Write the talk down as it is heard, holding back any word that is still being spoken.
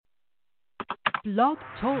Blog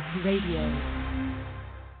Talk Radio.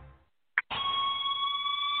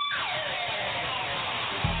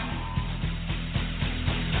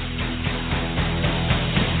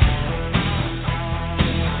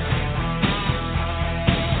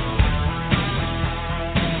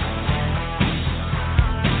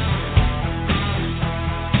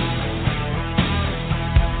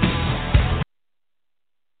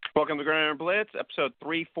 Welcome to Gridiron Blitz, episode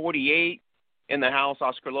 348. In the house,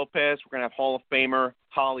 Oscar Lopez. We're going to have Hall of Famer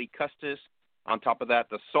Holly Custis. On top of that,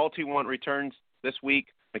 the Salty One returns this week,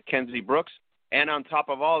 Mackenzie Brooks. And on top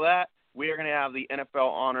of all that, we are going to have the NFL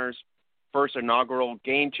Honors first inaugural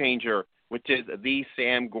game changer, which is the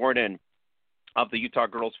Sam Gordon of the Utah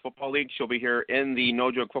Girls Football League. She'll be here in the No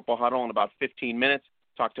Joke Football Huddle in about 15 minutes.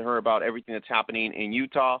 Talk to her about everything that's happening in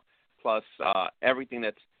Utah, plus everything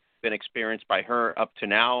that's been experienced by her up to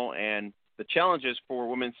now, and the challenges for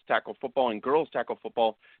women's tackle football and girls tackle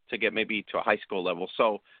football to get maybe to a high school level.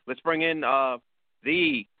 So let's bring in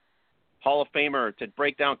the Hall of Famer to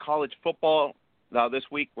break down college football this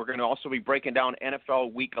week. We're going to also be breaking down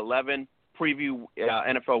NFL Week 11, preview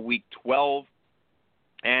NFL Week 12,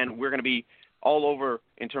 and we're going to be all over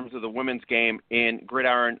in terms of the women's game in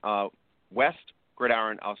Gridiron West,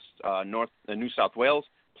 Gridiron North, New South Wales,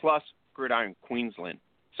 plus Gridiron Queensland.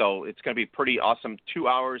 So it's going to be pretty awesome, 2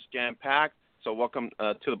 hours jam-packed. So welcome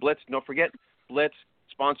to the Blitz. Don't forget, Blitz,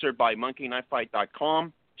 sponsored by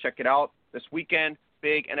monkeyknifefight.com. Check it out this weekend.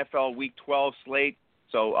 Big NFL Week 12 slate.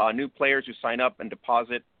 So new players who sign up and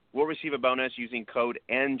deposit will receive a bonus using code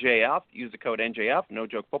NJF. Use the code NJF, No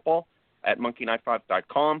Joke Football, at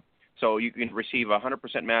monkeyknifefight.com. So you can receive a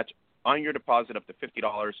 100% match on your deposit up to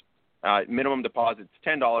 $50. Minimum deposit is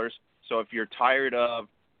 $10. So if you're tired of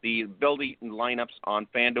the building lineups on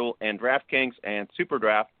FanDuel and DraftKings and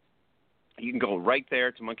SuperDraft, you can go right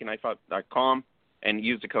there to monkeyknifefight.com and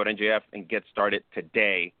use the code NJF and get started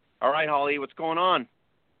today. All right, Holly, what's going on?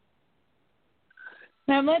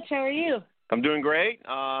 Not much. How are you? I'm doing great.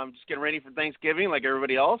 I'm just getting ready for Thanksgiving like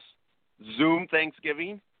everybody else. Zoom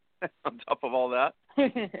Thanksgiving on top of all that.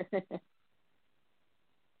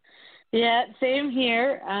 Yeah, same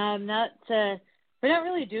here. We're not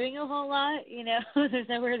really doing a whole lot, you know. There's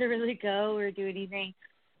nowhere to really go or do anything.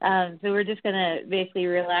 So we're just going to basically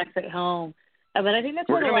relax at home. But I think that's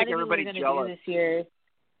what a lot of people are going to do this year.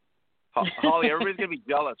 Holly, everybody's going to be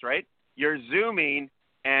jealous, right? You're Zooming,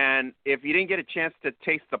 and if you didn't get a chance to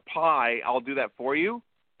taste the pie, I'll do that for you.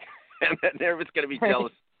 And then everybody's going to be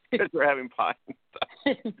jealous because we're having pie and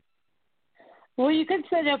stuff. Well, you could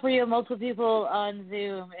set up where you have multiple people on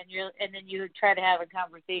Zoom, and then you try to have a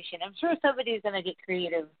conversation. I'm sure somebody's going to get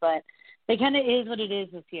creative, but it kind of is what it is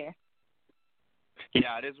this year.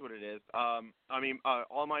 Yeah, it is what it is.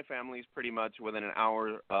 All my family is pretty much within an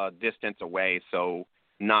hour distance away, so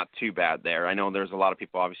not too bad there. I know there's a lot of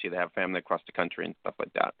people, obviously, that have family across the country and stuff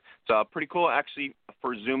like that. So pretty cool, actually,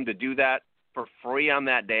 for Zoom to do that for free on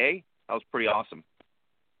that day. That was pretty awesome.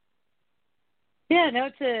 Yeah, no,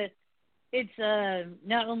 it's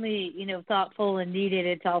not only, you know, thoughtful and needed,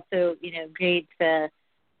 it's also, you know, great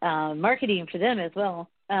marketing for them as well.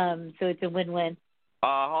 So it's a win-win.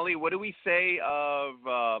 Holly, what do we say of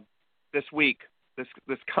this week,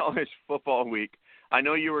 this college football week? I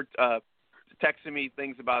know you were texting me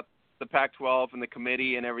things about the Pac-12 and the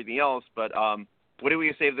committee and everything else, but what do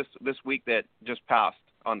we say this week that just passed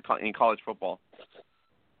in college football?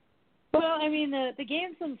 Well, I mean, the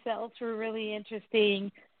games themselves were really interesting.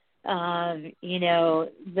 You know,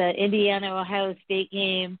 the Indiana-Ohio State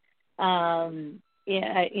game,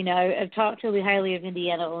 yeah, you know, I've talked really highly of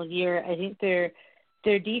Indiana all year. I think their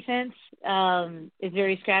defense is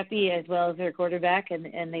very scrappy, as well as their quarterback,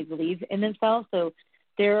 and they believe in themselves. So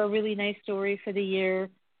they're a really nice story for the year,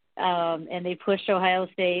 and they pushed Ohio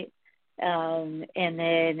State. And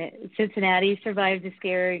then Cincinnati survived a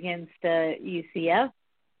scare against UCF.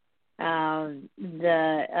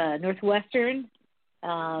 The Northwestern,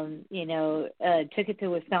 you know, took it to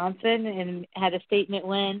Wisconsin and had a statement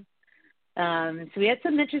win. So we had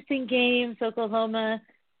some interesting games. Oklahoma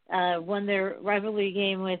won their rivalry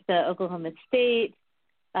game with Oklahoma State.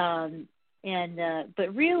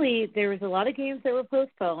 But really, there was a lot of games that were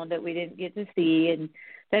postponed that we didn't get to see, and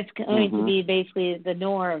that's going to be basically the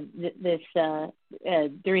norm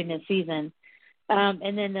during this season.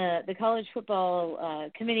 And then the college football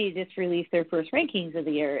committee just released their first rankings of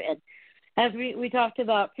the year, and as we talked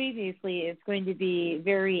about previously, it's going to be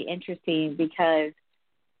very interesting because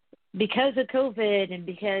of COVID and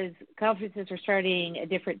because conferences are starting at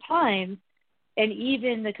different times, and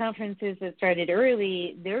even the conferences that started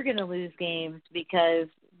early, they're going to lose games because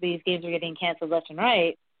these games are getting canceled left and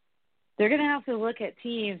right. they're going to have to look at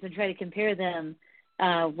teams and try to compare them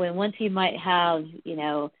when one team might have,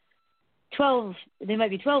 12, they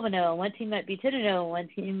might be 12-0, one team might be 10-0, one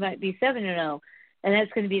team might be 7-0, and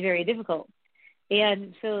that's going to be very difficult.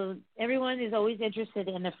 And so everyone is always interested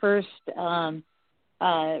in the first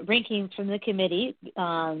rankings from the committee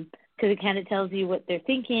because it kind of tells you what they're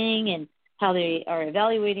thinking and how they are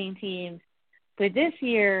evaluating teams. But this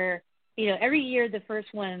year, every year the first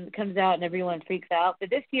one comes out and everyone freaks out. But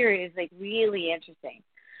this year is like really interesting.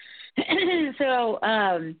 So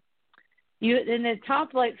you in the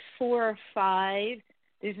top like 4 or 5,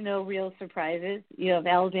 there's no real surprises. You have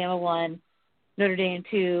Alabama 1, Notre Dame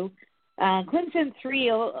 2, Clemson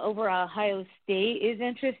 3 over Ohio State is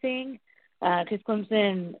interesting because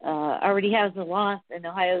Clemson already has a loss and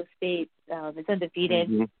Ohio State is undefeated.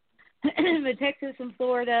 Mm-hmm. But Texas and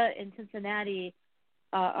Florida and Cincinnati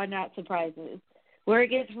are not surprises. Where it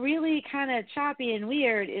gets really kind of choppy and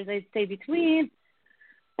weird is I'd say between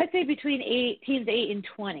 8 and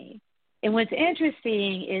 20. And what's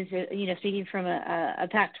interesting is, speaking from a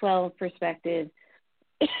Pac-12 perspective,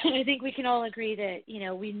 I think we can all agree that,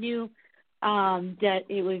 we knew that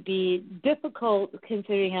it would be difficult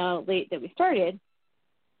considering how late that we started.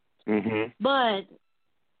 Mm-hmm. But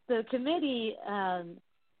the committee,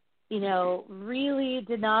 really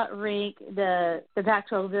did not rank the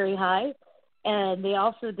Pac-12 very high, and they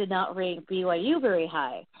also did not rank BYU very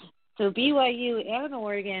high. So BYU and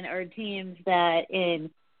Oregon are teams that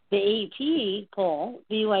in the AP poll,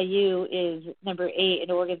 BYU is number 8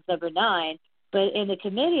 and Oregon's number 9. But in the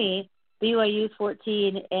committee, BYU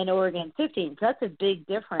 14 and Oregon 15. So that's a big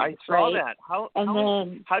difference. I saw right? that.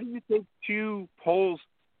 How do you take 2 polls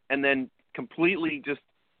and then completely just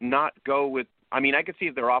not go with? I mean, I could see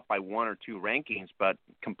if they're off by 1 or 2 rankings, but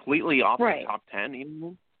completely off the top 10.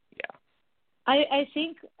 Even? Yeah. I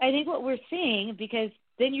think what we're seeing, because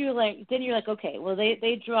then you're like, okay, well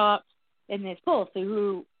they dropped in this poll, so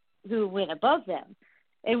who went above them?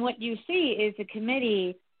 And what you see is the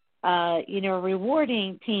committee,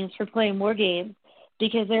 rewarding teams for playing more games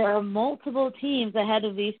because there are multiple teams ahead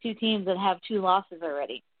of these 2 teams that have 2 losses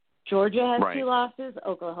already. Georgia has 2 losses.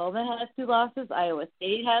 Oklahoma has 2 losses. Iowa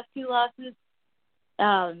State has 2 losses.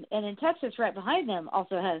 And then Texas right behind them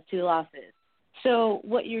also has 2 losses. So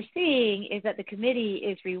what you're seeing is that the committee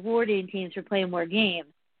is rewarding teams for playing more games,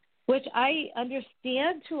 which I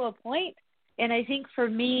understand to a point. And I think for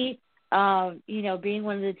me, being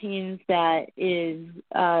one of the teams that is,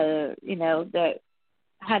 that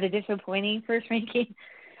had a disappointing first ranking,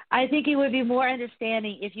 I think it would be more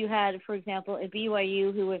understanding if you had, for example, a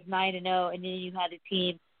BYU who was 9-0, and then you had a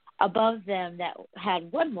team above them that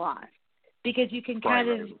had 1 loss, because you can kind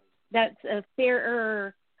of, that's a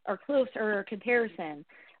fairer or closer comparison.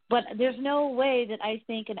 But there's no way that I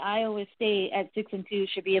think an Iowa State at 6-2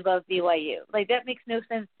 should be above BYU. Like, that makes no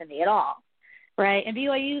sense to me at all. Right, and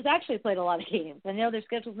BYU's actually played a lot of games. I know their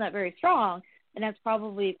schedule's not very strong, and that's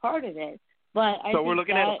probably part of it. But I think we're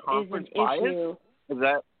looking at a conference bias. Issue. Is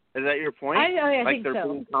that your point? I like think they're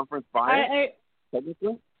so. Conference bias.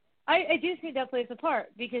 I do think that plays a part,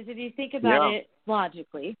 because if you think about it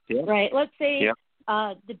logically, right? Let's say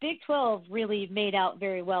the Big 12 really made out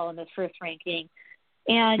very well in this first ranking,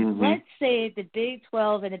 and let's say the Big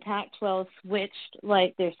 12 and the Pac-12 switched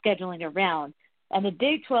like their scheduling around. And the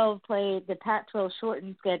Big 12 played the Pac-12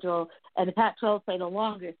 shortened schedule, and the Pac-12 played a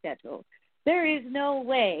longer schedule. There is no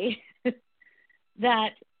way that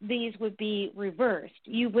these would be reversed.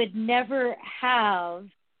 You would never have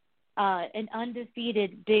an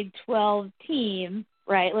undefeated Big 12 team,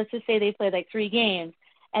 right? Let's just say they played like 3 games,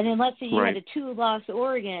 and then let's say you had a 2-loss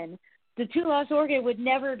Oregon. The 2-loss Oregon would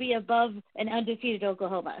never be above an undefeated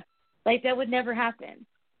Oklahoma. Like, that would never happen.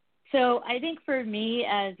 So I think for me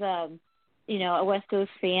as a West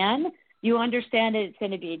Coast fan, you understand that it's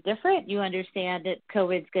going to be different. You understand that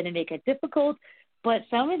COVID's going to make it difficult, but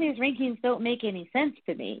some of these rankings don't make any sense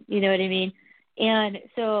to me. You know what I mean? And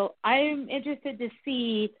so I'm interested to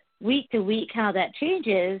see week to week how that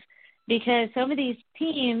changes, because some of these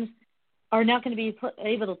teams are not going to be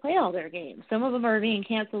able to play all their games. Some of them are being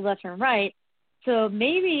canceled left and right. So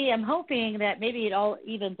maybe I'm hoping that maybe it all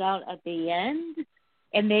evens out at the end.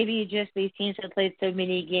 And maybe just these teams have played so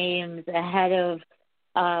many games ahead of,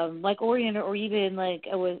 like Oregon or even like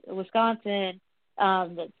Wisconsin,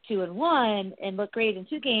 that's 2-1 and look great in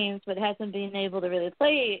 2 games, but hasn't been able to really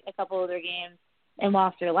play a couple of their games and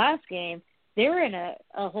lost their last game. They're in a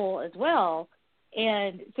hole as well.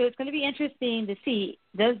 And so it's going to be interesting to see,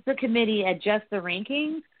 does the committee adjust the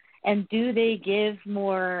rankings, and do they give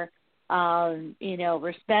more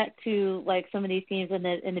respect to like some of these teams in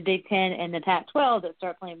the Big Ten and the Pac-12 that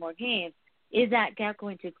start playing more games? is that gap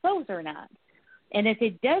going to close or not? And if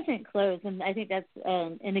it doesn't close, then I think that's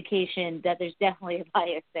an indication that there's definitely a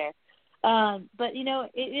bias there. But,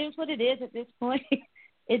 it is what it is at this point.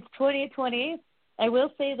 It's 2020. I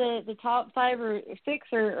will say the top 5 or 6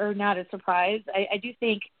 are not a surprise. I do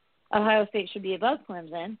think Ohio State should be above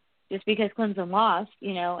Clemson just because Clemson lost.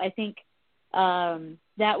 I think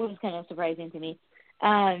that was kind of surprising to me.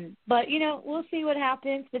 But, we'll see what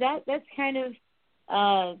happens. But that's kind of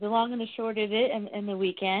the long and the short of it and the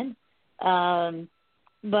weekend.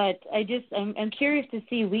 But I'm curious to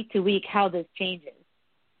see week to week how this changes.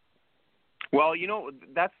 Well,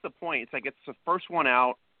 that's the point. It's like it's the first one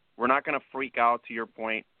out. We're not going to freak out, to your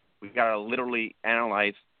point. We've got to literally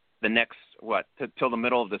analyze the next, till the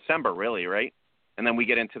middle of December, really, right? And then we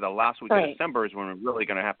get into the last week of December is when we're really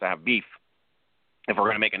going to have beef if we're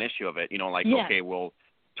going to make an issue of it. Okay, well,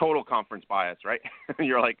 total conference bias, right?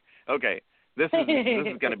 You're like, okay, this is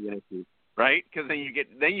going to be an issue, right? Because then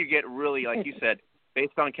you get really, like you said,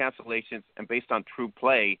 based on cancellations and based on true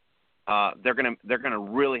play, they're gonna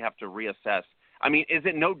really have to reassess. I mean, is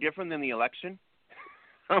it no different than the election?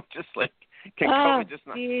 I'm just like, can COVID just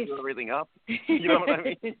not screw everything up? You know what I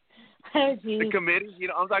mean? The committee,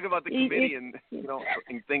 I'm talking about the committee and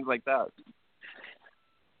and things like that.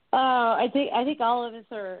 I think all of us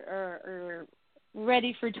are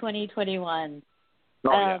ready for 2021.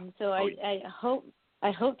 So I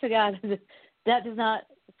hope to God that does not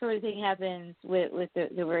sort of thing happens with the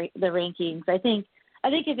rankings. I think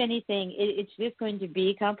if anything, it's just going to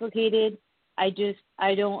be complicated. I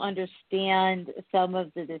don't understand some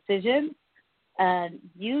of the decisions.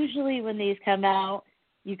 Usually when these come out,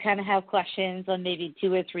 you kind of have questions on maybe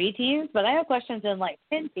 2 or 3 teams, but I have questions on like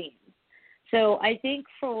 10 teams. So I think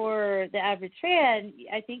for the average fan,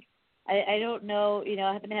 I don't know,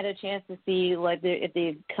 I haven't had a chance to see if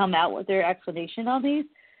they've come out with their explanation on these,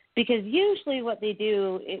 because usually what they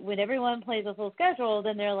do when everyone plays a full schedule,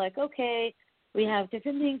 then they're like, okay, we have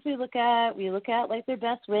different things we look at. We look at like their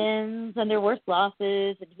best wins and their worst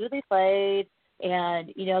losses and who they played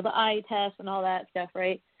and, the eye test and all that stuff,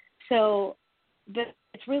 right? So, but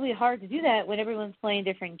it's really hard to do that when everyone's playing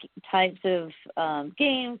different types of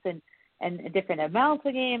games and different amounts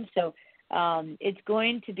of games. So it's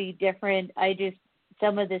going to be different.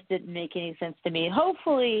 Some of this didn't make any sense to me.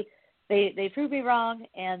 Hopefully they prove me wrong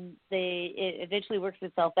and it eventually works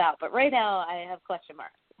itself out. But right now I have question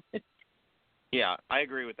marks. Yeah, I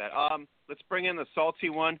agree with that. Let's bring in the salty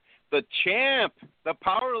one, the champ, the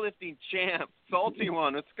powerlifting champ, salty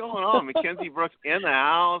one. What's going on? Mackenzie Brooks in the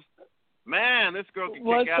house. Man, this girl can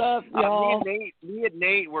kick ass. What's up, y'all? Me and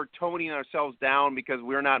Nate were toning ourselves down because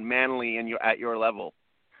we're not manly at your level.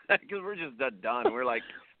 Because we're just done. We're like,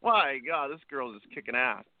 my God, this girl is kicking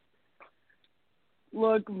ass.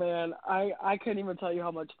 Look, man, I couldn't even tell you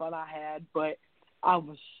how much fun I had, but I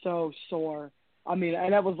was so sore. I mean,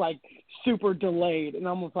 and that was like super delayed. And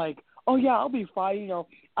I was like, oh, yeah, I'll be fine.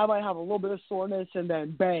 I might have a little bit of soreness, and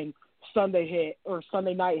then bang, Sunday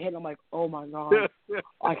night hit. And I'm like, oh, my God,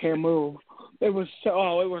 I can't move. It was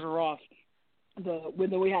rough.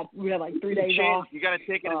 We had like 3 days off. You got to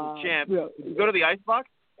take it as a champ. Yeah. Did you go to the ice box?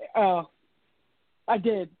 I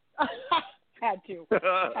did. Had to.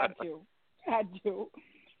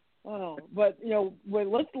 Oh, but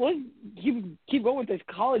let's keep going with this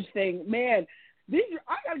college thing, man.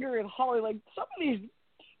 I gotta agree with Holly. Like some of these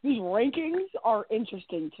rankings are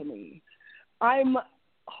interesting to me. And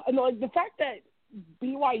like the fact that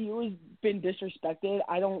BYU has been disrespected,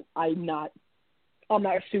 I'm not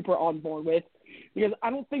super on board with, because I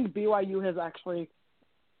don't think BYU has actually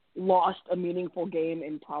lost a meaningful game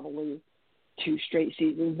in probably 2 straight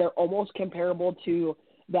seasons. They're almost comparable to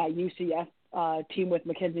that UCF team with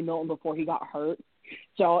Mackenzie Milton before he got hurt.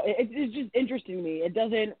 So it's just interesting to me.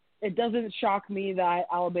 It doesn't shock me that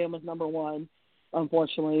Alabama's number 1,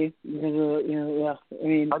 unfortunately, because I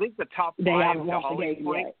mean, I think the top 5 to Holly's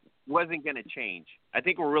point wasn't going to change. I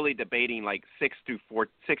think we're really debating like 6 through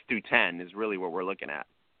 10 is really what we're looking at.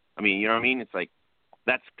 I mean, you know what I mean? It's like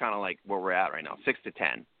that's kind of like where we're at right now, 6 to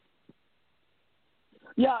 10.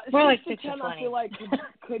 Yeah, more like 6 to 10. 20. I feel like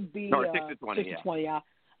could be 6 to 20. 6 to 20. Yeah.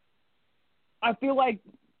 I feel like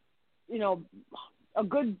a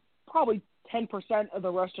good probably 10% of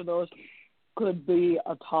the rest of those could be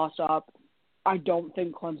a toss-up. I don't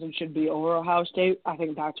think Clemson should be over Ohio State. I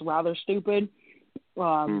think that's rather stupid. They were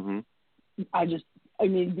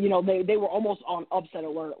almost on upset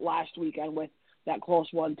alert last weekend with that close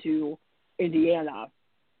one to Indiana.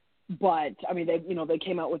 But, I mean, they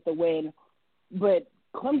came out with the win. But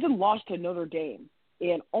Clemson lost to Notre Dame,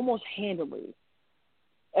 and almost handily.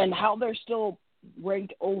 And how they're still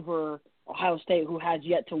ranked over Ohio State, who has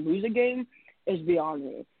yet to lose a game, is beyond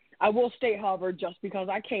me. I will state, however, just because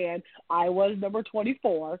I can, I was number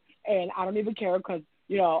 24, and I don't even care because,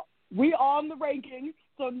 you know, we on the rankings,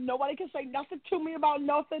 so nobody can say nothing to me about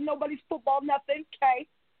nothing, nobody's football, nothing, okay?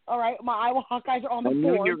 All right, my Iowa Hawkeyes are on the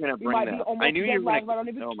board. I knew you were going to bring that. I knew you were going to. I don't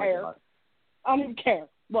even care. I don't even care.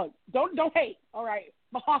 Look, don't hate, all right?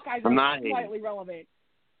 My Hawkeyes are slightly relevant.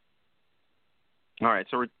 All right,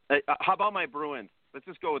 so how about my Bruins? Let's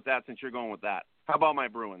just go with that since you're going with that. How about my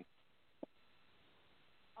Bruins?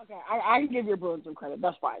 Okay, I can give your Bruins some credit.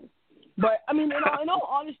 That's fine. But, I mean, in all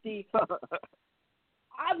honesty,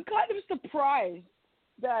 I'm kind of surprised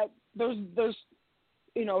that there's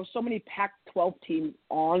you know, so many Pac-12 teams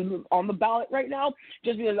on the ballot right now.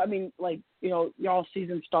 Just because, I mean, like, you know, y'all's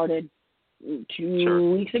season started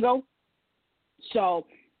 2 weeks ago. So,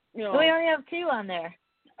 you know. We only have 2 on there.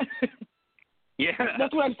 Yeah.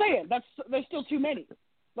 That's what I'm saying. There's still too many.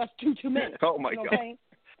 That's too many. Oh, my God. God.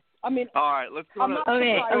 I mean, all right, let's go.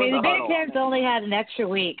 Okay, the Big Ten's only had an extra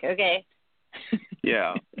week. Okay.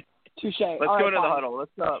 Yeah. Touche. Let's go to the huddle.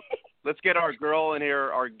 Let's get our girl in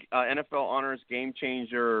here, our NFL honors game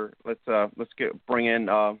changer. Let's dial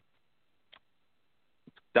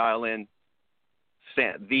in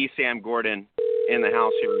Sam Gordon in the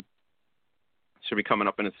house here. She'll be coming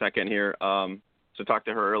up in a second here. So talked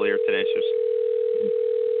to her earlier today. She'll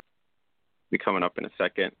be coming up in a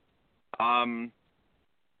second. Let's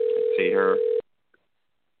see her.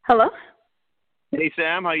 Hello. Hey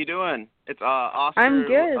Sam, how you doing? It's Oscar. I'm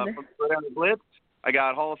good. From Gridiron Blitz. I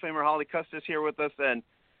got Hall of Famer Holly Custis here with us and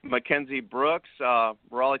Mackenzie Brooks.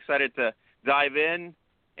 We're all excited to dive in.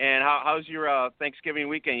 And how's your Thanksgiving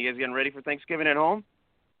weekend? You guys getting ready for Thanksgiving at home?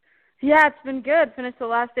 Yeah, it's been good. Finished the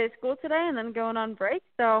last day of school today and then going on break,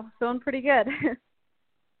 so feeling pretty good.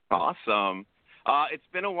 Awesome. It's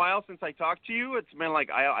been a while since I talked to you. It's been like,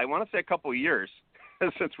 I want to say a couple of years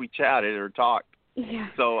since we chatted or talked. Yeah.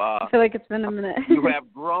 So I feel like it's been a minute. You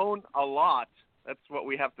have grown a lot. That's what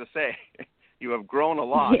we have to say. You have grown a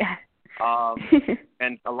lot. Yeah.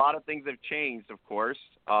 And a lot of things have changed, of course.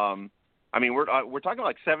 I mean, we're talking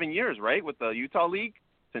like 7 years, right, with the Utah League,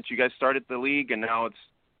 since you guys started the league, and now it's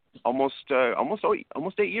almost 8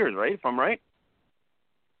 years, right? If I'm right.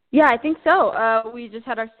 Yeah, I think so. We just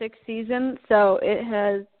had our 6th season, so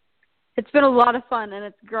it's been a lot of fun, and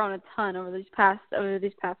it's grown a ton over these past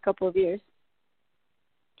couple of years.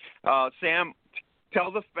 Sam,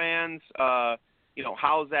 tell the fans,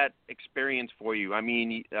 how's that experience for you? I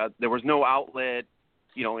mean, there was no outlet,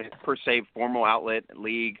 per se, formal outlet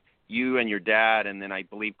league. You and your dad, and then I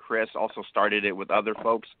believe Chris also started it with other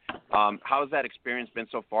folks. How's that experience been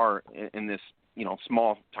so far in this,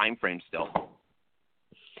 small time frame still?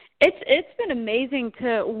 It's been amazing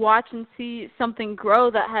to watch and see something grow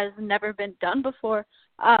that has never been done before,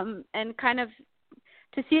 and kind of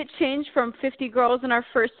to see it change from 50 girls in our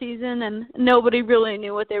first season and nobody really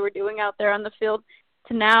knew what they were doing out there on the field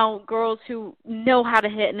to now girls who know how to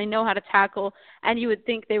hit and they know how to tackle, and you would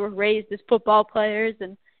think they were raised as football players,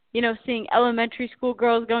 and seeing elementary school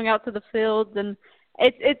girls going out to the fields, and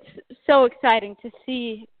it's so exciting to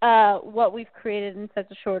see what we've created in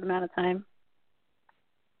such a short amount of time.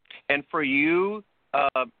 And for you,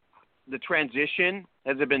 the transition,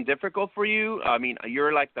 has it been difficult for you? I mean,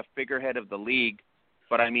 you're like the figurehead of the league,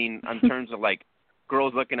 but I mean, in terms of like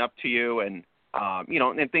girls looking up to you and,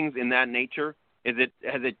 and things in that nature, has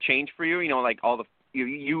it changed for you? Like all the,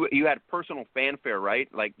 you had personal fanfare,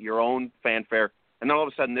 right? Like your own fanfare. And then all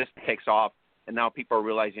of a sudden this takes off and now people are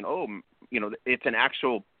realizing, it's an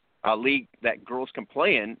actual league that girls can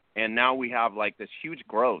play in. And now we have like this huge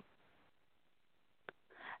growth.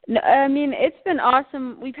 No, I mean, it's been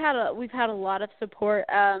awesome. We've had a lot of support,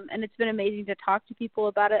 and it's been amazing to talk to people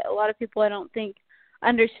about it. A lot of people I don't think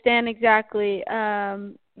understand exactly,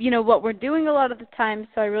 what we're doing a lot of the time.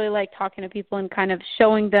 So I really like talking to people and kind of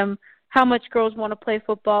showing them how much girls want to play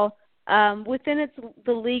football. Within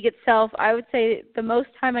the league itself, I would say the most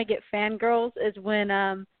time I get fangirls is when,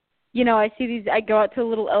 I see I go out to a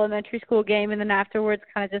little elementary school game and then afterwards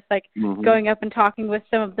kind of just like going up and talking with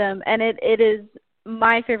some of them. And it is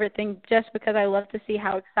my favorite thing just because I love to see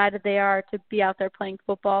how excited they are to be out there playing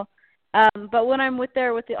football. But when I'm with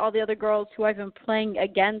all the other girls who I've been playing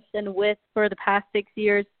against and with for the past 6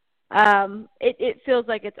 years, it feels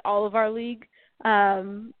like it's all of our league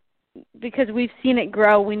because we've seen it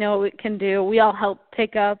grow. We know what it can do. We all help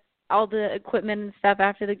pick up all the equipment and stuff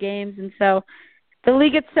after the games. And so the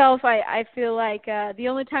league itself, I feel like the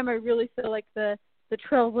only time I really feel like the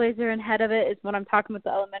trailblazer and head of it is when I'm talking with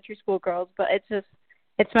the elementary school girls, but it's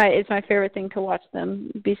my favorite thing to watch them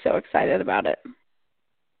be so excited about it.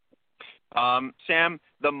 Sam,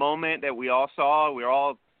 the moment that we all saw, we were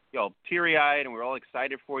all teary-eyed, and we were all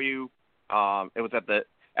excited for you. It was at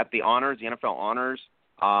the honors, the NFL honors.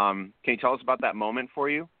 Can you tell us about that moment for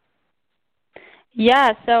you?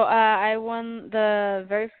 Yeah, so I won the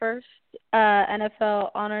very first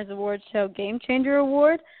NFL Honors Award Show Game Changer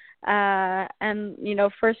Award, and,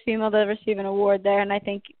 first female to receive an award there. And I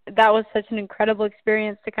think that was such an incredible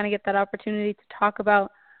experience to kind of get that opportunity to talk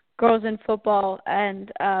about girls in football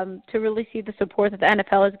and to really see the support that the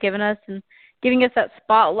NFL has given us and giving us that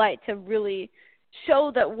spotlight to really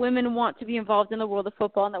show that women want to be involved in the world of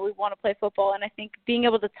football and that we want to play football. And I think being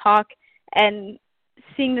able to talk and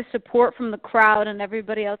seeing the support from the crowd and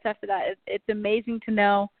everybody else after that, it's amazing to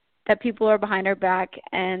know that people are behind our back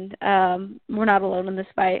and we're not alone in this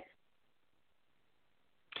fight.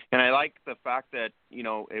 And I like the fact that,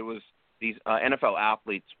 it was these NFL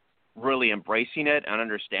athletes really embracing it and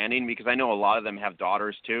understanding, because I know a lot of them have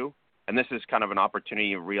daughters too. And this is kind of an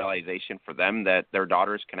opportunity of realization for them that their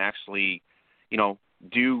daughters can actually,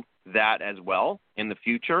 do that as well in the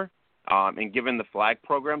future. And given the flag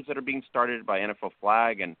programs that are being started by NFL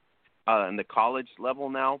Flag and the college level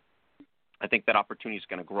now, I think that opportunity is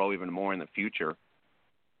going to grow even more in the future.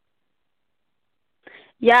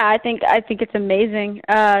 Yeah, I think it's amazing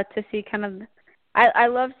to see kind of. I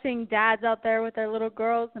love seeing dads out there with their little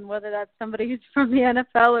girls, and whether that's somebody who's from the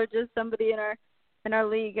NFL or just somebody in our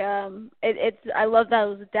league. I love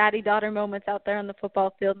those daddy-daughter moments out there on the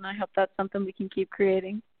football field, and I hope that's something we can keep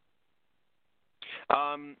creating.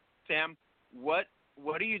 Sam, what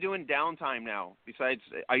are you doing downtime now? Besides,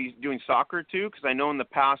 are you doing soccer too? Because I know in the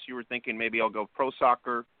past you were thinking maybe I'll go pro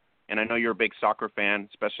soccer, and I know you're a big soccer fan,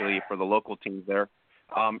 especially for the local teams there.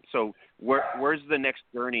 So where's the next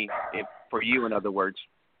journey for you, in other words?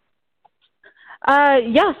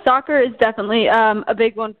 Yeah, soccer is definitely a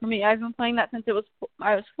big one for me. I've been playing that since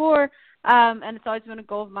I was 4, and it's always been a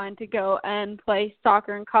goal of mine to go and play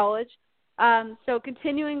soccer in college. So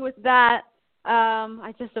continuing with that,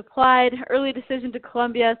 I just applied, early decision to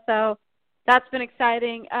Columbia, so that's been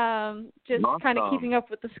exciting. Just awesome. Kind of keeping up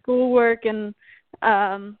with the schoolwork and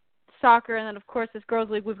soccer, and then of course this girls'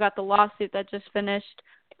 league, we've got the lawsuit that just finished,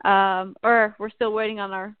 or we're still waiting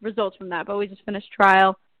on our results from that, but we just finished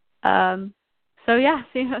trial. So yeah,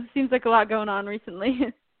 seems like a lot going on recently.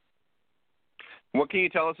 What can you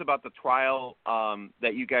tell us about the trial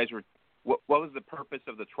that you guys were? What was the purpose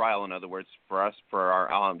of the trial, in other words, for us, for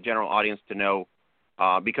our general audience to know?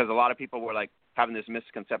 Because a lot of people were like having this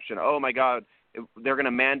misconception, oh my God, they're going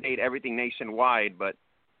to mandate everything nationwide, but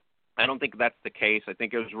I don't think that's the case. I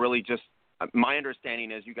think it was really just, my understanding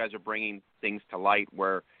is you guys are bringing things to light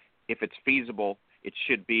where if it's feasible, it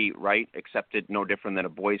should be, right, accepted no different than a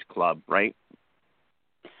boys' club, right?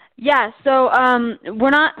 Yeah, so we're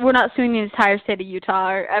not suing the entire state of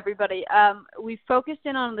Utah or everybody. We focused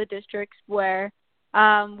in on the districts where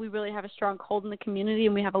we really have a strong hold in the community,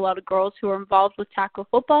 and we have a lot of girls who are involved with tackle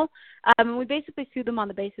football. And we basically sue them on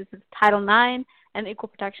the basis of Title IX and the Equal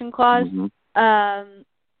Protection Clause. Mm-hmm.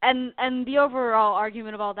 And the overall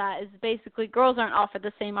argument of all that is basically girls aren't offered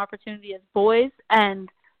the same opportunity as boys, and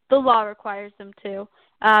the law requires them to.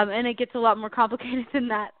 And it gets a lot more complicated than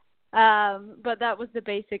that. But that was the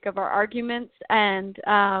basic of our arguments, and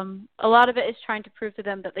a lot of it is trying to prove to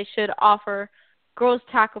them that they should offer girls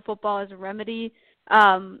tackle football as a remedy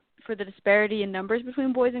for the disparity in numbers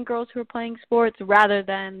between boys and girls who are playing sports, rather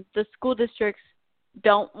than the school districts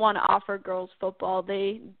don't want to offer girls football.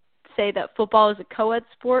 They say that football is a co-ed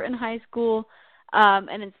sport in high school,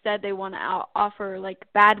 and instead they want to offer like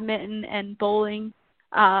badminton and bowling.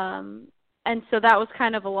 And so that was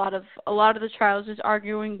kind of a lot of the trials, just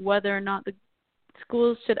arguing whether or not the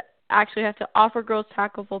schools should actually have to offer girls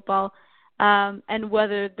tackle football, and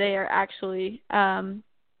whether they are actually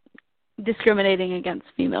discriminating against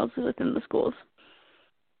females within the schools.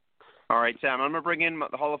 All right, Sam, I'm going to bring in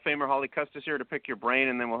the Hall of Famer Holly Custis here to pick your brain,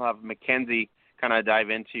 and then we'll have Mackenzie kind of dive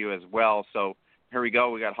into you as well. So here we go.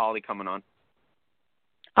 We got Holly coming on.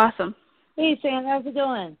 Awesome. Hey, Sam, how's it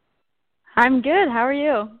going? I'm good. How are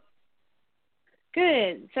you?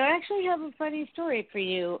 Good. So I actually have a funny story for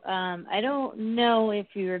you. I don't know if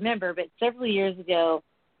you remember, but several years ago,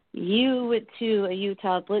 you went to a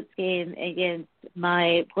Utah Blitz game against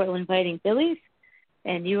my Portland Fighting Phillies,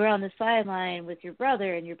 and you were on the sideline with your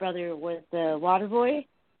brother, and your brother was the water boy.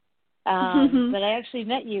 But I actually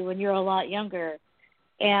met you when you were a lot younger,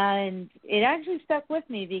 and it actually stuck with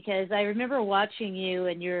me because I remember watching you,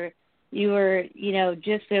 and you were,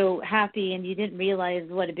 just so happy, and you didn't realize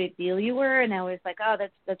what a big deal you were. And I was like, oh,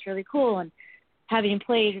 that's really cool. And having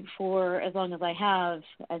played for as long as I have,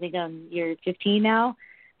 I think I'm year 15 now,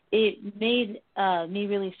 it made me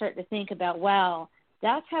really start to think about, wow,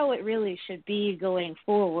 that's how it really should be going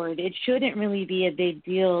forward. It shouldn't really be a big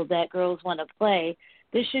deal that girls want to play.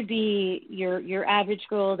 This should be your average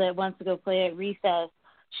girl that wants to go play at recess.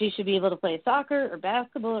 She should be able to play soccer or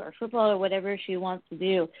basketball or football or whatever she wants to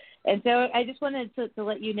do. And so I just wanted to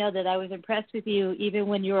let you know that I was impressed with you even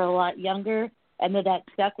when you were a lot younger, and that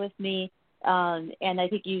stuck with me. And I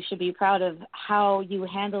think you should be proud of how you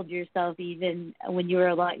handled yourself even when you were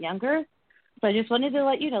a lot younger. So I just wanted to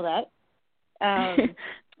let you know that.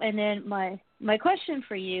 And then my question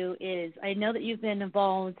for you is, I know that you've been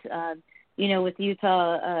involved, with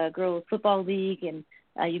Utah Girls Football League, and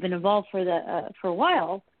you've been involved for a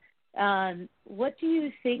while. What do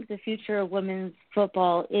you think the future of women's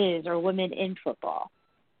football is, or women in football?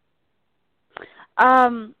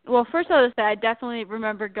 Well, first I would say I definitely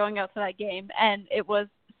remember going out to that game, and it was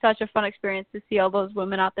such a fun experience to see all those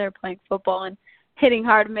women out there playing football and hitting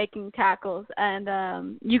hard, making tackles.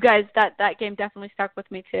 And you guys, that game definitely stuck with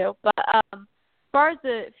me too. But as far as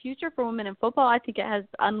the future for women in football, I think it has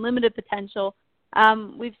unlimited potential.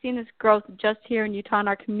 We've seen this growth just here in Utah in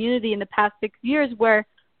our community in the past 6 years, where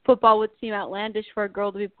football would seem outlandish for a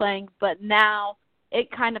girl to be playing, but now it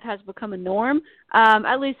kind of has become a norm.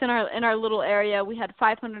 At least in our little area, we had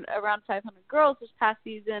around 500 girls this past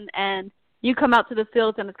season, and you come out to the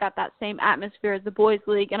fields and it's got that same atmosphere as the boys'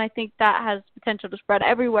 league, and I think that has potential to spread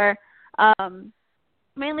everywhere.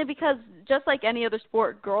 Mainly because just like any other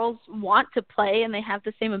sport, girls want to play and they have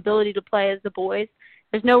the same ability to play as the boys.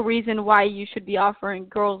 There's no reason why you should be offering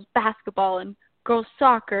girls basketball and girls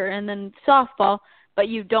soccer and then softball, but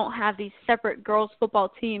you don't have these separate girls football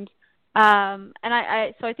teams. So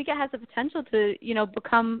I think it has the potential to,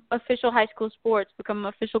 become official high school sports, become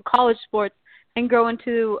official college sports, and grow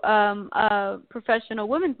into a professional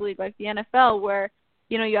women's league like the NFL, where,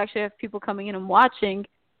 you actually have people coming in and watching.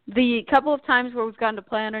 The couple of times where we've gotten to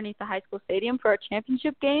play underneath the high school stadium for our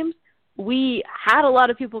championship games, we had a lot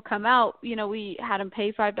of people come out. We had them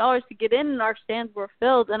pay $5 to get in, and our stands were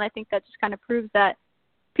filled, and I think that just kind of proves that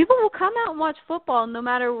people will come out and watch football no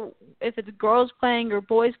matter if it's girls playing or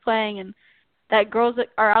boys playing, and that girls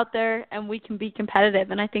are out there and we can be competitive.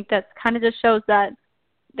 And I think that kind of just shows that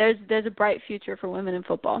there's a bright future for women in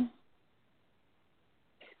football.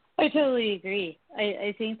 I totally agree.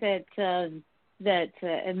 I think that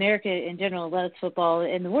America in general loves football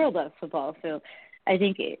and the world loves football. So I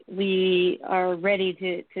think we are ready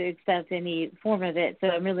to accept any form of it. So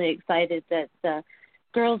I'm really excited that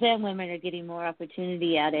girls and women are getting more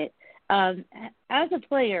opportunity at it. As a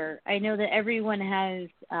player, I know that everyone has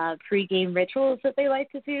pre-game rituals that they like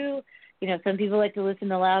to do. Some people like to listen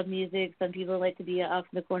to loud music. Some people like to be off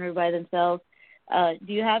in the corner by themselves.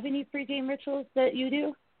 Do you have any pre-game rituals that you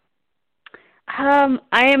do? I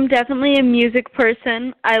am definitely a music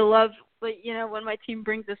person. I love, when my team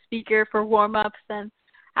brings a speaker for warm-ups, and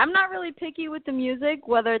I'm not really picky with the music,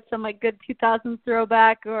 whether it's some good 2000s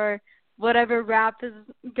throwback or whatever rap is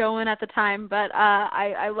going at the time. But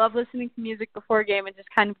I love listening to music before a game and just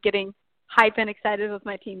kind of getting hype and excited with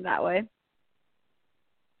my team that way.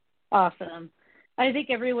 Awesome. I think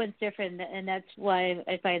everyone's different, and that's why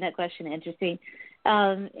I find that question interesting.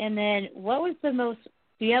 And then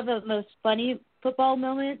do you have a most funny football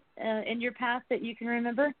moment in your past that you can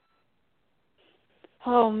remember?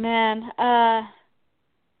 Oh, man. I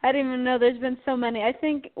didn't even know there's been so many. I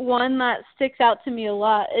think one that sticks out to me a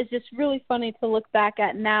lot is just really funny to look back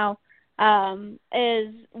at now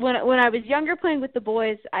is when I was younger playing with the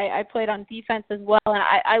boys, I played on defense as well, and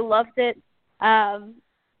I loved it.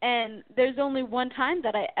 And there's only one time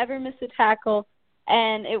that I ever missed a tackle,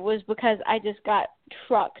 and it was because I just got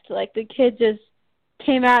trucked. The kid just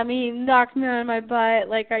came at me, knocked me on my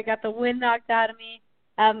butt, I got the wind knocked out of me.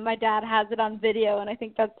 My dad has it on video, and I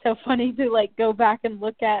think that's so funny to go back and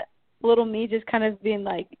look at little me just kind of being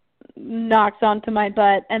knocked onto my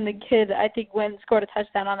butt, and the kid, I think, went and scored a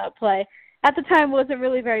touchdown on that play. At the time, wasn't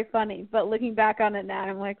really very funny, but looking back on it now,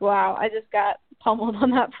 I'm like, wow, I just got pummeled on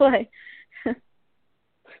that play.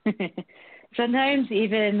 Sometimes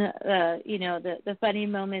even the funny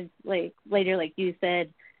moments later, like you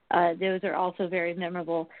said, those are also very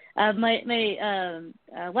memorable. My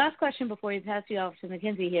last question before we pass you off to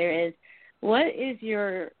Mackenzie here is, what is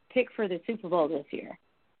your pick for the Super Bowl this year?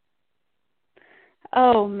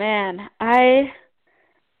 Oh, man. I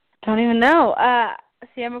don't even know.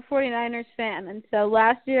 See, I'm a 49ers fan, and so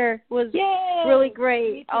last year was really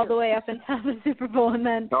great all the way up until the Super Bowl. And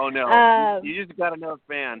then, oh, no. You just got to know a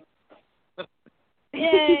fan.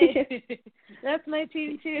 Yay! That's my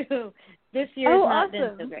team, too. This year's not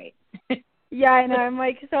been so great. Yeah, I know. I'm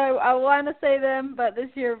so I want to say them, but this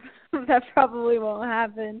year that probably won't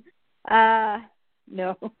happen.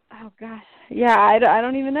 No. Oh gosh, yeah, I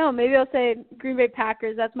don't even know. Maybe I'll say Green Bay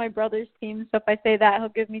Packers. That's my brother's team. So if I say that, he'll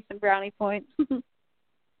give me some brownie points.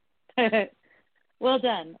 Well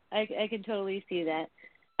done. I can totally see that.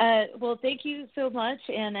 Well, thank you so much,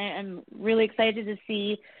 and I'm really excited to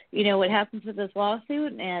see, what happens with this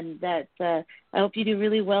lawsuit, and that I hope you do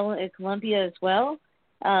really well at Columbia as well.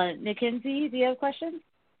 Mackenzie, do you have questions?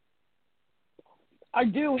 I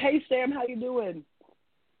do. Hey, Sam, how you doing?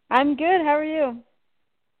 I'm good. How are you?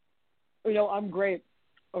 I'm great.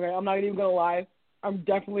 Okay, I'm not even going to lie. I'm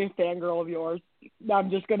definitely a fangirl of yours.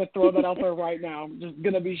 I'm just going to throw that out there right now. I'm just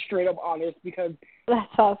going to be straight up honest because that's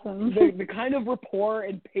awesome. the kind of rapport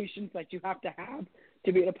and patience that you have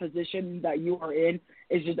to be in a position that you are in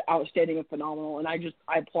is just outstanding and phenomenal. And I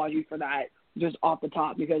applaud you for that just off the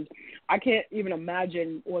top because I can't even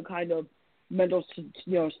imagine what kind of mental,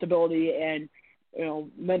 stability and,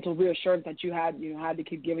 mental reassurance that you had to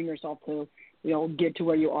keep giving yourself to, get to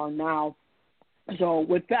where you are now. So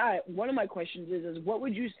with that, one of my questions is what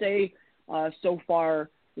would you say so far,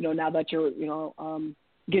 now that you're,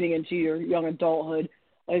 getting into your young adulthood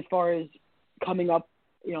as far as coming up,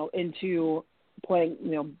 into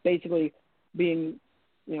playing, basically being,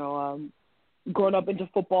 growing up into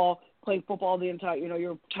football, playing football the entire,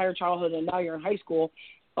 your entire childhood, and now you're in high school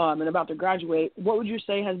and about to graduate. What would you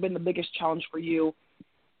say has been the biggest challenge for you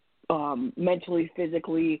mentally,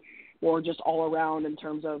 physically, or just all around in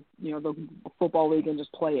terms of, the football league and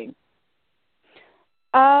just playing?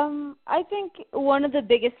 I think one of the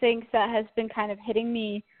biggest things that has been kind of hitting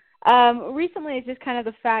me recently is just kind of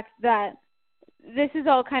the fact that this is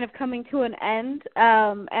all kind of coming to an end.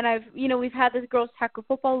 And we've had this girls tackle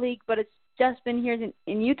football league, but it's just been here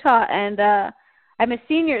in Utah, and I'm a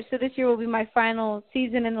senior, so this year will be my final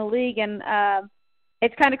season in the league, and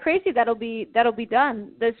it's kind of crazy that'll be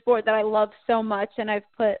done. The sport that I love so much, and I've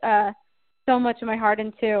put so much of my heart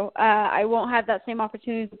into. I won't have that same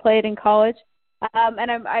opportunity to play it in college,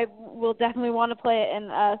 and I will definitely want to play it in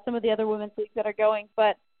some of the other women's leagues that are going.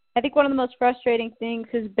 But I think one of the most frustrating things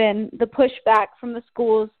has been the pushback from the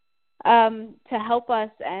schools to help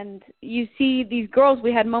us. And you see these girls,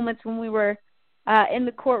 we had moments when we were in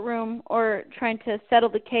the courtroom or trying to settle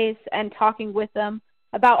the case and talking with them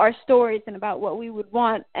about our stories and about what we would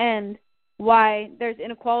want and why there's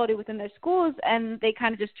inequality within their schools, and they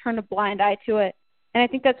kind of just turn a blind eye to it. And I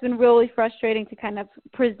think that's been really frustrating to kind of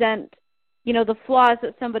present, the flaws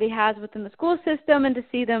that somebody has within the school system and to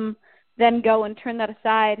see them then go and turn that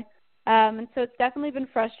aside. And so it's definitely been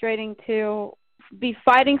frustrating to be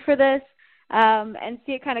fighting for this and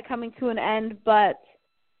see it kind of coming to an end. But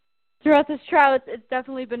throughout this trial, it's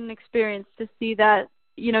definitely been an experience to see that,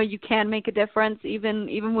 you can make a difference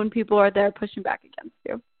even when people are there pushing back against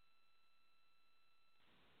you.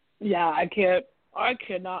 Yeah, I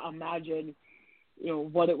cannot imagine,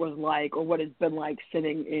 what it was like or what it's been like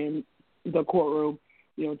sitting in the courtroom,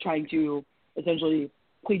 trying to essentially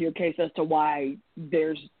plead your case as to why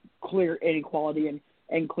there's clear inequality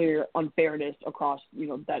and clear unfairness across,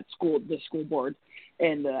 the school board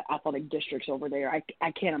and the athletic districts over there.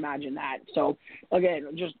 I can't imagine that. So again,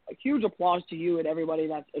 just a huge applause to you and everybody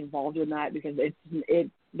that's involved in that, because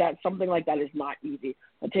that's something like that is not easy.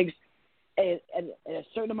 It takes a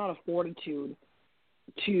certain amount of fortitude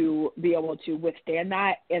to be able to withstand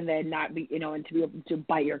that and then not be, and to be able to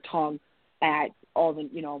bite your tongue at all the,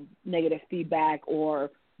 negative feedback or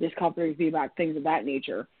discomforting feedback, things of that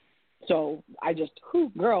nature. So I just,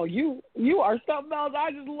 girl, you are something else.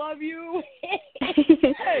 I just love you.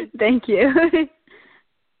 Thank you.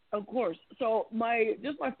 Of course. So my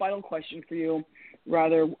final question for you,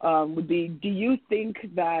 rather, would be: do you think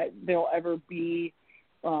that there'll ever be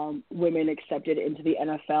women accepted into the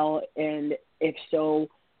NFL, and if so,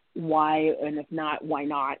 why? And if not, why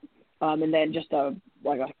not? And then just a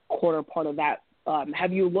quarter part of that,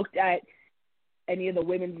 have you looked at any of the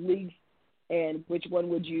women's leagues, and which one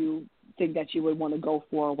would you think that you would want to go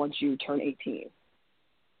for once you turn 18?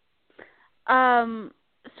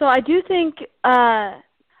 So I do think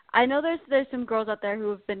I know there's some girls out there who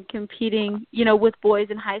have been competing, with boys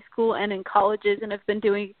in high school and in colleges and have been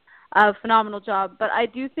doing a phenomenal job. But I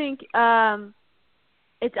do think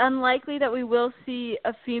it's unlikely that we will see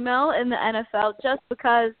a female in the NFL just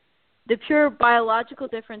because the pure biological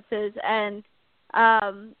differences. And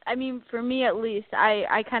for me at least,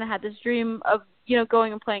 I kind of had this dream of,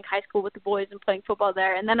 going and playing high school with the boys and playing football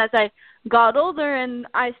there. And then as I got older and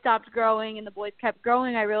I stopped growing and the boys kept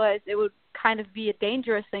growing, I realized it would kind of be a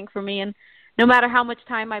dangerous thing for me. And no matter how much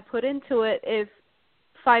time I put into it, if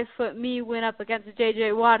 5-foot me went up against a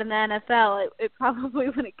J.J. Watt in the NFL, it probably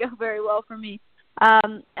wouldn't go very well for me.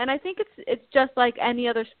 And I think it's just like any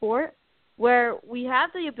other sport where we have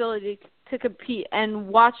the ability to compete, and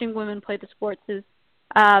watching women play the sports is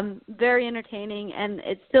very entertaining, and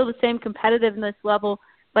it's still the same competitiveness level,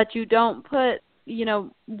 but you don't put,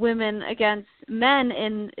 women against men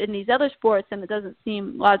in these other sports, and it doesn't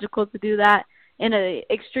seem logical to do that in an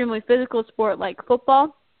extremely physical sport like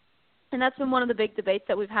football. And that's been one of the big debates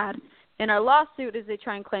that we've had in our lawsuit, is they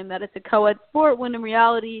try and claim that it's a co-ed sport, when in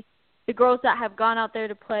reality the girls that have gone out there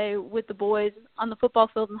to play with the boys on the football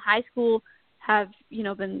field in high school have,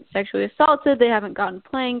 been sexually assaulted. They haven't gotten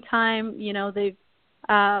playing time. They've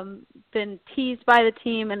been teased by the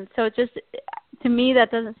team. And so it just, to me,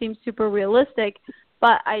 that doesn't seem super realistic.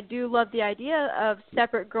 But I do love the idea of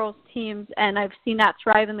separate girls' teams, and I've seen that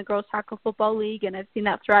thrive in the Girls Tackle Football League, and I've seen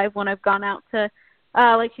that thrive when I've gone out to,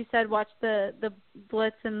 like you said, watch the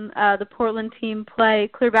Blitz and the Portland team play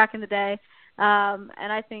clear back in the day. And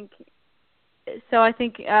I think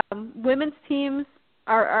women's teams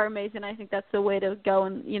are amazing. I think that's the way to go,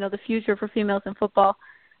 and the future for females in football.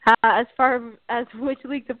 As far as which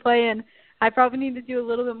league to play in, I probably need to do a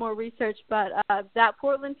little bit more research, but that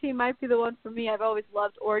Portland team might be the one for me. I've always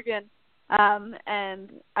loved Oregon, and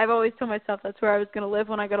I've always told myself that's where I was going to live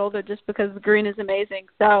when I got older, just because the green is amazing.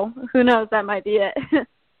 So who knows, that might be it.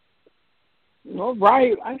 All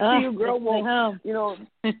right, I see you, girl. Well,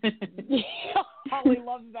 Holly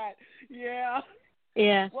loves that. Yeah.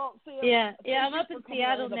 Yeah. Well, Sam, I'm up in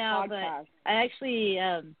Seattle now, but I actually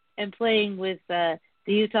am playing with the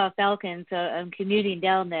Utah Falcons, so I'm commuting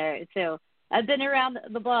down there. So I've been around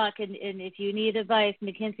the block, and if you need advice,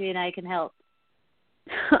 Mackenzie and I can help.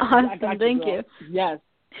 Awesome, thank you. Yes.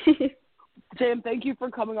 Sam, thank you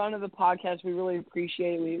for coming on to the podcast. We really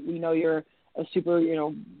appreciate it. We know you're a super,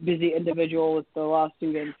 busy individual with the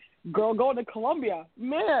lawsuit, and girl going to Columbia.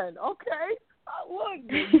 Man, okay. Look,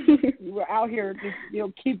 you were out here,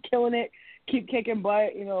 just, keep killing it, keep kicking butt,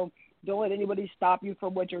 don't let anybody stop you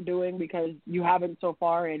from what you're doing, because you haven't so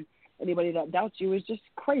far, and anybody that doubts you is just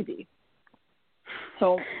crazy.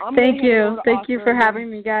 So Thank you for having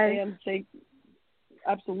me, guys.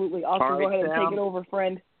 Absolutely. Oscar, go ahead and take it over,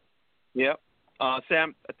 friend. Yep.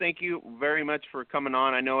 Sam, thank you very much for coming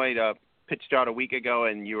on. I know I pitched out a week ago,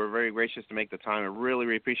 and you were very gracious to make the time. I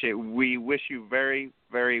really appreciate it. We wish you very,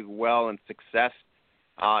 very well and success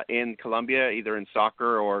in Colombia, either in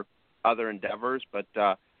soccer or other endeavors. But,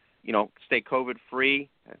 stay COVID-free,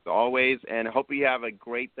 as always, and I hope you have a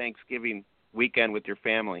great Thanksgiving weekend with your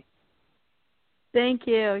family. Thank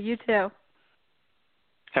you. You too.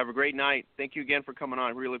 Have a great night. Thank you again for coming on. I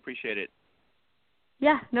really appreciate it.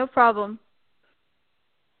 Yeah, no problem.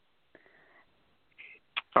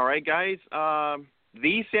 All right, guys.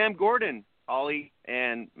 The Sam Gordon, Ollie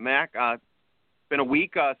and Mac. Been a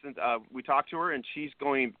week since we talked to her, and she's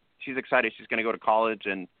excited. She's going to go to college,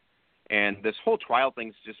 and this whole trial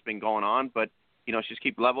thing's just been going on. But she's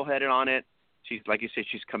keep level-headed on it. She's, like you said,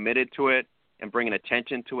 she's committed to it and bringing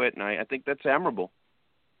attention to it, and I think that's admirable.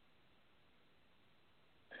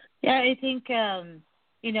 Yeah, I think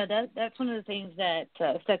that's one of the things that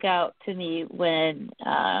stuck out to me when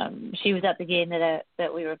she was at the game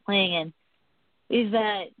that we were playing in, is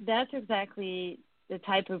that that's exactly the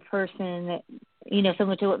type of person that,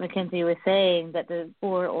 similar to what Mackenzie was saying, that the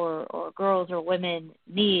sport or girls or women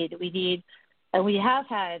need. We need, and we have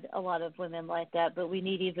had a lot of women like that, but we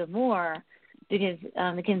need even more, because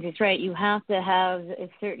Mackenzie's right. You have to have a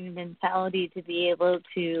certain mentality to be able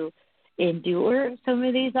to endure some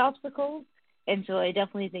of these obstacles. And so I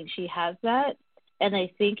definitely think she has that. And I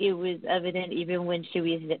think it was evident even when she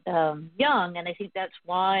was young. And I think that's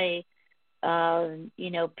why,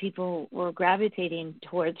 people were gravitating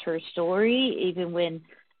towards her story, even when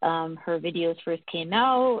her videos first came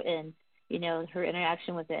out, and, her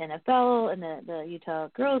interaction with the NFL and the Utah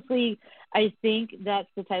Girls League. I think that's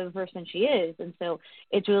the type of person she is. And so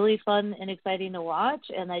it's really fun and exciting to watch.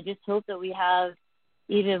 And I just hope that we have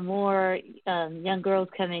even more young girls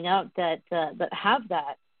coming up that have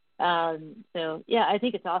that. So, yeah, I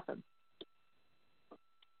think it's awesome.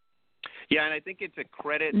 Yeah, and I think it's a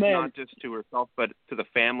credit not just to herself, but to the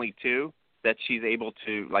family, too, that she's able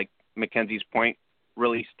to, like Mackenzie's point,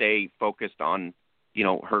 really stay focused on,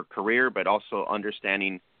 her career, but also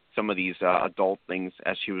understanding some of these adult things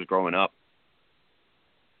as she was growing up.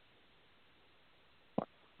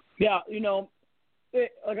 Yeah,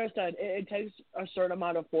 like I said, it takes a certain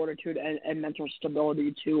amount of fortitude and mental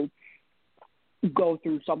stability to go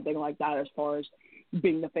through something like that, as far as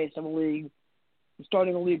being the face of a league,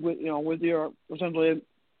 starting a league with your, essentially,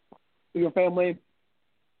 your family,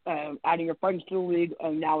 adding your friends to the league,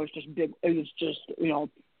 and now it's just big. It's just,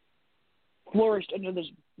 flourished into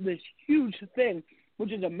this huge thing,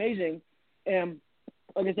 which is amazing. And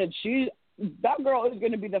like I said, she's that girl is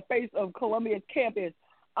going to be the face of Columbia's campus.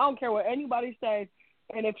 I don't care what anybody says.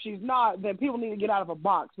 And if she's not, then people need to get out of a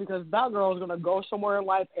box because that girl is going to go somewhere in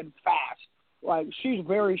life and fast. Like, she's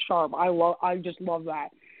very sharp. I just love that.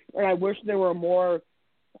 And I wish there were more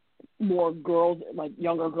girls, like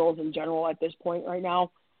younger girls in general at this point right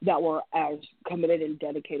now, that were as committed and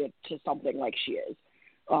dedicated to something like she is.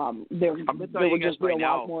 There would just be a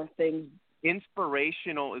lot more things.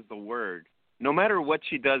 Inspirational is the word. No matter what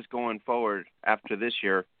she does going forward after this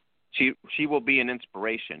year, she will be an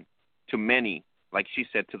inspiration to many. Like she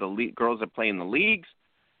said, to the girls that play in the leagues,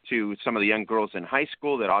 to some of the young girls in high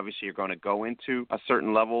school that obviously are going to go into a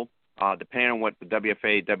certain level. Depending on what the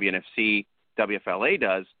WFA, WNFC, WFLA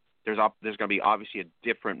does, there's going to be obviously a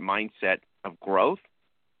different mindset of growth.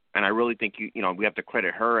 And I really think we have to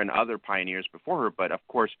credit her and other pioneers before her. But of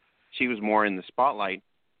course, she was more in the spotlight,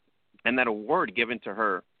 and that award given to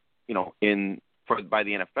her, by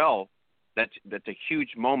the NFL, that's a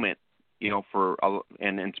huge moment, for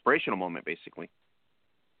an inspirational moment, basically.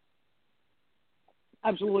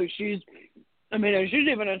 Absolutely. She's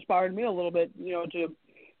even inspired me a little bit,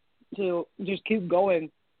 to just keep going.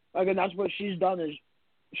 Again, that's what she's done is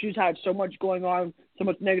she's had so much going on, so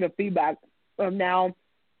much negative feedback. And now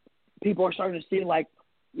people are starting to see, like,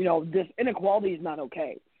 this inequality is not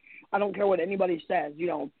okay. I don't care what anybody says.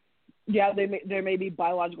 Yeah, there may be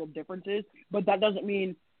biological differences, but that doesn't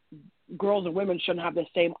mean girls and women shouldn't have the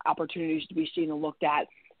same opportunities to be seen and looked at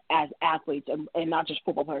as athletes and not just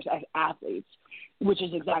football players, as athletes, which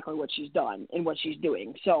is exactly what she's done and what she's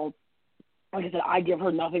doing. So, like I said, I give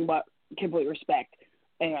her nothing but complete respect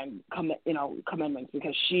and commendments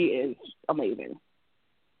because she is amazing.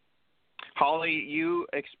 Holly, you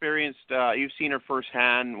experienced, you've seen her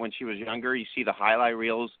firsthand when she was younger. You see the highlight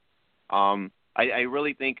reels. I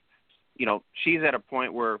really think, she's at a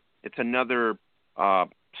point where it's another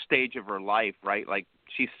stage of her life, right? Like,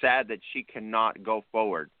 she's sad that she cannot go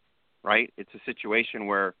forward, right? It's a situation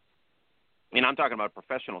where, and I'm talking about a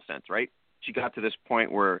professional sense, right? She got to this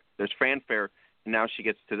point where there's fanfare, and now she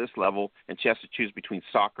gets to this level, and she has to choose between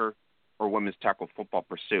soccer or women's tackle football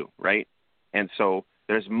pursuit, right? And so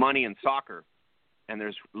there's money in soccer, and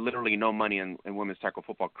there's literally no money in women's tackle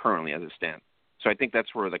football currently as it stands. So I think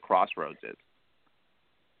that's where the crossroads is.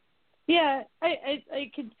 Yeah,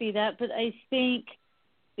 I can see that, but I think,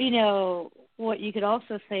 what you could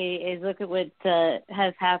also say is look at what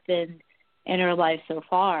has happened in her life so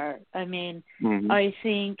far. I mean, I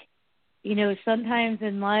think, sometimes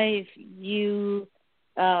in life you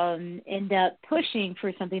end up pushing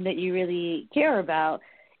for something that you really care about,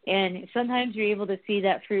 and sometimes you're able to see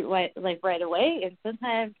that fruit right away, and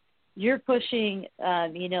sometimes you're pushing,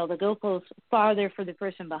 the goalposts farther for the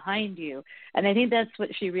person behind you. And I think that's what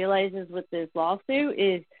she realizes with this lawsuit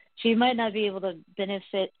is she might not be able to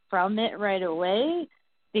benefit from it right away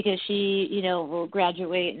because she, will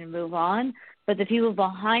graduate and move on, but the people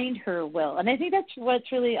behind her will. And I think that's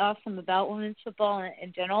what's really awesome about women's football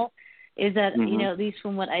in general is that, at least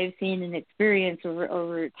from what I've seen and experienced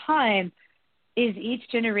over time, is each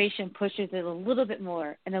generation pushes it a little bit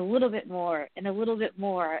more and a little bit more and a little bit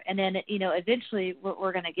more. And then, eventually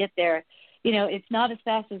we're going to get there. It's not as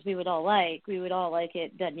fast as we would all like. We would all like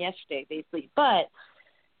it done yesterday, basically. But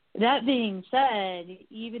that being said,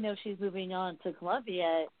 even though she's moving on to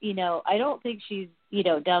Columbia, I don't think she's,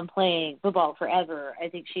 done playing football forever. I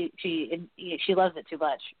think she loves it too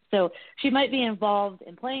much. So she might be involved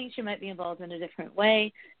in playing. She might be involved in a different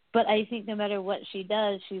way. But I think no matter what she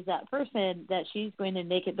does, she's that person that she's going to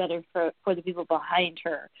make it better for the people behind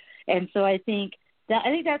her. And so I think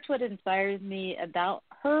that's what inspires me about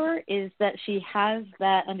her is that she has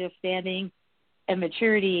that understanding and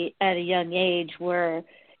maturity at a young age where,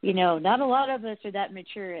 not a lot of us are that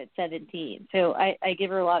mature at 17. So I give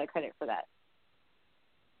her a lot of credit for that.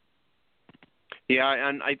 Yeah,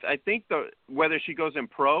 and I think whether she goes in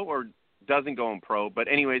pro or doesn't go in pro, but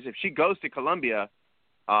anyways, if she goes to Columbia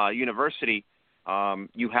University,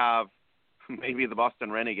 you have maybe the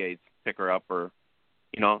Boston Renegades pick her up or,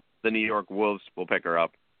 the New York Wolves will pick her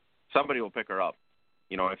up. Somebody will pick her up,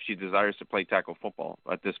 if she desires to play tackle football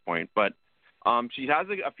at this point. But she has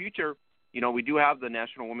a future. We do have the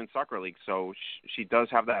National Women's Soccer League, so she does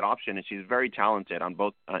have that option, and she's very talented on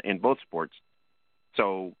both in both sports.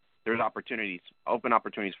 So there's open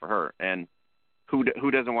opportunities for her. And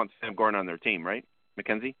who doesn't want Sam Gordon on their team, right,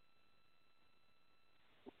 Mackenzie?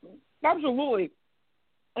 Absolutely.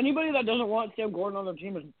 Anybody that doesn't want Sam Gordon on their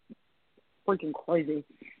team is freaking crazy.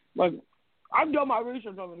 Like, I've done my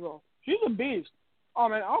research on this girl. She's a beast. I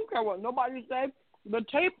mean, I don't care what nobody says. The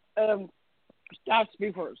tape stats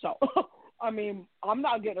speak for itself. I mean, I'm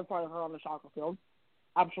not getting in front of her on the soccer field.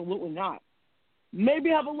 Absolutely not. maybe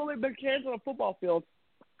have a little bit better chance on a football field,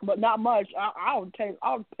 but not much. I would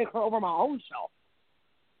pick her over my own self.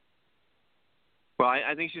 Well,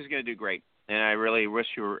 I think she's going to do great, and I really wish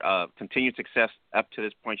her continued success up to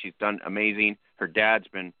this point. She's done amazing. Her dad's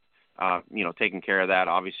been, taking care of that,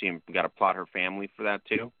 obviously, and got to applaud her family for that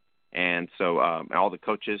too. And so all the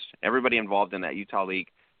coaches, everybody involved in that Utah League,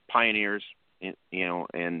 pioneers,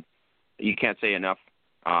 and you can't say enough.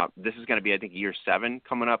 This is going to be, I think, year 7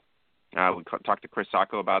 coming up. We talked to Chris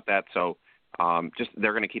Sacco about that. So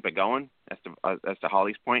they're going to keep it going, as to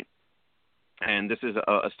Holly's point. And this is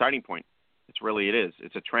a starting point. It is.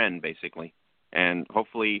 It's a trend, basically. And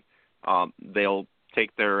hopefully they'll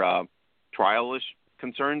take their trial-ish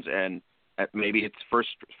concerns and maybe it's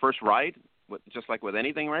first ride, just like with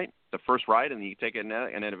anything, right? The first ride, and you take it, and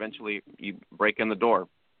then eventually you break in the door.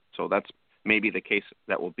 So that's maybe the case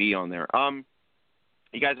that will be on there.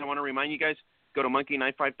 You guys, I want to remind you guys, go to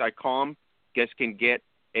monkeyknifefight.com. You guys can get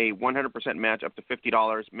a 100% match up to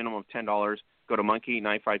 $50, minimum of $10. Go to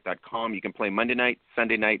monkeyknifefight.com. You can play Monday night,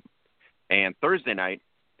 Sunday night, and Thursday night,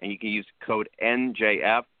 and you can use code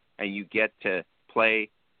NJF, and you get to play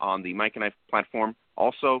on the Mike and Knife platform.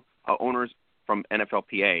 Also, owners from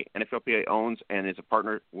NFLPA. NFLPA owns and is a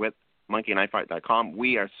partner with monkeyknifefight.com.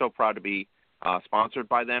 We are so proud to be sponsored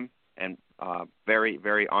by them and very,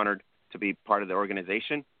 very honored to be part of the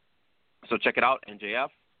organization. So check it out, NJF.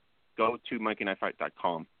 Go to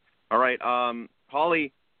monkeyknifefight.com. All right,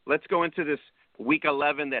 Holly, let's go into this Week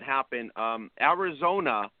 11 that happened.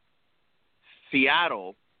 Arizona,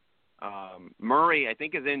 Seattle, Murray, I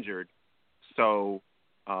think, is injured. So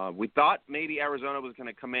we thought maybe Arizona was going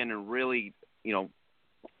to come in and really,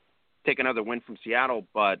 take another win from Seattle,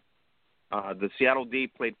 but the Seattle D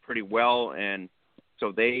played pretty well, and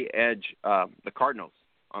so they edge the Cardinals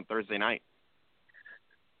on Thursday night.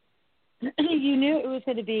 You knew it was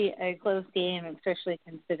going to be a close game, especially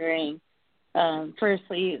considering,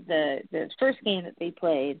 firstly, the first game that they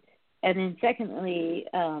played, and then secondly,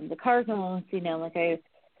 the Cardinals, like I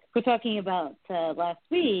was talking about last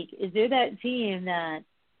week, is they're that team that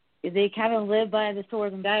they kind of live by the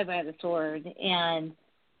sword and die by the sword. And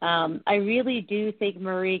I really do think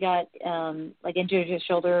Murray got injured his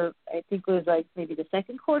shoulder. I think it was maybe the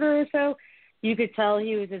second quarter or so. You could tell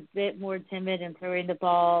he was a bit more timid in throwing the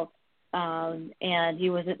ball, and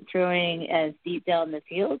he wasn't throwing as deep down the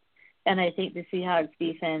field. And I think the Seahawks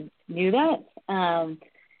defense knew that.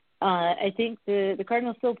 I think the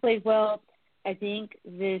Cardinals still played well. I think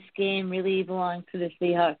this game really belongs to the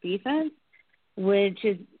Seahawks defense, which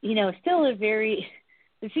is, still the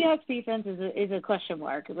Seahawks defense is a question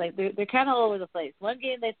mark. They're kind of all over the place. One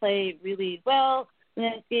game they play really well, the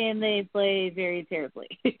next game they play very terribly.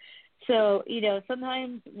 So,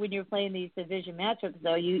 sometimes when you're playing these division matchups,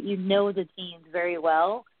 though, you know the teams very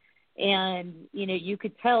well. And, you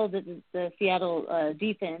could tell that the Seattle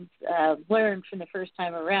defense learned from the first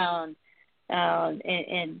time around,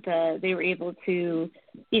 and they were able to,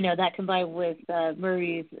 that combined with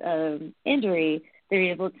Murray's injury, they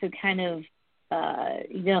were able to kind of,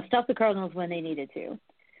 stop the Cardinals when they needed to.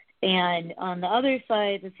 And on the other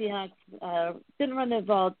side, the Seahawks didn't run the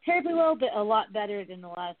ball terribly well, but a lot better than the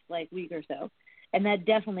last week or so. And that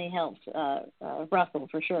definitely helped Russell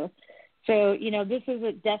for sure. So, this is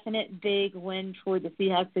a definite big win for the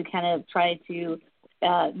Seahawks to kind of try to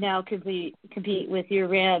now compete with your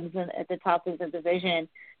Rams at the top of the division.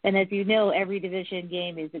 And as you know, every division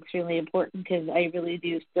game is extremely important because I really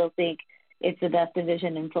do still think it's the best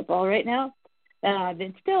division in football right now. But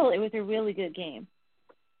still, it was a really good game.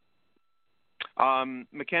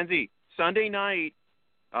 Mackenzie, Sunday night,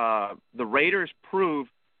 the Raiders proved,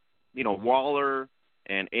 Waller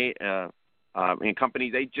and company,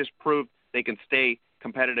 they just proved they can stay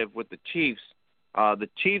competitive with the Chiefs. The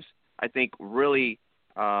Chiefs, I think, really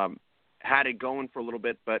had it going for a little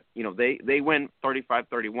bit, but, they win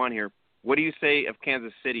 35-31 here. What do you say of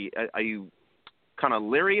Kansas City? Are you kind of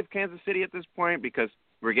leery of Kansas City at this point because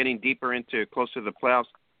we're getting deeper into closer to the playoffs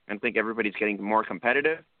and think everybody's getting more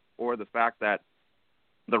competitive, or the fact that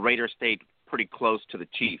the Raiders stayed pretty close to the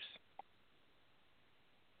Chiefs?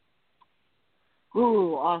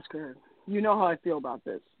 Ooh, Oscar, you know how I feel about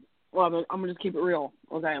this. Well, I'm going to just keep it real,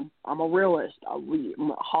 okay? I'm a realist.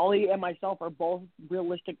 Holly and myself are both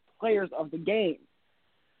realistic players of the game.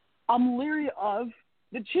 I'm leery of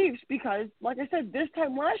the Chiefs because, like I said, this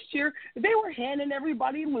time last year, they were handing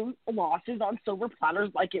everybody losses on silver platters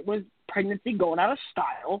like it was pregnancy going out of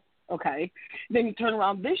style, okay? Then you turn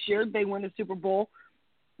around this year, they win the Super Bowl,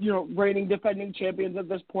 reigning defending champions at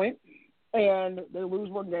this point, and they lose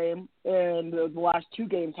one game, and the last two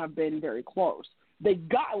games have been very close. They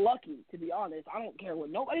got lucky, to be honest. I don't care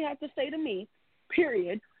what nobody has to say to me.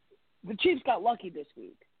 period. The Chiefs got lucky this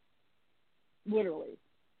week. Literally.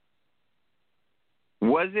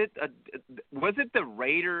 Was it the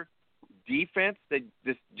Raider defense that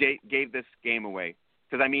gave this game away?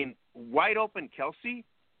 Because, I mean, wide open Kelsey,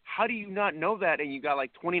 how do you not know that and you got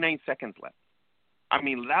like 29 seconds left? I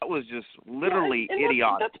mean, that was just literally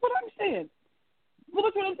idiotic. That's what I'm saying. Well,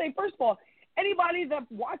 that's what I'm saying. First of all, anybody that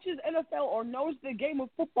watches NFL or knows the game of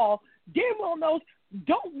football damn well knows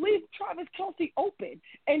don't leave Travis Kelsey open.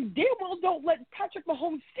 And damn well don't let Patrick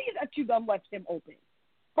Mahomes see that you done left him open.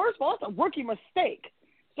 First of all, it's a rookie mistake.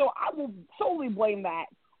 So I will solely blame that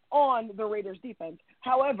on the Raiders defense.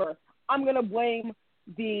 However, I'm going to blame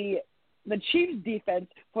the Chiefs defense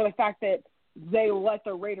for the fact that they let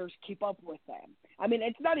the Raiders keep up with them. I mean,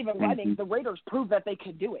 it's not even letting. The Raiders prove that they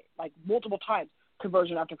could do it, like multiple times.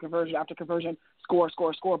 Conversion after conversion after conversion, score,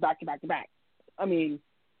 back to back to back. I mean,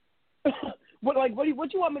 what do you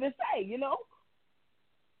want me to say, you know?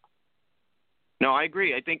 No, I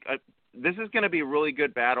agree. I think this is going to be a really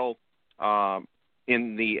good battle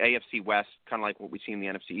in the AFC West, kind of like what we see in the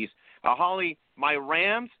NFC East. Holly, my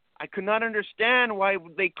Rams, I could not understand why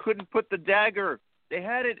they couldn't put the dagger. They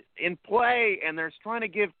had it in play, and they're trying to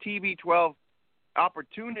give TB12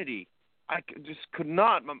 opportunity. I just could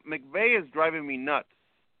not. McVay is driving me nuts.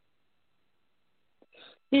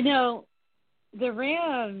 You know, the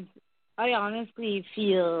Rams, I honestly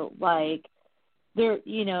feel like they're,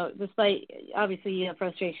 you know, despite obviously you have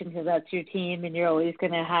frustration because that's your team and you're always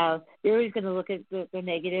going to look at the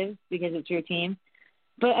negatives because it's your team.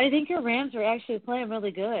 But I think your Rams are actually playing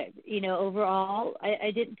really good. You know, overall,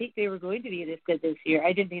 I didn't think they were going to be this good this year.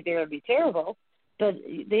 I didn't think they were going to be terrible. But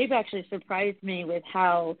they've actually surprised me with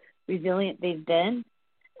how resilient they've been.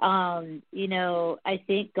 You know, I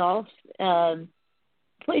think Goff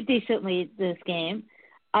played decently this game.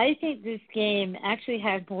 I think this game actually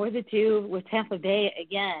had more to do with Tampa Bay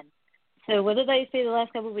again. So what did I say the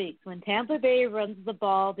last couple of weeks? When Tampa Bay runs the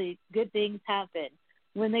ball, the good things happen.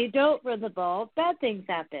 When they don't run the ball, bad things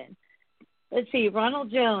happen. Let's see,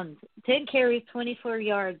 Ronald Jones, 10 carries, 24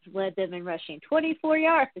 yards, led them in rushing. 24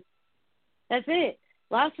 yards. That's it.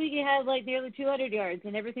 Last week he had like nearly 200 yards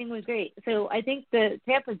and everything was great. So I think the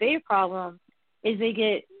Tampa Bay problem is they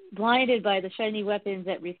get blinded by the shiny weapons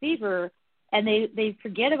at receiver and they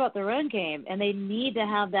forget about the run game, and they need to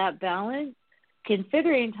have that balance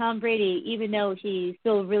considering Tom Brady, even though he's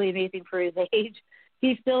still really amazing for his age,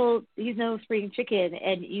 he's no spring chicken,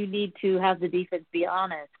 and you need to have the defense be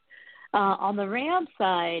honest. On the Rams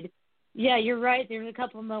side, yeah, you're right. There's a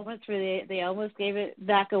couple of moments where they almost gave it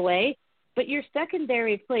back away, but your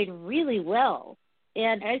secondary played really well.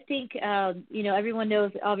 And I think, you know, everyone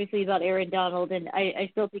knows obviously about Aaron Donald, and I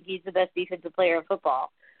still think he's the best defensive player in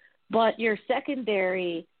football. But your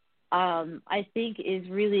secondary, I think, is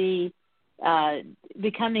really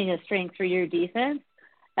becoming a strength for your defense.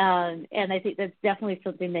 And I think that's definitely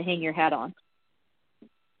something to hang your hat on.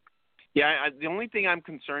 Yeah, the only thing I'm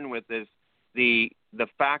concerned with is the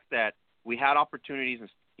fact that we had opportunities,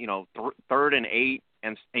 you know, 3rd and 8,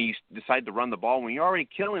 and you decide to run the ball when you're already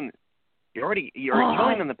killing. You're already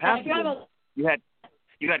killing in the passing game.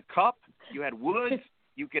 You had Kupp, you had Woods,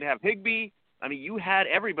 you could have Higbee. I mean, you had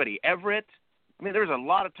everybody. Everett. I mean, there was a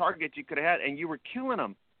lot of targets you could have had, and you were killing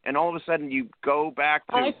them. And all of a sudden, you go back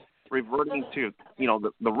to reverting to, you know,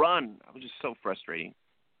 the run. It was just so frustrating.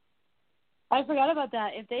 I forgot about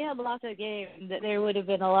that. If they had lost that game, there would have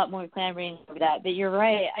been a lot more clamoring over that. But you're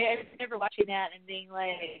right. I remember watching that and being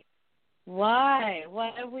like, why?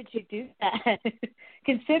 Why would you do that?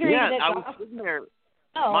 Considering that I was sitting there.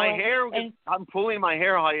 My hair, I'm pulling my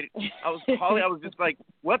hair. Holly, I was just like,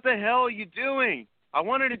 what the hell are you doing? I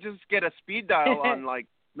wanted to just get a speed dial on like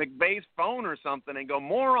McVay's phone or something and go,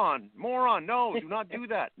 moron, no, do not do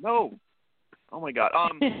that. No. Oh my God.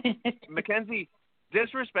 Mackenzie,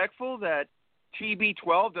 disrespectful that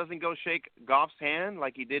TB12 doesn't go shake Goff's hand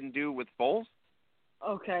like he didn't do with Foles?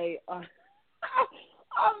 Okay.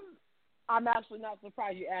 I'm actually not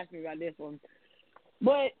surprised you asked me about this one.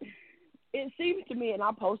 But it seems to me, and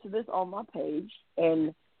I posted this on my page,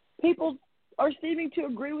 and people are seeming to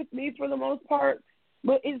agree with me for the most part,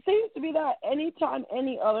 but it seems to be that anytime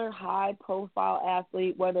any other high-profile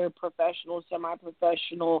athlete, whether professional,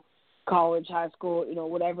 semi-professional, college, high school, you know,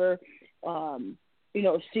 whatever, you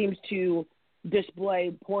know, seems to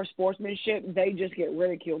display poor sportsmanship, they just get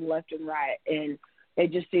ridiculed left and right, and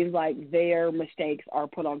it just seems like their mistakes are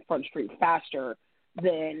put on Front Street faster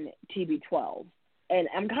than TB12. And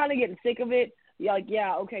I'm kind of getting sick of it. Like,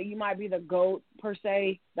 yeah, okay, you might be the GOAT per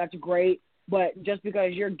se. That's great. But just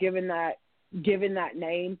because you're given that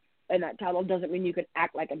name and that title doesn't mean you can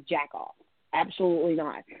act like a jack-off. Absolutely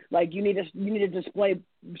not. Like, you need to display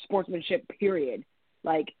sportsmanship, period.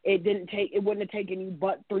 Like, it wouldn't have taken you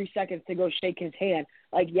but 3 seconds to go shake his hand.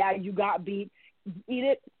 Like, yeah, you got beat. Eat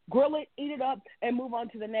it, grill it, eat it up, and move on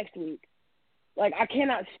to the next week. Like, I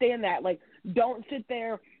cannot stand that. Like, don't sit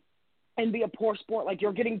there and be a poor sport. Like,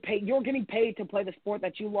 you're getting paid to play the sport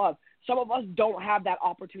that you love. Some of us don't have that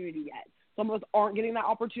opportunity yet. Some of us aren't getting that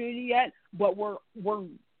opportunity yet, but we're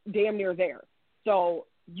damn near there. So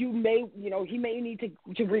he may need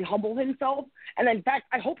to re-humble himself. And in fact,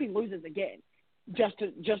 I hope he loses again, just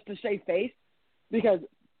to save face, because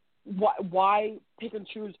why pick and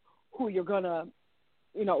choose who you're gonna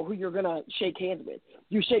shake hands with?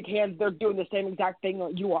 You shake hands, they're doing the same exact thing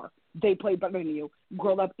that you are. They play better than you.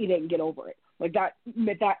 Grow up, eat it, and get over it. Like,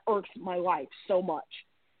 that irks my life so much.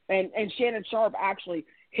 And Shannon Sharp actually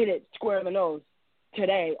hit it square in the nose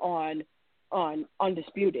today on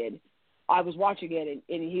Undisputed. I was watching it, and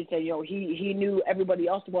he said, he knew everybody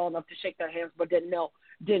else well enough to shake their hands, but didn't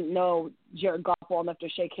know Jared Goff well enough to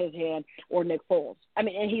shake his hand, or Nick Foles. I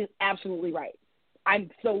mean, and he's absolutely right. I'm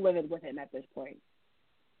so livid with him at this point.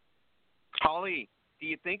 Holly, do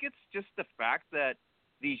you think it's just the fact that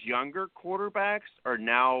these younger quarterbacks are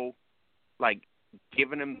now, like,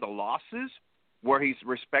 giving him the losses, where he's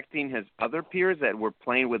respecting his other peers that were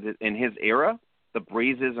playing with it in his era, the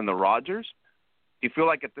Breezes and the Rodgers? Do you feel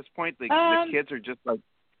like at this point the kids are just, like,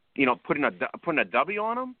 putting a W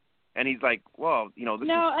on him, and he's like, well, this is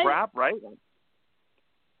crap, right?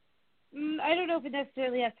 I don't know if it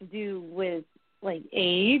necessarily has to do with, like,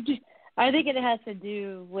 age. I think it has to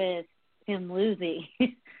do with him losing.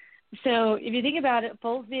 So if you think about it,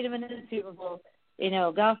 Foles beat him in the Super Bowl.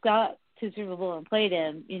 Goff got to the Super Bowl and played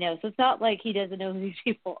him. So it's not like he doesn't know who these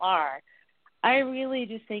people are. I really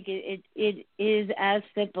just think it is as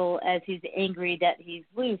simple as he's angry that he's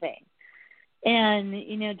losing. And,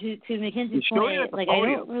 to Mackenzie's point, like, I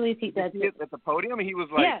don't really think that's at the podium. He was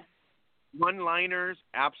like, one-liners,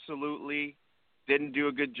 absolutely, didn't do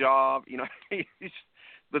a good job.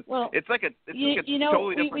 It's like a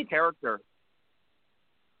totally different character.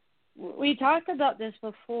 We talked about this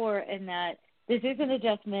before, in that this is an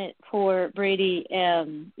adjustment for Brady,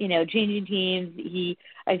 changing teams.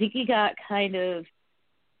 I think he got kind of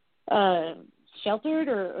sheltered,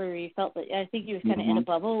 or he felt that, I think he was kind of in a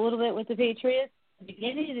bubble a little bit with the Patriots. At the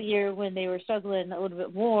beginning of the year, when they were struggling a little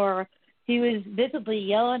bit more, he was visibly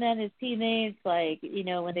yelling at his teammates, like,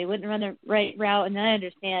 when they wouldn't run the right route. And I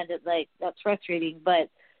understand that, like, that's frustrating, but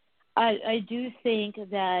I do think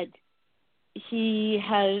that he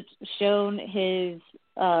has shown his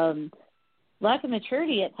lack of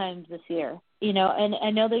maturity at times this year, and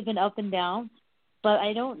I know they've been up and down, but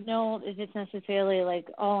I don't know if it's necessarily, like,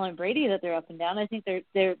 all on Brady that they're up and down. I think they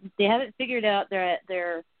haven't figured out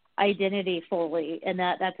their identity fully, and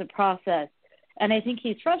that's a process. And I think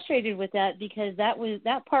he's frustrated with that, because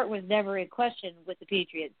that part was never in question with the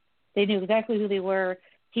Patriots. They knew exactly who they were.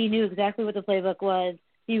 He knew exactly what the playbook was.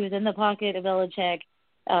 He was in the pocket of Belichick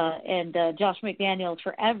and Josh McDaniels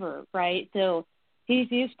forever, right? So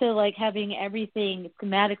he's used to, like, having everything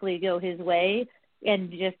schematically go his way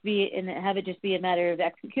and have it just be a matter of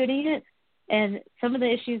executing it. And some of the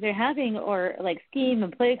issues they're having are, like, scheme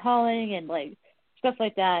and play calling and, like, stuff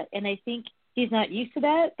like that. And I think he's not used to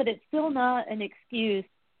that, but it's still not an excuse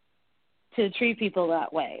to treat people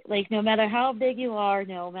that way. Like, no matter how big you are,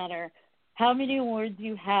 no matter how many awards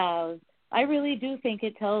you have, I really do think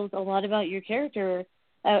it tells a lot about your character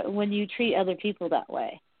when you treat other people that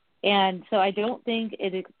way. And so I don't think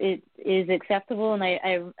it is acceptable, and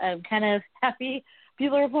I'm kind of happy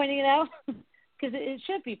people are pointing it out, because it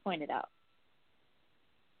should be pointed out.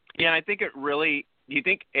 Yeah, I think it really – do you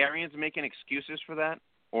think Arians making excuses for that?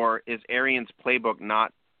 Or is Arians' playbook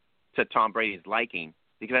not to Tom Brady's liking?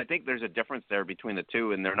 Because I think there's a difference there between the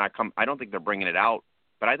two, and I don't think they're bringing it out.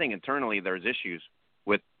 But I think internally there's issues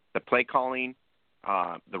with the play calling,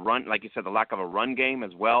 the run, like you said, the lack of a run game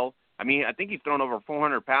as well. I mean, I think he's thrown over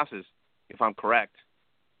 400 passes, if I'm correct.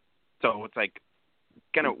 So it's like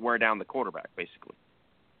going to wear down the quarterback, basically.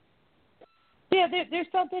 Yeah, there's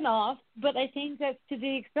something off, but I think that's to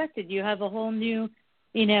be expected. You have a whole new,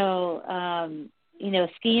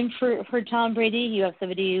 scheme for Tom Brady. You have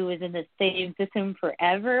somebody who was in the same system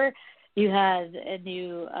forever. You have a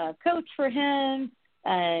new coach for him,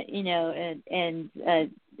 and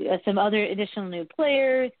some other additional new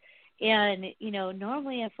players. And,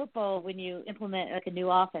 normally in football, when you implement, like, a new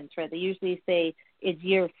offense, right, they usually say it's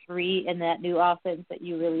year 3 in that new offense that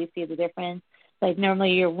you really see the difference. Like,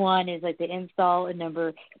 normally year 1 is, like, the install, and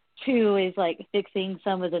number 2 is, like, fixing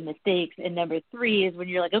some of the mistakes, and number 3 is when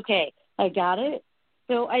you're like, okay, I got it.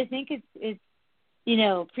 So I think it's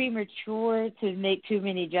premature to make too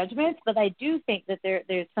many judgments, but I do think that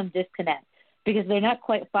there's some disconnect because they're not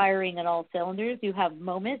quite firing on all cylinders. You have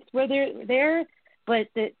moments where they're there, but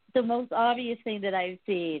the most obvious thing that I've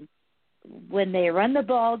seen, when they run the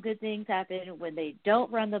ball, good things happen. When they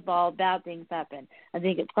don't run the ball, bad things happen. I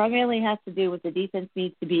think it primarily has to do with the defense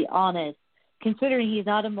needs to be honest, considering he's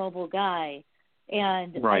not a mobile guy.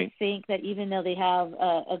 And right. I think that even though they have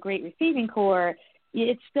a great receiving core,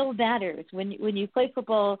 it still matters. When you play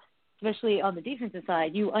football, especially on the defensive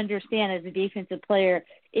side, you understand as a defensive player,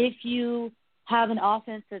 if you have an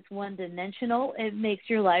offense that's one-dimensional, it makes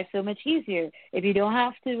your life so much easier. If you don't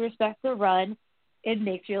have to respect the run, it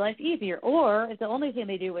makes your life easier. Or if the only thing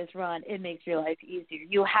they do is run, it makes your life easier.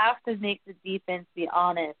 You have to make the defense be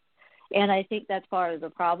honest. And I think that's part of the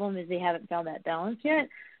problem is they haven't found that balance yet.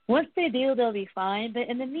 Once they do, they'll be fine. But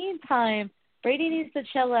in the meantime, Brady needs to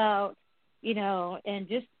chill out, and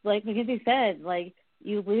just like Mackenzie said, like,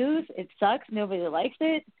 you lose, it sucks, nobody likes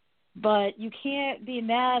it, but you can't be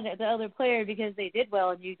mad at the other player because they did well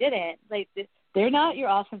and you didn't. Like, they're not your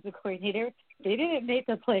offensive coordinator. They didn't make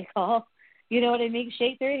the play call. You know what I mean?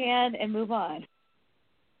 Shake their hand and move on.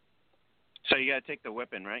 So you got to take the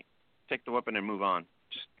whipping, right? Take the whipping and move on.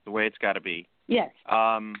 Just the way it's got to be. Yes.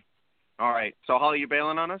 All right. So, Holly, you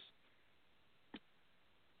bailing on us?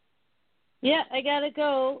 Yeah, I got to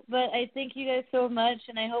go, but I thank you guys so much,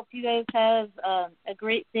 and I hope you guys have a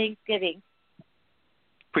great Thanksgiving.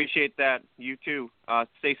 Appreciate that. You too.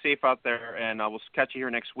 Stay safe out there, and we'll catch you here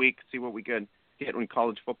next week, see what we can get in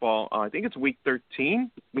college football. I think it's week 13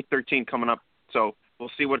 coming up. So we'll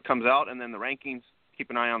see what comes out, and then the rankings. Keep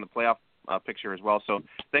an eye on the playoff picture as well. So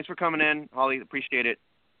thanks for coming in, Holly. Appreciate it.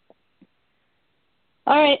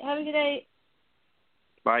 All right. Have a good day.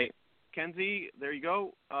 Bye. Kenzie, there you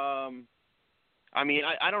go. I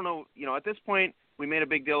don't know. At this point, we made a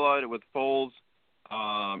big deal out of it with Foles.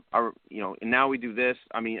 And now we do this.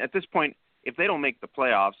 At this point, if they don't make the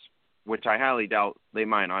playoffs, which I highly doubt they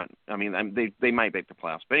might not. They might make the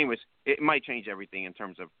playoffs. But anyways, it might change everything in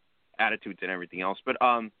terms of attitudes and everything else. But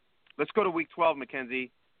let's go to Week 12,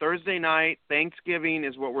 Mackenzie. Thursday night, Thanksgiving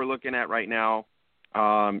is what we're looking at right now.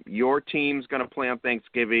 Your team's going to play on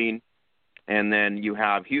Thanksgiving, and then you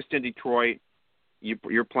have Houston, Detroit.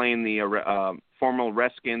 You're playing the former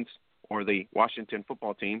Redskins or the Washington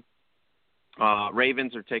football team.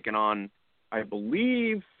 Ravens are taking on, I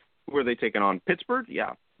believe, who are they taking on? Pittsburgh?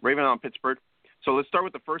 Yeah, Ravens on Pittsburgh. So let's start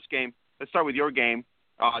with the first game. Let's start with your game.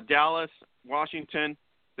 Dallas, Washington.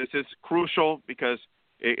 This is crucial because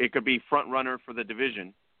it could be front runner for the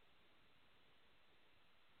division.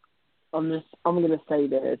 I'm going to say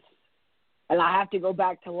this, and I have to go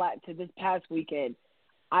back to this past weekend.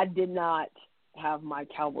 I did not have my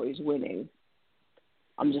Cowboys winning.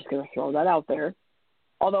 I'm just going to throw that out there.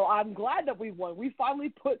 Although I'm glad that we won. We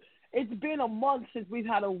finally it's been a month since we've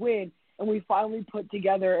had a win, and we finally put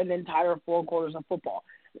together an entire 4 quarters of football.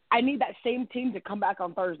 I need that same team to come back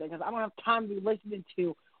on Thursday because I don't have time to be listening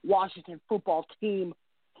to Washington football team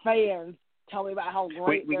fans tell me about how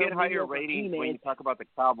great we get higher ratings when you talk about the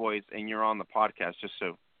Cowboys and you're on the podcast,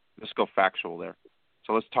 let's go factual there.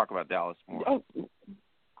 So let's talk about Dallas more.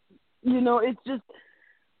 It's just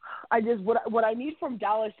what I need from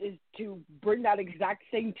Dallas is to bring that exact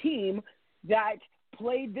same team that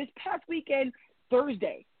played this past weekend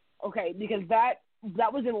Thursday, okay? Because that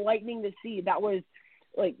was enlightening to see. That was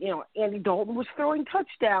Andy Dalton was throwing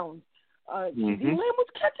touchdowns. CeeDee Lamb was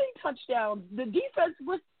catching touchdowns. The defense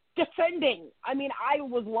was defending. I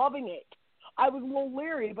was loving it. I was a little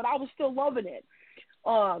leery, but I was still loving it.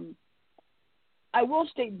 I will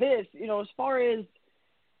state this, as far as,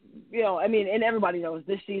 and everybody knows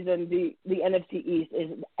this season the NFC East is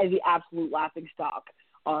the absolute laughing stock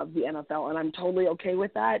of the NFL, and I'm totally okay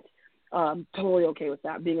with that. Totally okay with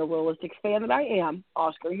that, being a realistic fan that I am.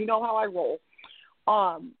 Oscar, you know how I roll.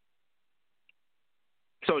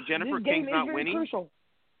 So Jennifer King's not winning? Crucial.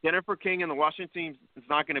 Jennifer King and the Washington team is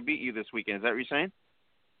not going to beat you this weekend. Is that what you're saying?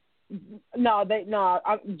 No.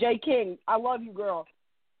 Jay King, I love you, girl.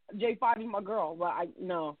 J5 is my girl, but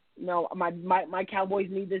no. My Cowboys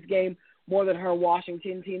need this game more than her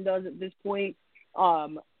Washington team does at this point.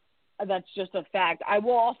 That's just a fact. I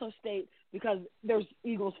will also state, because there's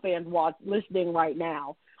Eagles fans listening right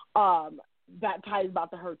now, that tie is about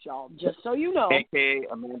to hurt y'all, just so you know.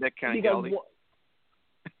 A.K.A. Amanda Canigelli.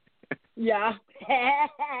 Yeah.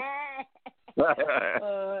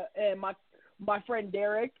 And my friend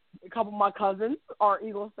Derek, a couple of my cousins are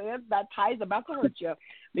Eagles fans. That tie is about to hurt you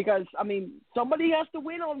because, somebody has to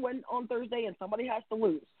win on Thursday and somebody has to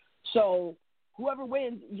lose. So whoever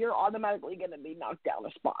wins, you're automatically going to be knocked down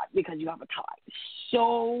a spot because you have a tie.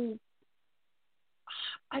 So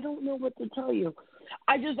I don't know what to tell you.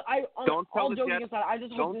 Don't tell all the joking Jets. aside, I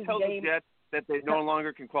just hope Don't this tell game. the Jets that they no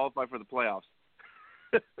longer can qualify for the playoffs.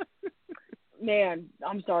 Man,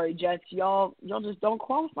 I'm sorry, Jets. Y'all just don't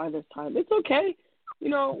qualify this time. It's okay.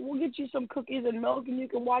 We'll get you some cookies and milk, and you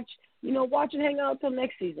can watch and hang out till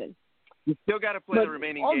next season. You still got to play the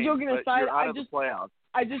remaining games, joking but aside, you're out of the playoffs.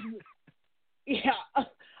 I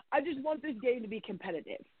just want this game to be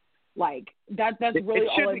competitive. Like that's really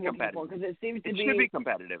all I'm looking for, because it seems to be. It should be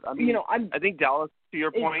competitive. I mean, I think Dallas, to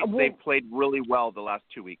your point, they've played really well the last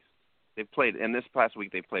 2 weeks. They've played, and this past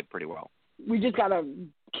week they played pretty well. We just gotta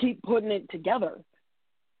keep putting it together.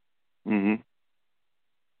 Mhm.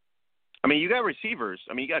 I mean, you got receivers.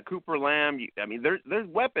 I mean, you got Cooper Lamb. There's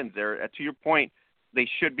weapons there. To your point, they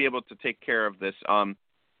should be able to take care of this.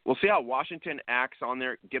 We'll see how Washington acts on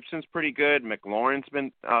there. Gibson's pretty good. McLaurin's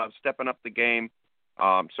been stepping up the game.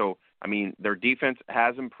 So, I mean, their defense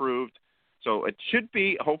has improved. So it should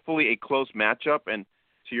be, hopefully, a close matchup. And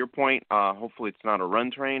to your point, hopefully it's not a run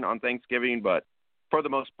train on Thanksgiving. But for the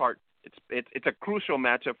most part, it's a crucial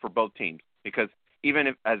matchup for both teams, because even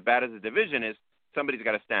if as bad as the division is, somebody's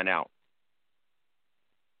got to stand out.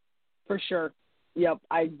 For sure. Yep,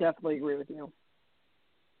 I definitely agree with you.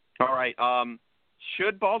 All right.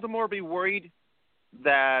 Should Baltimore be worried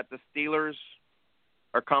that the Steelers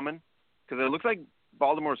are coming? Because it looks like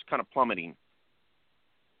Baltimore's kind of plummeting.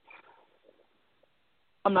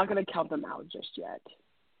 I'm not going to count them out just yet.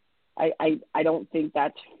 I don't think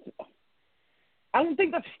that's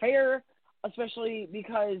fair, especially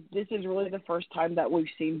because this is really the first time that we've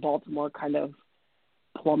seen Baltimore kind of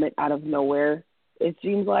plummet out of nowhere, it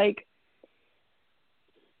seems like.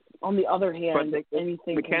 On the other hand,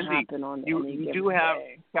 anything can happen on any given day. You do have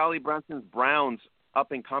Callie Brunson's Browns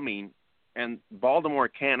up and coming, and Baltimore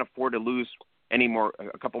can't afford to lose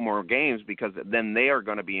a couple more games, because then they are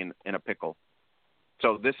going to be in a pickle.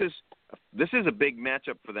 So this is a big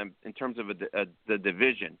matchup for them in terms of the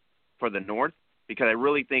division for the North, because I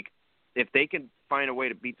really think if they can find a way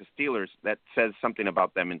to beat the Steelers, that says something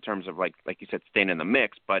about them in terms of, like you said, staying in the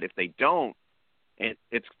mix. But if they don't,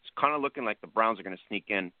 it's kind of looking like the Browns are going to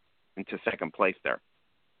sneak into second place there.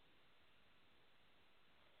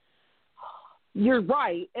 You're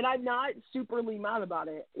right, and I'm not superly mad about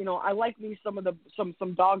it. I like me some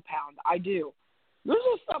dog pound. I do. There's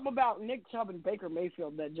just something about Nick Chubb and Baker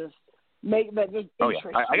Mayfield that just interests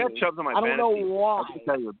me. I got Chubb on my fantasy. I don't know why. I can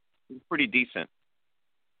tell you, he's pretty decent.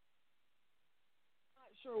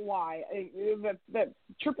 Not sure why. That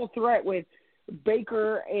triple threat with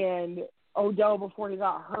Baker and Odell before he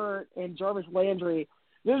got hurt, and Jarvis Landry.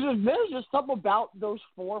 There's just something about those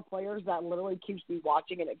four players that literally keeps me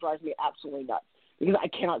watching, and it drives me absolutely nuts, because I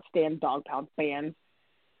cannot stand dog pound fans.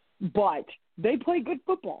 But they play good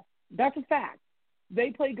football. That's a fact.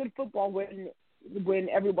 They play good football when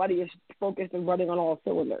everybody is focused and running on all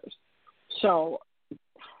cylinders. So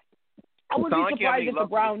I would be surprised if the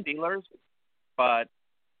Browns. The Steelers, but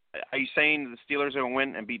are you saying the Steelers are going to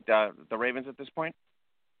win and beat the Ravens at this point?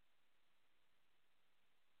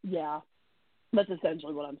 Yeah. That's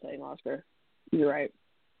essentially what I'm saying, Oscar. You're right.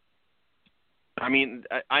 I mean,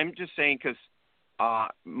 I'm just saying because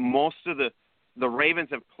most of the Ravens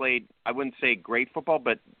have played, I wouldn't say great football,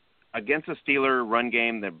 but against the Steeler run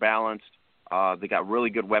game, they're balanced. They got really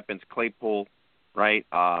good weapons. Claypool, right?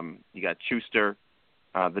 You got Schuster.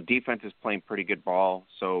 The defense is playing pretty good ball.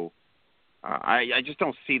 So I just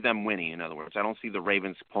don't see them winning, in other words. I don't see the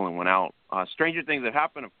Ravens pulling one out. Stranger things have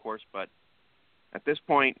happened, of course, but at this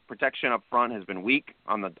point, protection up front has been weak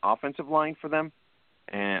on the offensive line for them,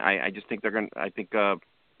 and I just think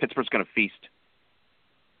Pittsburgh's going to feast.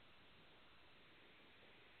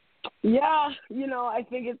 Yeah, I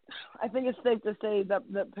think it's safe to say that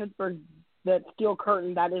Pittsburgh, that steel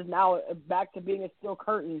curtain that is now back to being a steel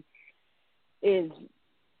curtain, is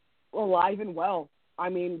alive and well. I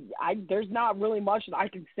mean, there's not really much that I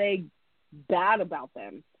can say bad about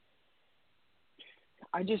them.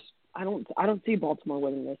 I don't see Baltimore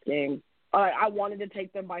winning this game. I wanted to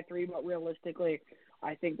take them by 3, but realistically,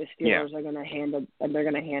 I think the Steelers are going to hand it, and they're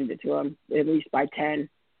going to hand it to them at least by 10.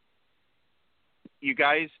 You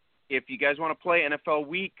guys, if you guys want to play NFL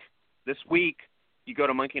Week this week, you go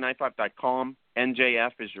to monkeyknife5.com.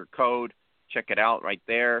 NJF is your code. Check it out right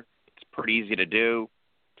there. It's pretty easy to do.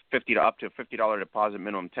 Up to a $50 deposit,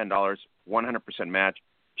 minimum $10, 100% match.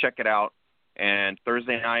 Check it out. And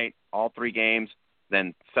Thursday night, all 3 games.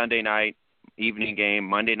 Then Sunday night, evening game,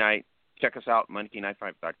 Monday night. Check us out,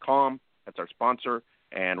 monkeyknife5.com. That's our sponsor,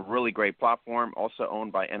 and really great platform, also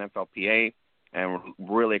owned by NFLPA, and we're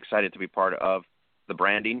really excited to be part of the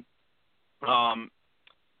branding.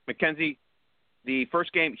 Mackenzie, the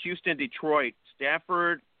first game, Houston-Detroit.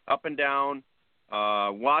 Stafford up and down.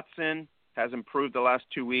 Watson has improved the last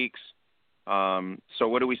 2 weeks. So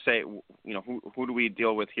what do we say? Who do we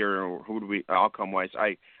deal with here, or who do we outcome-wise?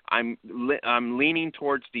 I'm leaning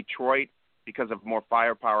towards Detroit because of more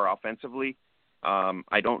firepower offensively.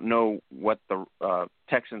 I don't know what the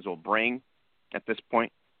Texans will bring at this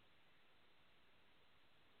point.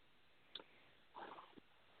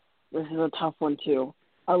 This is a tough one too.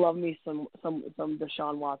 I love me some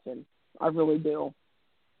Deshaun Watson. I really do.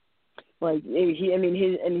 Like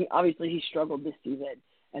he obviously he struggled this season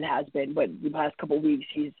and has been, but the past couple of weeks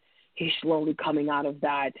he's slowly coming out of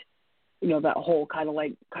that, that hole, kind of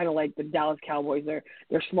like the Dallas Cowboys.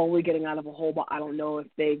 They're slowly getting out of a hole, but I don't know if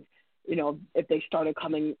they started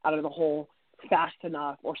coming out of the hole fast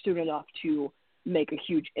enough or soon enough to make a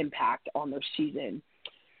huge impact on their season.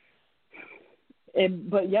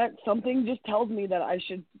 But yet something just tells me that I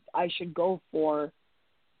should go for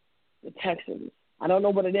the Texans. I don't know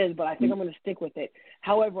what it is, but I think I'm going to stick with it.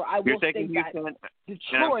 However, I will think that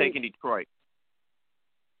Detroit. And I'm taking Detroit.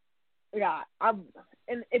 Yeah,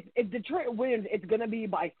 and if Detroit wins, it's going to be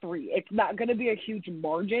by 3. It's not going to be a huge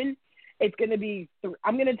margin. It's going to be 3.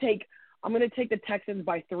 I'm going to take the Texans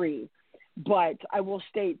by 3, but I will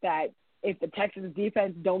state that if the Texans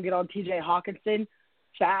defense don't get on T.J. Hawkinson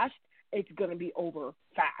fast, it's going to be over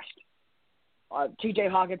fast. T.J.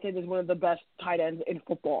 Hawkinson is one of the best tight ends in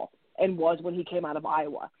football and was when he came out of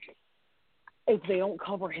Iowa. If they don't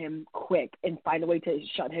cover him quick and find a way to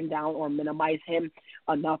shut him down or minimize him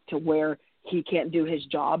enough to where he can't do his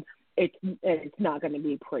job, it's not going to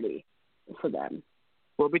be pretty for them.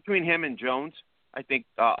 Well, between him and Jones, I think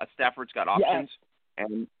Stafford's got options,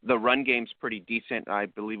 and the run game's pretty decent, I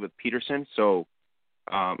believe, with Peterson. So,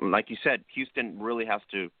 like you said, Houston really has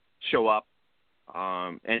to show up.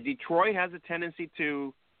 And Detroit has a tendency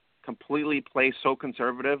to completely play so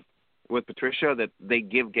conservative with Patricia that they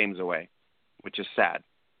give games away, which is sad.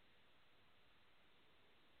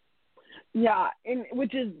 Yeah, and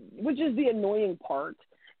which is the annoying part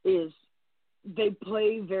is they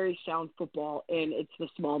play very sound football, and it's the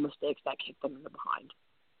small mistakes that kick them in the behind.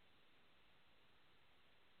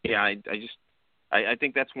 Yeah, I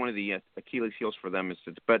think that's one of the Achilles heels for them.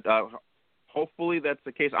 But hopefully that's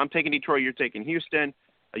the case. I'm taking Detroit. You're taking Houston.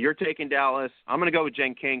 You're taking Dallas. I'm going to go with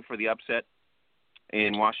Jen King for the upset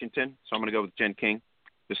in Washington. So I'm going to go with Jen King.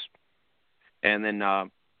 And then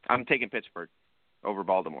I'm taking Pittsburgh over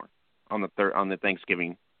Baltimore on the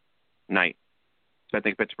Thanksgiving night. So I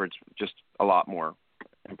think Pittsburgh's just a lot more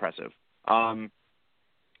impressive.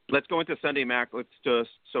 Let's go into Sunday, Mac.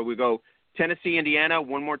 So we go Tennessee, Indiana.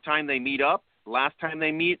 One more time they meet up. Last time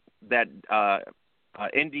they meet, that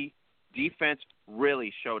Indy defense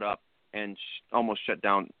really showed up and almost shut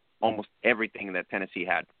down almost everything that Tennessee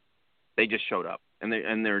had. They just showed up, and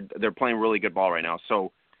they're playing really good ball right now.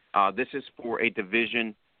 So this is for a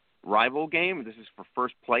division rival game. This is for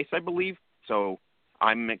first place, I believe. So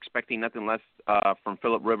I'm expecting nothing less from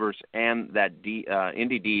Phillip Rivers and that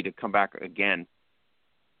Indy D to come back again.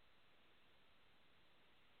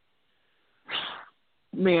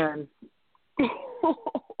 Man,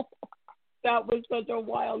 that was such a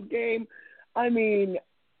wild game. I mean,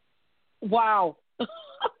 wow.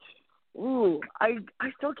 Ooh, I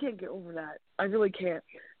still can't get over that. I really can't.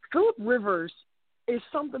 Phillip Rivers is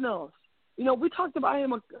something else. We talked about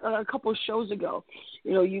him a couple of shows ago.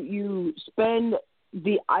 You spend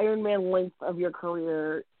the Ironman length of your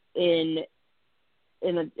career in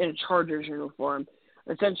a Chargers uniform,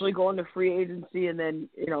 essentially go into free agency and then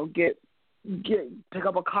pick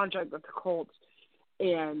up a contract with the Colts,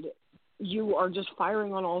 and you are just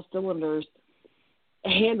firing on all cylinders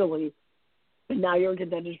handily, and now you're in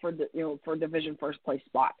contention for division first place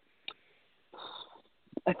spot.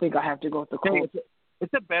 I think I have to go with the Colts.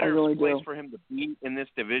 It's a better place for him to be in this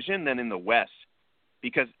division than in the West,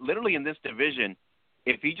 because literally in this division,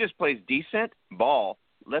 if he just plays decent ball,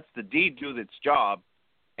 lets the D do its job,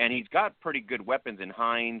 and he's got pretty good weapons in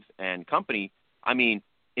Hines and company. I mean,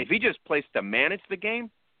 if he just plays to manage the game,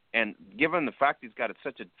 and given the fact he's got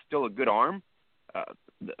still a good arm,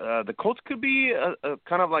 the Colts could be a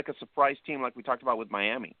kind of like a surprise team like we talked about with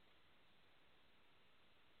Miami.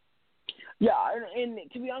 Yeah, and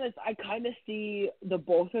to be honest, I kind of see the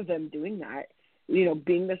both of them doing that.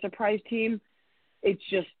 Being the surprise team, it's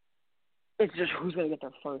just who's going to get there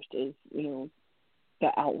first is the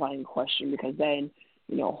outlying question, because then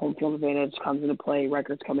home field advantage comes into play,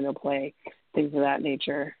 records come into play, things of that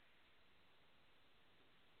nature.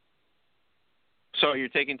 So you're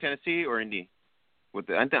taking Tennessee or Indy?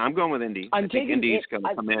 I'm going with Indy. I think Indy's going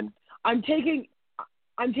to come in. I'm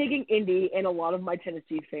taking Indy, and a lot of my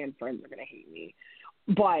Tennessee fan friends are going to hate me.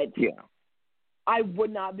 But yeah, I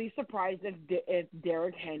would not be surprised if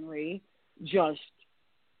Derrick Henry just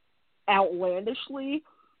outlandishly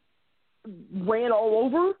ran all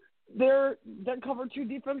over their cover 2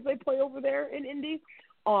 defense they play over there in Indy.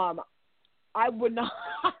 I would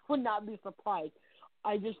not be surprised.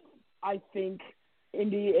 I think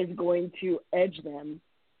Indy is going to edge them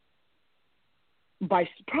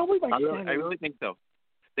probably by 7. I really think so.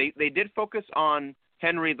 They did focus on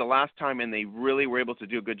Henry the last time, and they really were able to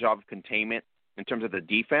do a good job of containment in terms of the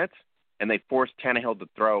defense, and they forced Tannehill to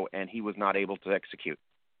throw, and he was not able to execute.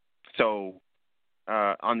 So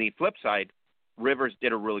on the flip side, Rivers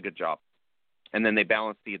did a really good job, and then they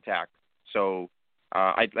balanced the attack. So,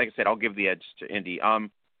 like I said, I'll give the edge to Indy.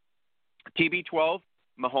 TB12,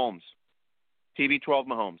 Mahomes. TB12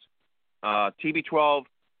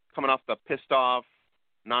 coming off the pissed-off,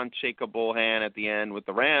 non-shakeable hand at the end with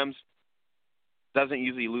the Rams. Doesn't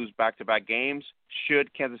usually lose back-to-back games.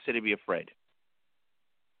 Should Kansas City be afraid?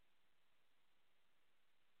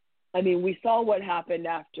 I mean, we saw what happened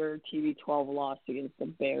after TB12 lost against the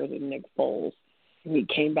Bears and Nick Foles. He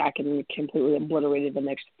came back and completely obliterated the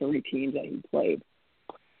next 30 teams that he played.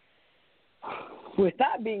 With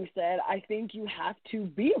that being said, I think you have to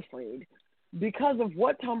be afraid because of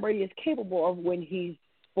what Tom Brady is capable of when he's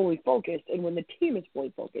fully focused and when the team is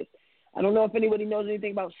fully focused. I don't know if anybody knows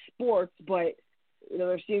anything about sports, but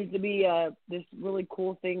there seems to be this really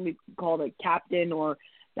cool thing we call a captain or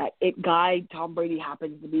that it guy. Tom Brady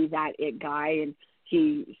happens to be that it guy, and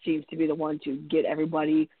he seems to be the one to get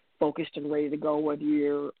everybody focused and ready to go, whether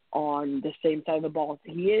you're on the same side of the ball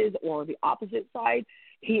as he is or the opposite side.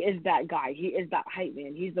 He is that guy. He is that hype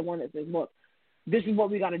man. He's the one that says, look, this is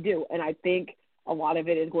what we got to do. And I think a lot of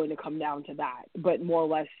it is going to come down to that, but more or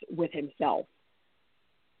less with himself.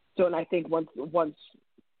 So, and I think once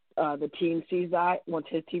the team sees that, once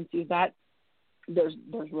his team sees that, there's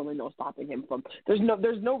really no stopping him from. There's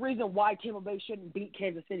no reason why Tampa Bay shouldn't beat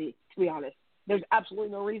Kansas City. To be honest, there's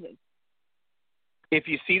absolutely no reason. If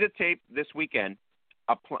you see the tape this weekend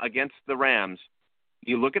against the Rams,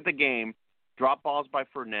 you look at the game. Drop balls by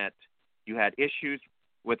Fournette. You had issues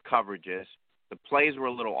with coverages. The plays were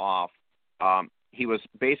a little off. He was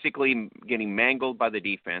basically getting mangled by the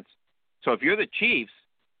defense. So if you're the Chiefs,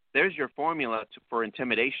 there's your formula for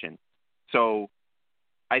intimidation. So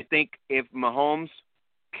I think if Mahomes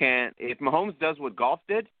does what Goff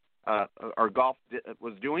did, or Goff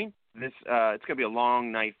was doing, it's going to be a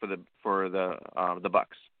long night for the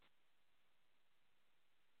Bucks.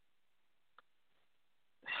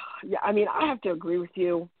 Yeah, I mean, I have to agree with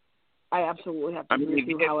you. I absolutely have to agree with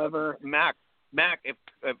you. However, Mac, if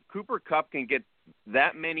Cooper Kupp can get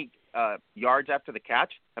that many yards after the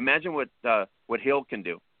catch, imagine what Hill can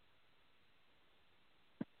do.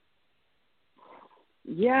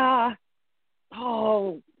 Yeah.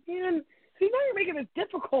 Oh man, see, now you're making this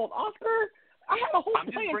difficult, Oscar. I had a whole I'm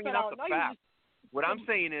just bringing up the facts. What I'm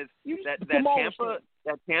saying is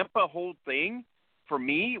that Tampa whole thing. For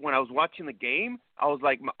me, when I was watching the game, I was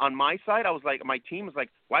like, on my side, my team was like,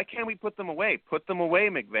 why can't we put them away? Put them away,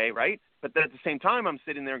 McVay, right? But then at the same time, I'm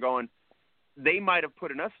sitting there going, they might have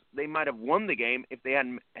won the game if they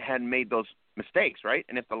hadn't made those mistakes, right?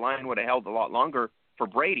 And if the line would have held a lot longer for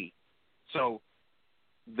Brady. So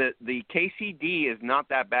the KCD is not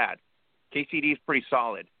that bad. KCD is pretty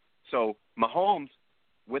solid. So Mahomes,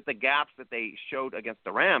 with the gaps that they showed against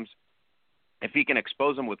the Rams, if he can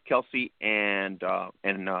expose them with Kelsey and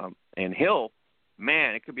Hill,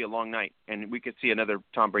 man, it could be a long night, and we could see another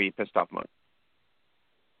Tom Brady pissed off mode.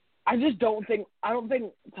 I don't think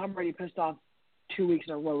Tom Brady pissed off 2 weeks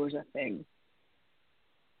in a row is a thing.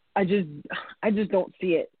 I just don't see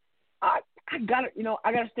it. I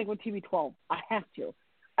gotta stick with TB12. I have to.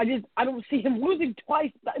 I don't see him losing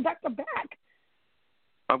twice back to back.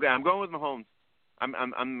 Okay, I'm going with Mahomes.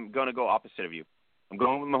 I'm going to go opposite of you. I'm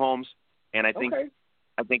going with Mahomes. And I think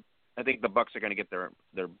the Bucks are going to get their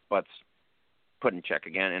butts put in check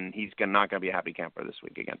again, and he's not going to be a happy camper this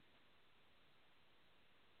week again.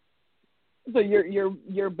 So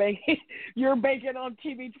you're banking on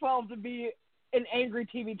TB12 to be an angry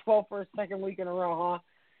TB12 for a second week in a row, huh?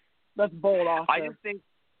 That's bold, Oscar.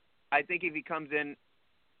 I think if he comes in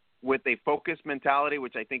with a focused mentality,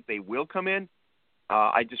 which I think they will come in,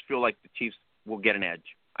 I just feel like the Chiefs will get an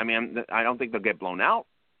edge. I mean, I don't think they'll get blown out.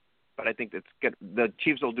 But I think the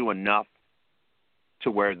Chiefs will do enough to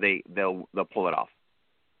where they'll pull it off.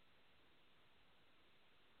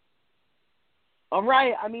 All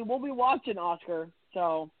right. I mean, we'll be watching, Oscar.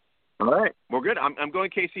 So. All right. Well, good. I'm going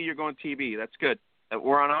KC. You're going TB. That's good.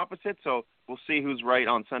 We're on opposite, so we'll see who's right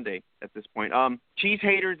on Sunday at this point. Cheese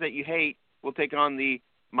haters that you hate will take on the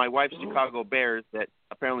my wife's Chicago Bears that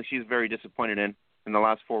apparently she's very disappointed in the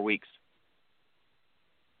last 4 weeks.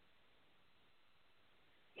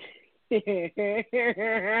 You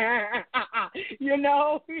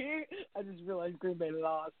know, I just realized Green Bay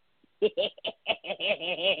lost. Oh,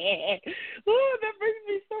 that brings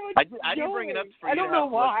me so much joy. I didn't bring it up for you. I don't know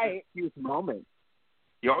why. This moment.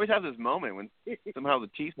 You always have this moment when somehow the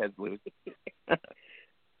Chiefs heads lose.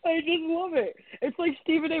 I just love it. It's like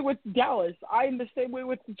Stephen A. with Dallas. I'm the same way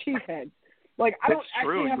with the Chiefs heads. Like, I don't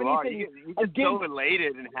actually have anything you get so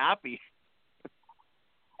elated and happy.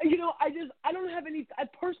 You know, I don't have any. I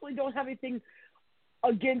personally don't have anything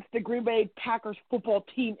against the Green Bay Packers football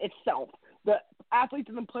team itself. The athletes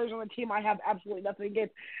and the players on the team, I have absolutely nothing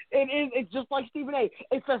against. It's just like Stephen A.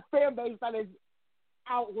 It's a fan base that is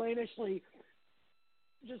outlandishly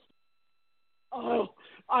just. Oh,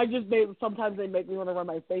 sometimes they make me want to run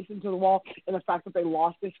my face into the wall, and the fact that they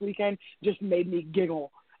lost this weekend just made me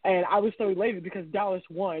giggle. And I was so elated because Dallas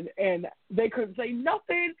won, and they couldn't say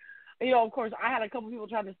nothing. You know, of course, I had a couple people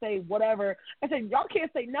trying to say whatever. I said, y'all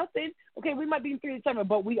can't say nothing. Okay, we might be 3-7,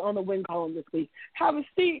 but we on the win column this week. Have a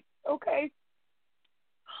seat, okay?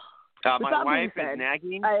 My wife is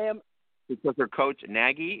nagging. I am. Because her coach,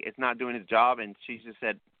 Nagy, is not doing his job, and she just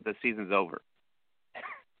said the season's over.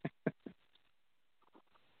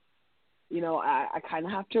 You know, I kind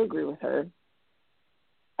of have to agree with her.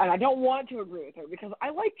 And I don't want to agree with her because I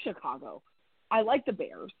like Chicago. I like the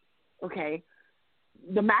Bears, okay?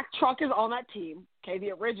 The Mack truck is on that team, okay,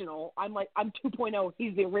 the original. I'm 2.0.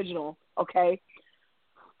 He's the original, okay?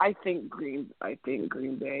 I think Green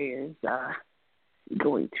Bay is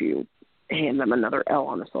going to hand them another L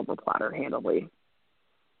on a silver platter handily.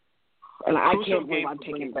 And I can't believe I'm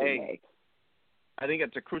taking Green Bay. I think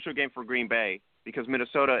it's a crucial game for Green Bay because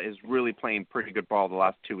Minnesota is really playing pretty good ball the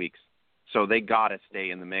last 2 weeks. So they got to stay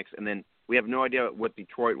in the mix. And then we have no idea what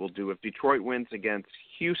Detroit will do. If Detroit wins against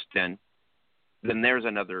Houston, then there's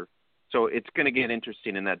another. So it's going to get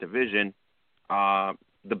interesting in that division. The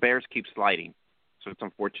Bears keep sliding. So it's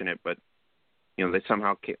unfortunate, but, you know, they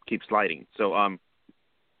somehow keep sliding. So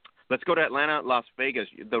let's go to Atlanta, Las Vegas.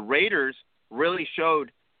 The Raiders really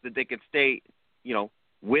showed that they could stay, you know,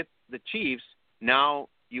 with the Chiefs. Now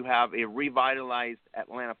you have a revitalized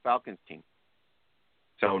Atlanta Falcons team.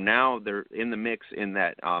 So now they're in the mix in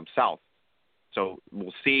that South. So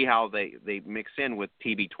we'll see how they mix in with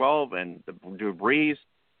TB12 and the Drew Brees.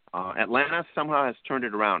 Atlanta somehow has turned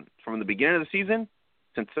it around. From the beginning of the season,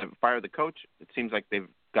 since they fired the coach, it seems like they've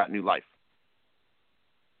got new life.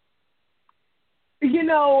 You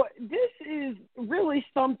know, this is really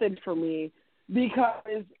something for me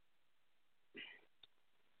because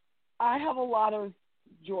I have a lot of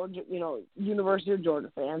Georgia, you know, University of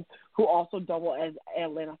Georgia fans who also double as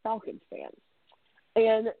Atlanta Falcons fans.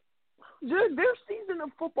 And their season of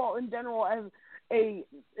football in general as a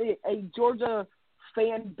Georgia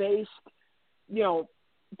fan-based, you know,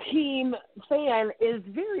 team fan is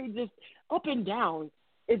very just up and down.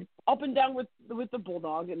 It's up and down with the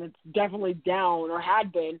Bulldogs, and it's definitely down or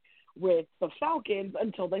had been with the Falcons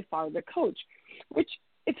until they fired the coach, which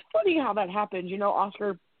it's funny how that happens. You know,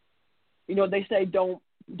 Oscar, you know, they say don't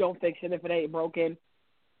fix it if it ain't broken,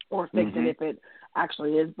 or fix it if it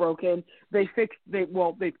actually is broken. They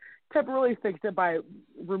temporarily fixed it by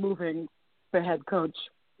removing the head coach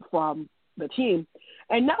from the team,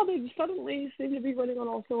 and now they suddenly seem to be running on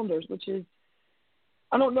all cylinders, which is,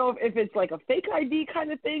 I don't know if it's like a fake ID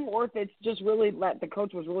kind of thing or if it's just really that the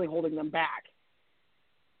coach was really holding them back.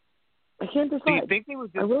 I can't decide. Do you think they were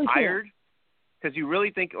just tired? Because you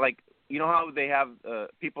really think, like, you know how they have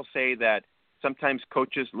people say that sometimes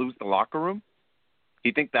coaches lose the locker room? Do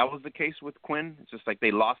you think that was the case with Quinn? It's just like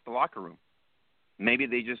they lost the locker room. Maybe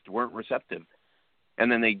they just weren't receptive.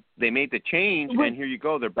 And then they made the change, and here you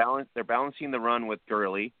go. They're balancing the run with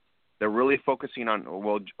Gurley. They're really focusing on,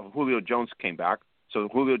 well, Julio Jones came back, so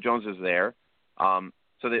Julio Jones is there.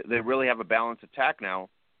 So they really have a balanced attack now,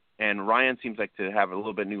 and Ryan seems like to have a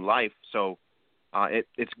little bit new life. So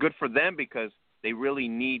it's good for them because they really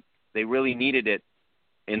needed it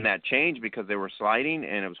in that change because they were sliding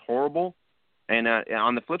and it was horrible. And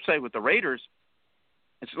on the flip side with the Raiders,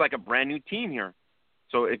 it's like a brand new team here.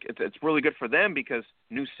 So it's really good for them because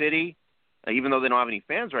new city, even though they don't have any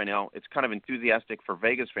fans right now, it's kind of enthusiastic for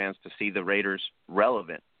Vegas fans to see the Raiders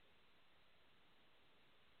relevant.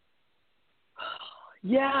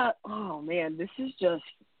 Yeah. Oh, man, this is just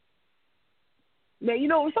 – man, you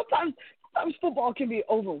know, sometimes football can be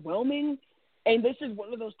overwhelming, and this is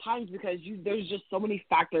one of those times because there's just so many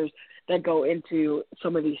factors that go into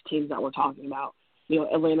some of these teams that we're talking about. You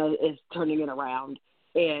know, Atlanta is turning it around,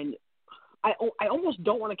 and I almost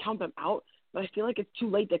don't want to count them out but I feel like it's too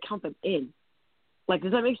late to count them in. Like,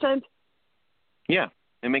 does that make sense? Yeah,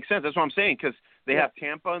 it makes sense. That's what I'm saying, because they have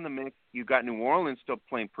Tampa in the mix. You got New Orleans still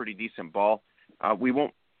playing pretty decent ball. We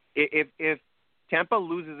won't if Tampa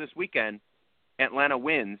loses this weekend, Atlanta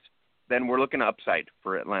wins, then we're looking at upside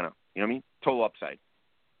for Atlanta. You know what I mean? Total upside.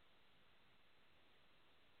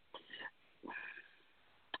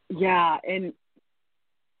 Yeah, and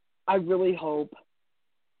I really hope.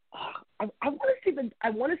 I want to see them. I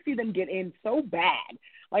want to see them get in so bad.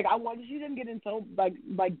 Like, I want to see them get in so like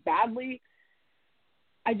badly.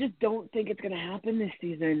 I just don't think it's going to happen this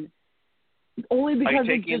season. Only because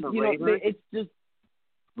it's just it's just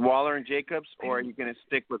Waller and Jacobs, or are you going to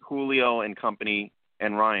stick with Julio and company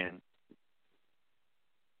and Ryan?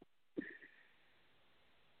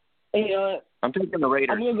 I'm taking the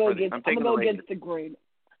Raiders. I'm gonna go against the grain.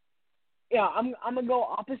 Yeah, I'm gonna go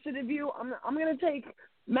opposite of you. I'm gonna take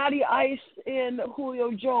Matty Ice and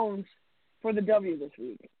Julio Jones for the W this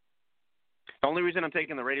week. The only reason I'm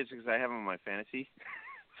taking the Raiders is because I have them in my fantasy,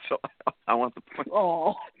 so I want the point.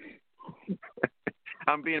 Oh,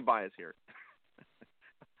 I'm being biased here.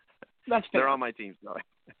 That's fair. They're on my team, so.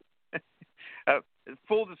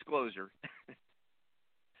 Full disclosure.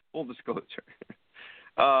 Full disclosure.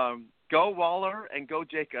 Go Waller and go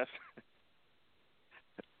Jacobs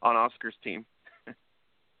on Oscar's team.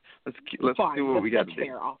 Let's do what we got to do.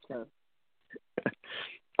 Fair, Oscar.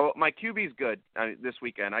 Oh, my QB's good this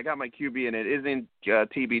weekend. I got my QB and it isn't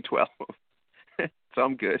TB12, so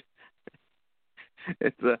I'm good.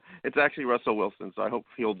 It's actually Russell Wilson, so I hope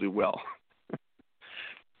he'll do well.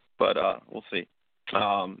 But we'll see.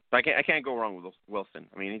 I can't go wrong with Wilson.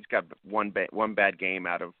 I mean, he's got one bad game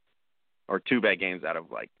or two bad games out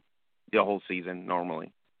of like the whole season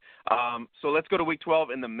normally. So let's go to Week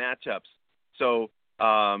 12 and the matchups. So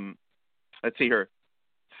let's see here.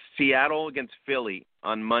 Seattle against Philly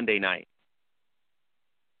on Monday night.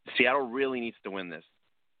 Seattle really needs to win this.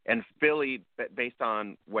 And Philly, based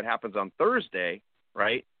on what happens on Thursday,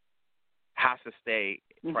 right, has to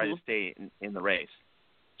try to stay in the race.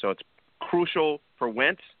 So it's crucial for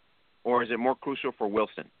Wentz, or is it more crucial for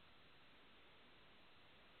Wilson?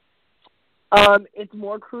 It's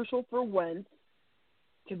more crucial for Wentz,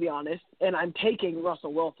 to be honest, and I'm taking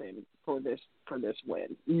Russell Wilson for this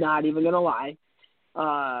win. Not even gonna lie.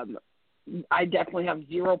 I definitely have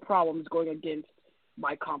zero problems going against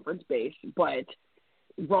my conference base, but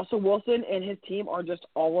Russell Wilson and his team are just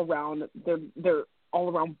all around. They're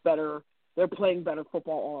all around better. They're playing better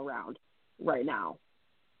football all around right now,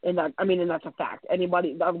 and that's a fact.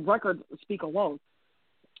 The records speak alone.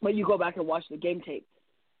 But you go back and watch the game tape.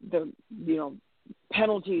 The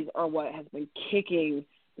penalties are what has been kicking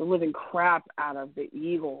the living crap out of the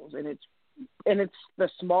Eagles, and it's the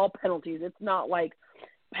small penalties. It's not like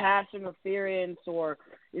pass interference or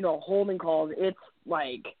holding calls. It's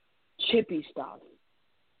like chippy stuff.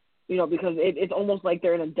 Because it's almost like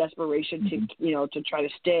they're in a desperation to try to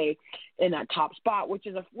stay in that top spot, which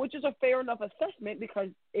is a fair enough assessment because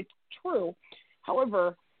it's true.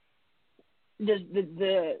 However,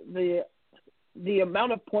 the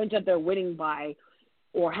amount of points that they're winning by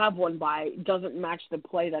or have won by doesn't match the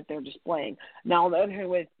play that they're displaying. Now, on the other hand,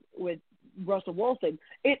 with Russell Wilson,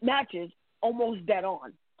 it matches almost dead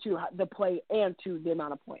on to the play and to the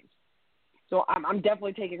amount of points. So I'm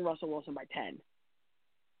definitely taking Russell Wilson by 10.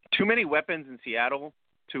 Too many weapons in Seattle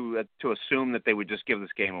to assume that they would just give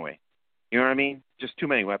this game away. You know what I mean? Just too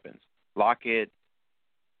many weapons. Lockett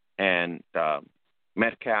and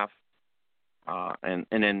Metcalf. And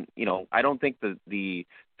then, I don't think the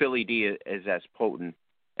Philly D is as potent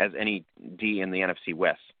as any D in the NFC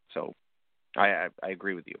West. So I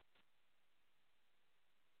agree with you.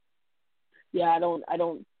 Yeah,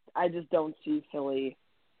 I just don't see Philly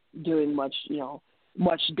doing much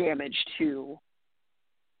damage to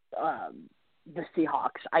the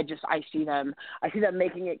Seahawks. I see them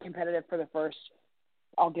making it competitive for the first.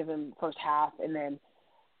 I'll give them first half, and then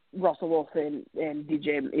Russell Wilson and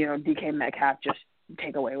DK Metcalf just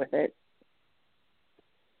take away with it.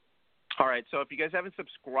 All right. So if you guys haven't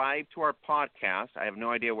subscribed to our podcast, I have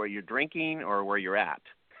no idea where you're drinking or where you're at.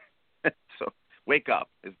 So wake up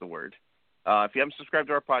is the word. If you haven't subscribed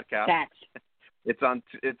to our podcast, it's on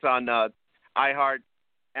iHeart,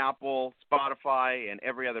 Apple, Spotify, and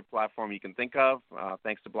every other platform you can think of.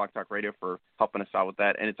 Thanks to Block Talk Radio for helping us out with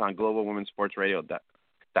that. And it's on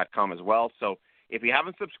globalwomensportsradio.com as well. So if you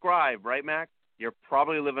haven't subscribed, right, Mac, you're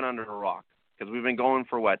probably living under a rock because we've been going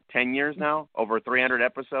for, 10 years now, over 300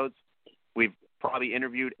 episodes. We've probably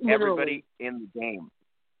interviewed everybody in the game.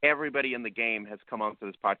 Everybody in the game has come onto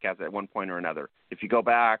this podcast at one point or another. If you go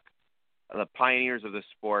back, the pioneers of this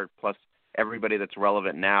sport plus everybody that's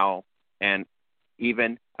relevant now and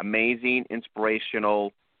even amazing,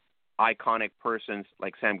 inspirational, iconic persons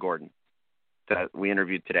like Sam Gordon that we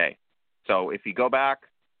interviewed today. So if you go back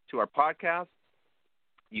to our podcast,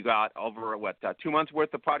 you got over, 2 months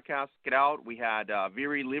worth of podcasts get out. We had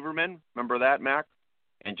Viri Lieberman, remember that, Mac?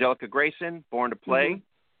 Angelica Grayson, Born to Play.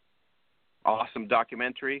 Awesome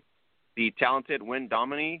documentary. The talented Win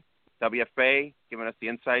Domini, WFA, giving us the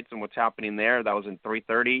insights on what's happening there. That was in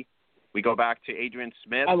 3:30. We go back to Adrian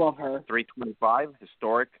Smith. I love her. 3:25,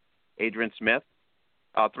 historic Adrian Smith.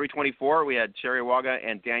 3:24, we had Sherry Waga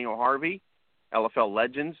and Daniel Harvey, LFL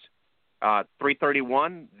legends.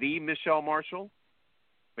 3:31, the Michelle Marshall.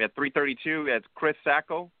 We had 3:32, we had Chris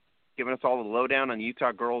Sacco, giving us all the lowdown on the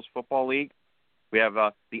Utah Girls Football League. We have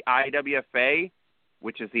the IWFA,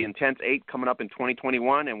 which is the Intense 8 coming up in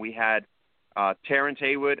 2021, and we had Terrence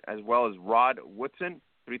Haywood as well as Rod Woodson,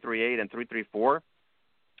 338 and 334.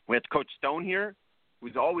 We had Coach Stone here,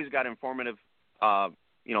 who's always got informative,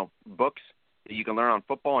 books that you can learn on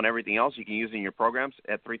football and everything else you can use in your programs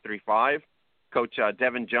at 335. Coach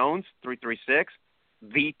Devin Jones, 336.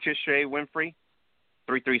 The Tishay Winfrey,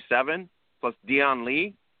 337, plus Dion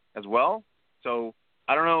Lee as well. So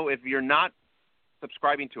I don't know if you're not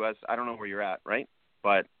subscribing to us, I don't know where you're at, right?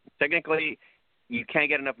 But technically, you can't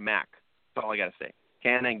get enough Mac. That's all I got to say.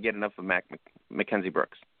 Can't get enough of Mac Mackenzie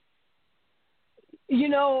Brooks. You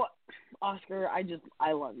know, Oscar, I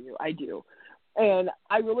love you. I do. And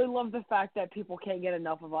I really love the fact that people can't get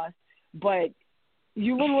enough of us, but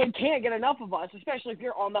you literally can't get enough of us, especially if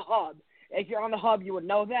you're on the hub. If you're on the hub, you would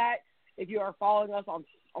know that. If you are following us on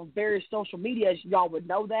various social medias, y'all would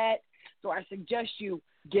know that. So I suggest you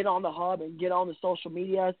get on the hub and get on the social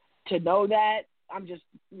medias to know that. I'm just,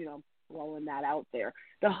 rolling that out there.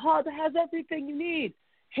 The hub has everything you need.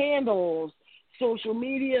 Handles, social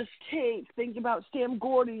media tapes, things about Sam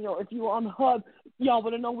Gordon. If you were on the hub, y'all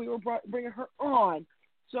would have known we were bringing her on.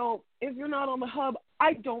 So if you're not on the hub,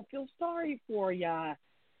 I don't feel sorry for ya.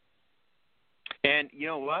 And you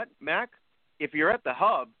know what, Mac? If you're at the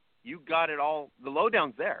hub, you got it all. The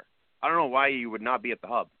lowdown's there. I don't know why you would not be at the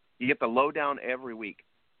hub. You get the lowdown every week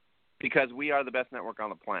because we are the best network on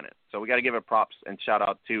the planet. So we got to give it props and shout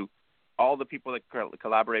out to all the people that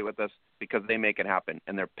collaborate with us because they make it happen,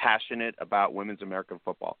 and they're passionate about women's American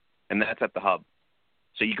football, and that's at the hub.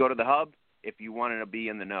 So you go to the hub if you want to be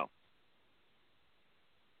in the know.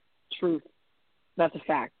 Truth. That's a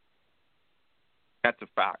fact. That's a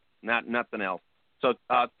fact, not nothing else. So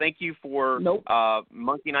thank you for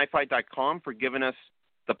monkeyknifefight.com for giving us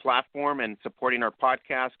the platform and supporting our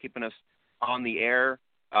podcast, keeping us on the air.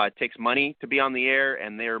 It takes money to be on the air,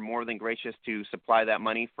 and they're more than gracious to supply that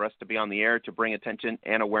money for us to be on the air, to bring attention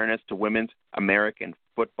and awareness to women's American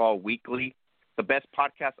football weekly. The best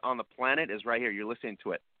podcast on the planet is right here. You're listening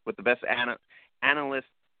to it with the best analysts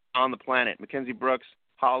on the planet. Mackenzie Brooks,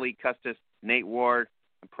 Holly Custis, Nate Ward,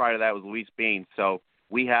 and prior to that was Luis Bean. So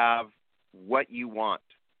we have what you want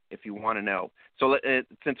if you want to know. So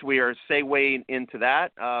since we are segueing into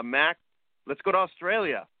that, Mac, let's go to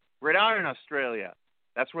Australia. Gridiron, Australia.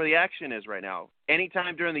 That's where the action is right now.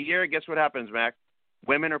 Anytime during the year, guess what happens, Mac?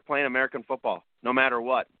 Women are playing American football, no matter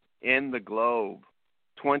what, in the globe,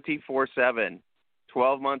 24/7,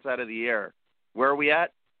 12 months out of the year. Where are we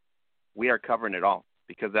at? We are covering it all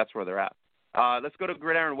because that's where they're at. Let's go to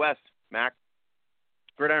Gridiron West, Mac.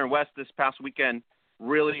 Gridiron West this past weekend,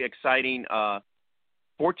 really exciting.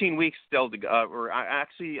 14 weeks still to go, or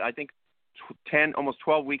actually I think 10, almost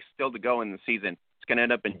 12 weeks still to go in the season. It's going to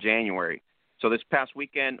end up in January. So this past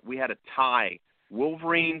weekend, we had a tie.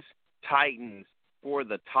 Wolverines-Titans for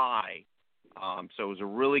the tie. So it was a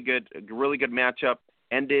really good matchup.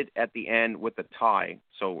 Ended at the end with a tie.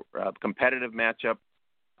 So competitive matchup.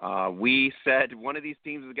 We said one of these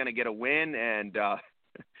teams is going to get a win, and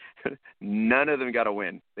none of them got a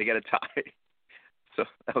win. They got a tie. So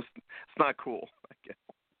it's not cool. I guess.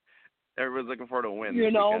 Everyone's looking forward to a win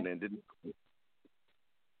this weekend. And didn't.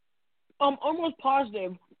 I'm almost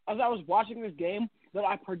positive, as I was watching this game, that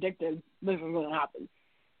I predicted this was going to happen.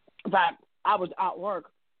 In fact, I was at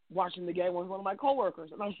work watching the game with one of my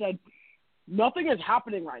coworkers, and I said, nothing is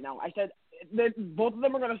happening right now. I said, both of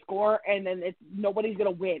them are going to score, and then nobody's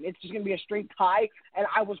going to win. It's just going to be a straight tie, and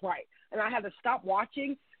I was right. And I had to stop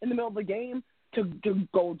watching in the middle of the game to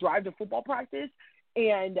go drive to football practice,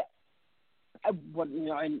 and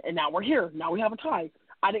now we're here. Now we have a tie.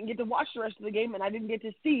 I didn't get to watch the rest of the game, and I didn't get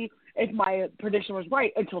to see if my prediction was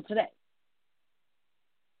right until today.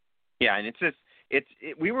 Yeah, and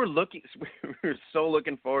we were so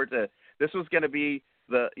looking forward to this. Was going to be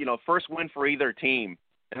the first win for either team,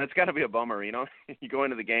 and it's got to be a bummer. You go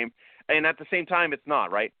into the game, and at the same time, it's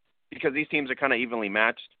not right because these teams are kind of evenly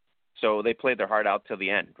matched. So they played their heart out till the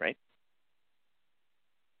end, right?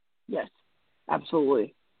 Yes,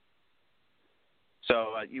 absolutely.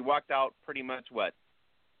 So you walked out pretty much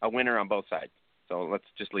a winner on both sides. So let's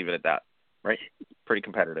just leave it at that, right? Pretty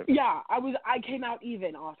competitive. Yeah, I came out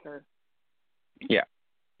even, Oscar. Yeah.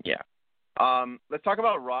 Let's talk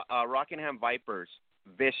about Rockingham Vipers.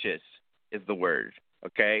 Vicious is the word,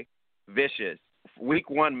 okay? Vicious. Week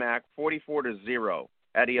 1, Mac, 44-0.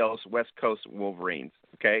 Adios, West Coast Wolverines,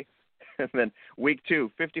 okay? And then week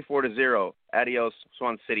 2, 54-0. Adios,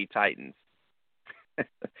 Swan City Titans.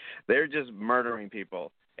 They're just murdering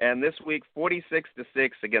people. And this week, 46-6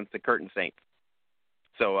 against the Curtin Saints.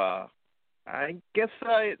 So I guess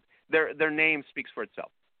their name speaks for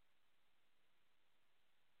itself.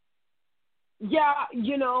 Yeah,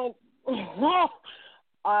 I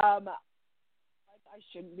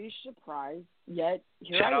shouldn't be surprised yet.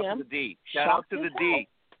 Here Shout I out am. to the D. Shout out to the D.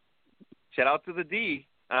 Shout out to the D.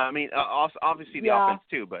 I mean, obviously the offense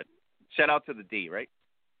too, but shout out to the D, right?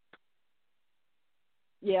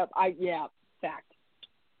 Fact.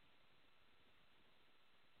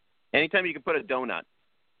 Anytime you can put a donut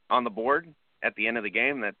on the board at the end of the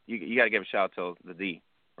game, that you got to give a shout out to the D,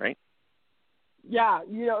 right? Yeah,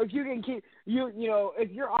 if you can keep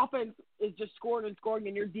if your offense is just scoring and scoring,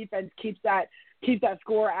 and your defense keeps that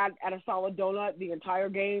score at a solid donut the entire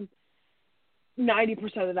game,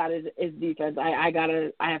 90% of that is defense. I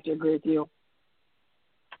have to agree with you.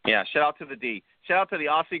 Yeah, shout out to the D. Shout out to the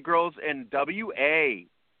Aussie girls in WA.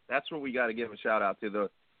 That's what we got to give a shout out to,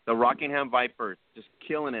 the Rockingham Vipers, just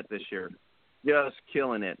killing it this year, just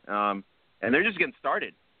killing it. And they're just getting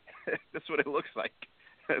started. That's what it looks like.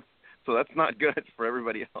 So that's not good for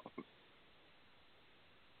everybody else.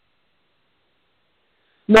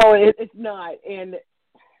 No, it's not. And,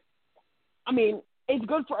 I mean, it's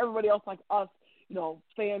good for everybody else like us,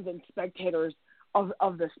 fans and spectators of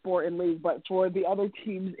the sport and league. But for the other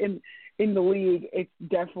teams in the league, it's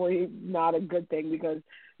definitely not a good thing because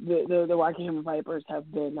the Rockingham Vipers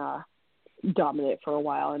have been dominant for a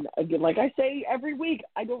while. And, again, like I say every week,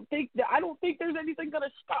 I don't think there's anything going to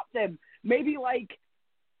stop them. Maybe like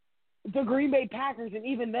the Green Bay Packers, and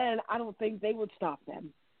even then, I don't think they would stop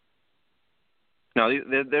them. No,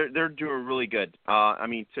 they're doing really good.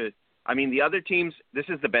 The other teams, this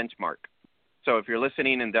is the benchmark. So if you're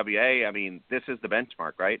listening in WA, this is the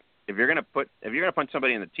benchmark, right? If you're gonna punch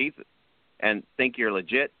somebody in the teeth and think you're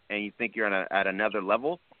legit and you think you're at another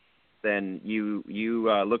level, then you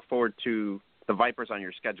look forward to the Vipers on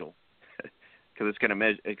your schedule because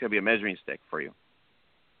it could be a measuring stick for you.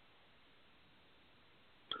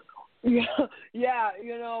 Yeah,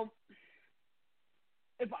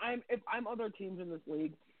 if I'm other teams in this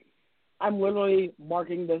league, I'm literally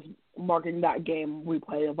marking that game we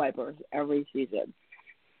play the Vipers every season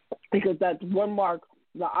because that's one mark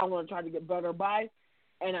that I want to try to get better by.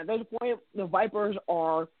 And at this point, the Vipers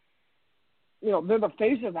are, they're the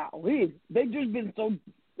face of that league. They've just been so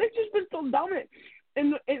dominant,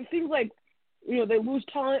 and it seems like, they lose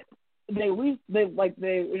talent, talent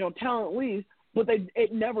leaves. But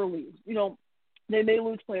it never leaves. They may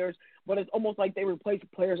lose players, but it's almost like they replace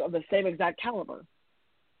players of the same exact caliber.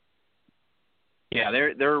 Yeah,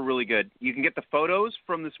 they're really good. You can get the photos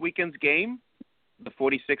from this weekend's game, the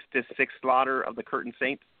 46-6 slaughter of the Curtin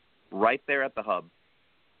Saints, right there at the hub,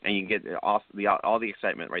 and you can get all the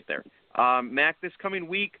excitement right there. Mac, this coming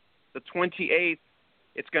week, the 28th,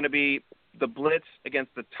 it's going to be the Blitz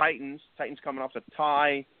against the Titans. Titans coming off a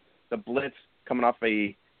tie. The Blitz coming off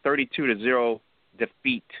a 32-0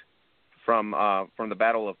 defeat from the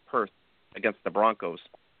Battle of Perth against the Broncos,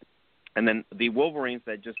 and then the Wolverines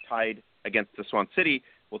that just tied against the Swan City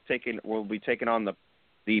will be taking on the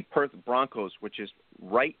Perth Broncos, which is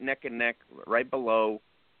right neck and neck, right below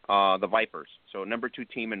the Vipers. So number 2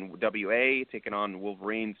 team in WA taking on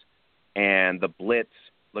Wolverines, and the Blitz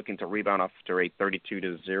looking to rebound after a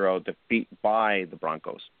 32-0 defeat by the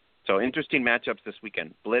Broncos. So interesting matchups this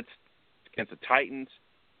weekend: Blitz against the Titans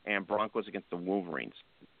and Broncos against the Wolverines.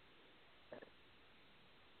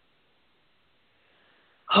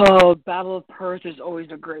 Oh, Battle of Perth is always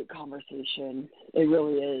a great conversation. It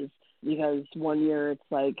really is, because one year it's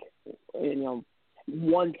like,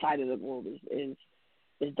 one side of the world is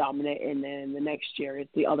dominant, and then the next year it's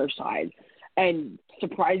the other side. And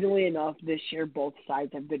surprisingly enough, this year both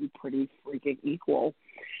sides have been pretty freaking equal.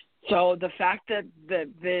 So the fact that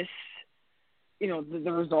this,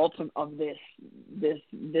 the results of this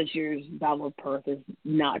year's Battle of Perth is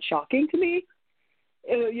not shocking to me.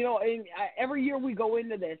 And every year we go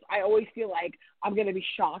into this, I always feel like I'm going to be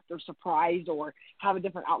shocked or surprised or have a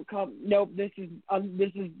different outcome. Nope, this is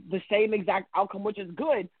the same exact outcome, which is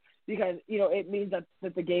good because, you know, it means that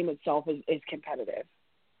the game itself is competitive.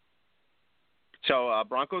 So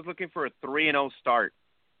Broncos looking for a 3-0 start.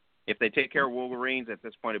 If they take care of Wolverines at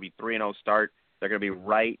this point, it'll be 3-0 start. They're going to be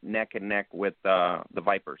right neck and neck with the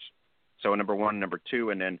Vipers. So number 1, number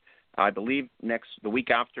 2, and then I believe the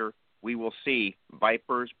week after, we will see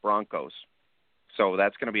Vipers Broncos. So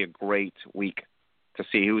that's going to be a great week to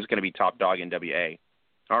see who's going to be top dog in WA.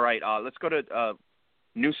 All right, let's go to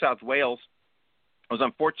New South Wales. It was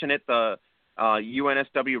unfortunate the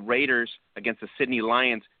UNSW Raiders against the Sydney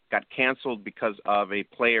Lions got canceled because of a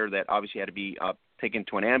player that obviously had to be taken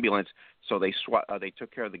to an ambulance. So they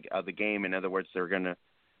took care of the game. In other words, they're going to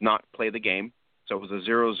not play the game. So it was a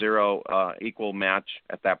 0-0 equal match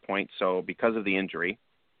at that point. So because of the injury,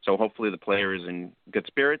 so hopefully the player is in good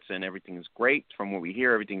spirits and everything's great. From what we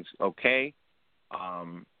hear, everything's okay.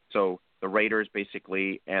 So the Raiders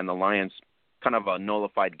basically and the Lions kind of a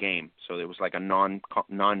nullified game. So it was like a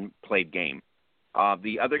non-played game.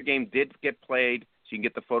 The other game did get played. So you can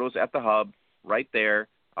get the photos at the hub right there.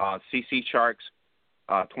 CC Sharks,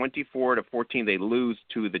 24-14, they lose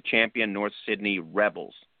to the champion North Sydney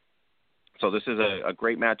Rebels. So this is a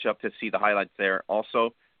great matchup to see the highlights there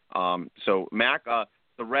also. So, Mac,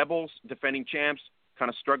 the Rebels, defending champs, kind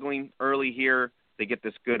of struggling early here. They get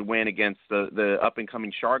this good win against the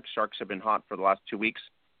up-and-coming Sharks. Sharks have been hot for the last 2 weeks,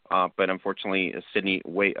 but unfortunately, Sydney,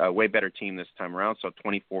 way better team this time around, so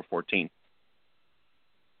 24-14.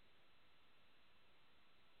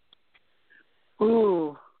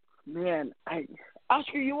 Ooh, man,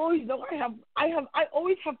 Oscar, you always know I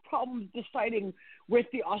always have problems deciding with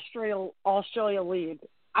the Australia League.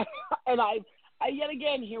 I yet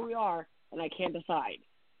again, here we are, and I can't decide.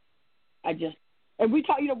 We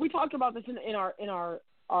talked about this in our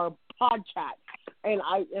pod chat, and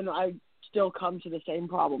I still come to the same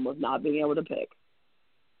problem of not being able to pick.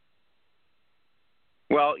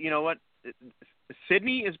 Well, you know what?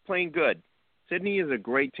 Sydney is playing good. Sydney is a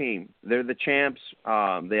great team. They're the champs.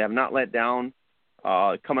 They have not let down.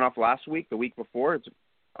 Coming off last week, the week before, it's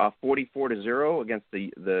 44-0 against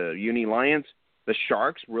the Uni Lions. The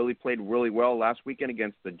Sharks really played really well last weekend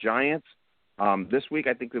against the Giants. This week,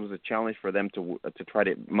 I think it was a challenge for them to try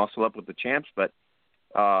to muscle up with the champs, but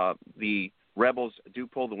the Rebels do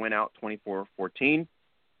pull the win out 24-14.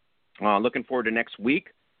 Looking forward to next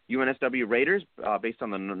week. UNSW Raiders, based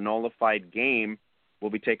on the nullified game, will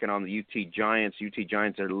be taking on the UT Giants. UT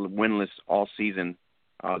Giants are winless all season.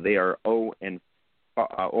 They are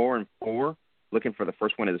 0-4, looking for the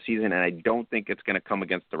first win of the season, and I don't think it's going to come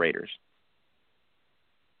against the Raiders.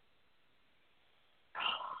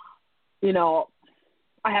 You know,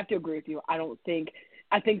 I have to agree with you. I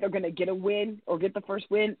think they're going to get a win or get the first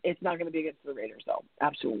win. It's not going to be against the Raiders, though.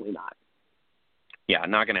 Absolutely not. Yeah,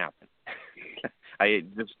 not going to happen. I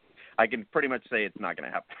can pretty much say it's not going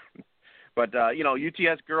to happen. But,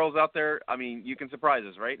 UTS girls out there, I mean, you can surprise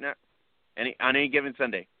us, right? On any given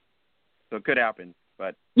Sunday. So it could happen.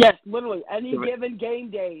 But yes, literally. Any given game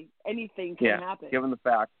day, anything can happen. Given the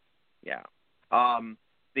fact. Yeah.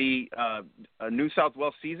 The New South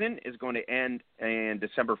Wales season is going to end in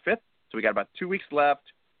December 5th. So we got about 2 weeks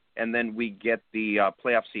left, and then we get the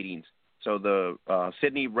playoff seedings. So the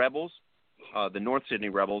Sydney Rebels, the North Sydney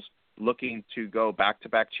Rebels, looking to go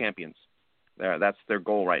back-to-back champions. That's their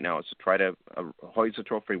goal right now, is to try to hoist the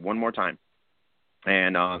trophy one more time.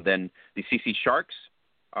 And then the CC Sharks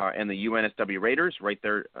and the UNSW Raiders right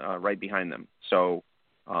there, right behind them. So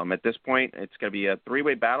at this point, it's going to be a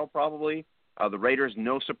three-way battle probably. The Raiders,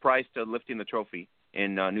 no surprise to lifting the trophy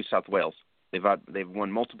in New South Wales. They've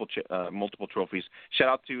won multiple trophies. Shout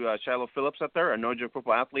out to Shiloh Phillips up there, a Nojo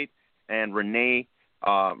football athlete, and Renee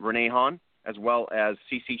Hahn, as well as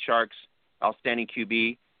CC Sharks outstanding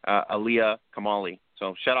QB Aaliyah Kamali.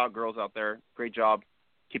 So shout out girls out there, great job,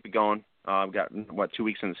 keep it going. We've got 2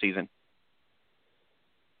 weeks in the season.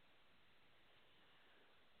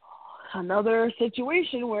 Another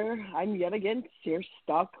situation where I'm yet again here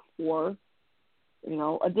stuck for,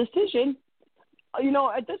 a decision.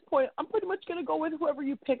 At this point, I'm pretty much going to go with whoever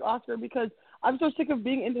you pick, Oscar, because I'm so sick of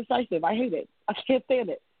being indecisive. I hate it. I can't stand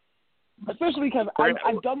it. Especially because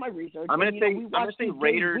I've done my research. I'm going to say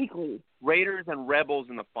Raiders and Rebels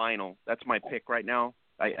in the final. That's my pick right now.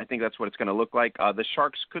 I think that's what it's going to look like. The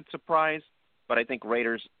Sharks could surprise, but I think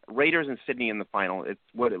Raiders and Sydney in the final.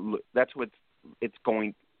 That's what it's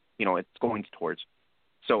going. It's going towards.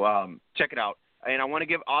 So check it out. And I want to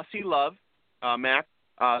give Aussie love, Mac.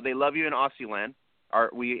 They love you in Aussie land.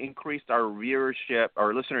 We increased our viewership,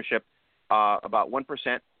 our listenership, about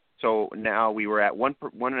 1%. So now we were at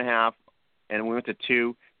 1.5, and we went to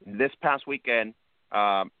 2. This past weekend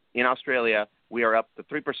in Australia, we are up to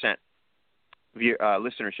 3%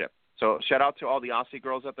 listenership. So shout out to all the Aussie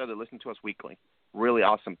girls out there that listen to us weekly. Really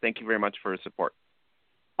awesome. Thank you very much for your support.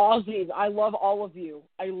 Aussies, I love all of you.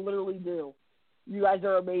 I literally do. You guys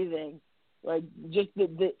are amazing. Like, just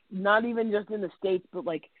the not even just in the States, but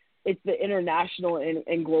like it's the international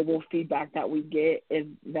and global feedback that we get is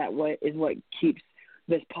what keeps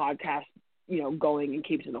this podcast, going and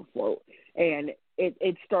keeps it afloat. And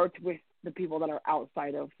it starts with the people that are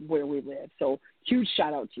outside of where we live. So huge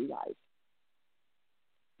shout out to you guys.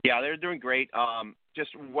 Yeah, they're doing great.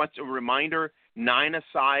 Just once a reminder,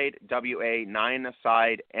 9-a-side WA,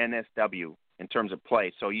 9-a-side NSW in terms of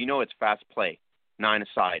play. So it's fast play,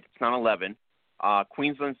 9-a-side. It's not 11.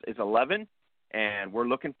 Queensland's is 11, and we're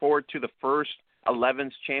looking forward to the first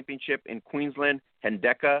 11s championship in Queensland.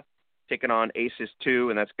 Hendeka taking on Aces 2,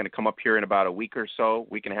 and that's going to come up here in about a week or so,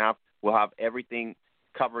 week and a half. We'll have everything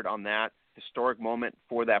covered on that. Historic moment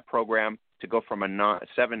for that program to go from a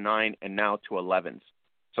 7-9 and now to 11s.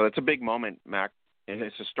 So it's a big moment, Mac. It's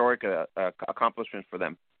a historic accomplishment for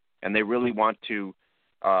them, and they really want to,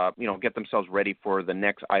 get themselves ready for the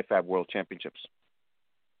next IFAB World Championships.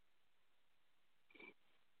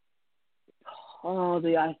 Oh, the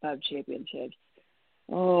IFAB Championships.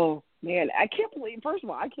 Oh man, I can't believe. First of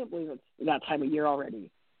all, I can't believe it's that time of year already.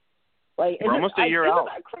 Like, we're almost a year out.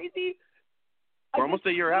 Isn't that crazy? We're almost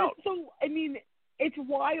a year out. So it's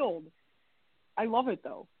wild. I love it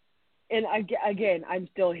though. And again, I'm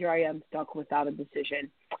still here. I am stuck without a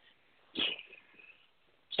decision.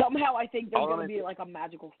 Somehow, I think there's going to be like a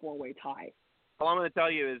magical 4-way tie. All I'm going to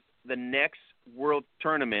tell you is the next World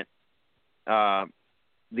Tournament,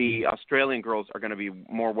 the Australian girls are going to be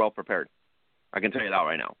more well prepared. I can tell you that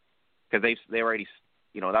right now, because they already,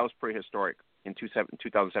 that was pretty historic in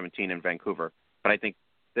 2017 in Vancouver. But I think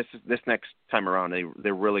this next time around,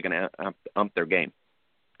 they're really going to ump their game.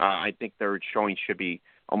 I think their showing should be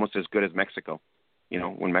almost as good as Mexico,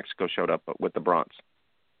 when Mexico showed up with the bronze.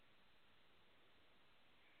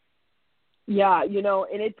 Yeah,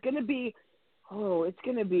 and it's going to be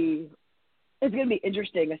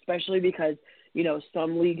interesting, especially because,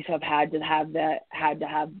 some leagues have had to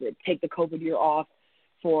take the COVID year off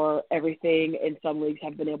for everything, and some leagues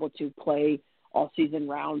have been able to play all season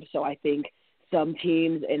round. So I think some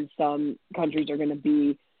teams and some countries are going to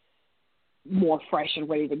be more fresh and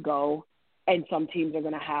ready to go. And some teams are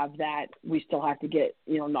going to have that we still have to get,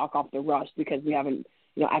 knock off the rust because we haven't,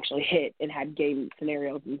 actually hit and had game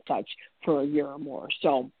scenarios and such for a year or more.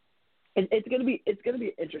 So it's going to be an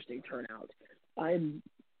interesting turnout. I'm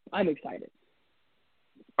excited.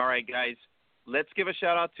 All right, guys, let's give a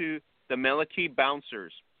shout out to the Melaki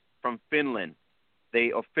Bouncers from Finland.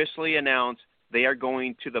 They officially announced they are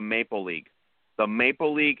going to the Maple League. The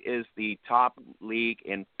Maple League is the top league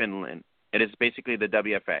in Finland. It is basically the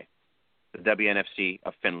WFA. The WNFC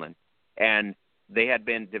of Finland, and they had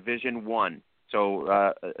been Division 1.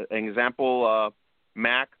 So, an example,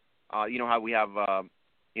 MAC, how we have,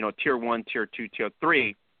 Tier 1, Tier 2, Tier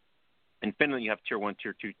 3. In Finland, you have Tier 1,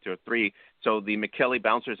 Tier 2, Tier 3. So the McKelly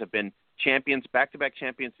Bouncers have been champions, back-to-back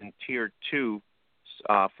champions in Tier 2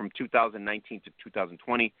 from 2019 to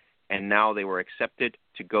 2020, and now they were accepted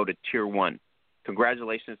to go to Tier 1.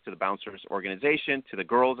 Congratulations to the Bouncers organization, to the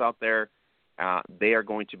girls out there. They are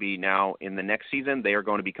going to be now in the next season. They are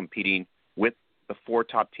going to be competing with the 4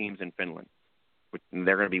 top teams in Finland.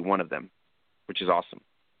 They're going to be one of them, which is awesome.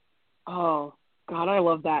 Oh God, I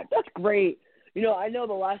love that. That's great. I know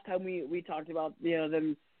the last time we talked about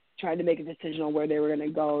them trying to make a decision on where they were going to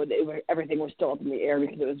go. Everything was still up in the air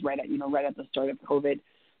because it was right at the start of COVID.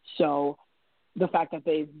 So the fact that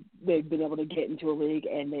they've been able to get into a league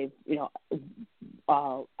and they've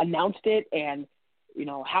announced it and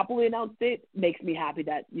happily announced it makes me happy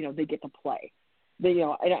that, they get to play.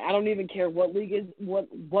 And I don't even care what league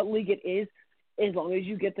it is, as long as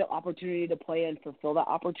you get the opportunity to play and fulfill that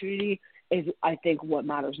opportunity is, I think, what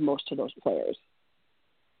matters most to those players.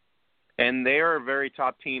 And they are a very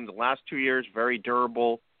top team. The last 2 years, very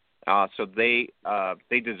durable. So they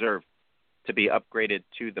deserve to be upgraded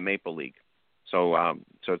to the Maple League. So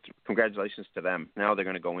congratulations to them. Now they're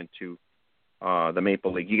going to go into the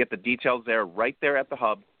Maple League. You get the details there, right there at the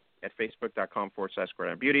hub at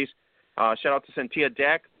facebook.com/Gridiron Beauties. Shout out to Santia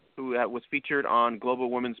Deck, who was featured on Global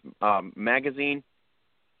Women's Magazine.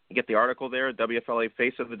 You get the article there, WFLA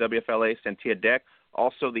Face of the WFLA, Santia Deck,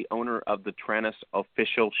 also the owner of the Tranus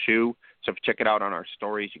official shoe. So if you check it out on our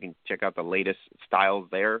stories, you can check out the latest styles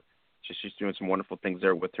there. She's doing some wonderful things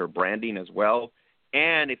there with her branding as well.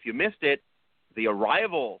 And if you missed it, The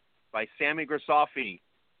Arrival by Sammy Grisafi.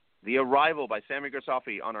 The Arrival by Sammy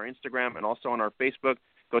Grisafi on our Instagram and also on our Facebook.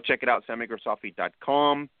 Go check it out,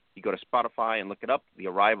 sammygrisafi.com. You go to Spotify and look it up, The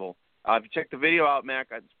Arrival. If you check the video out, Mac,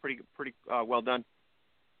 it's pretty well done.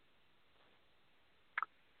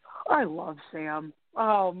 I love Sam.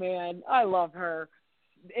 Oh, man. I love her.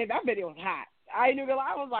 And that video was hot. I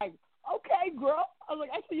was like, okay, girl. I was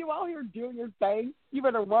like, I see you out here doing your thing. You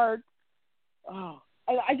better work. Oh,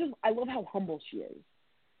 and I love how humble she is.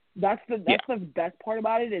 That's the best part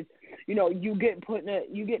about it is, you get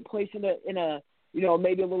placed in a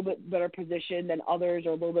maybe a little bit better position than others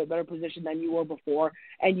or a little bit better position than you were before,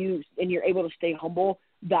 and you're able to stay humble.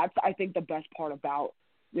 That's, I think, the best part about,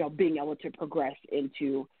 being able to progress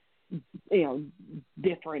into,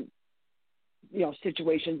 different,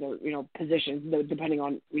 situations or, positions, depending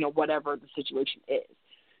on, whatever the situation is.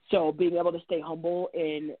 So being able to stay humble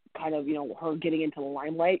and kind of, her getting into the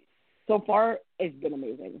limelight so far has been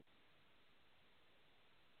amazing.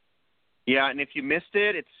 Yeah, and if you missed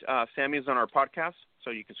it, it's Sammy's on our podcast,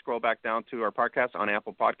 so you can scroll back down to our podcast on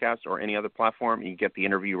Apple Podcasts or any other platform. You can get the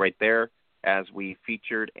interview right there as we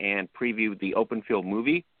featured and previewed the Open Field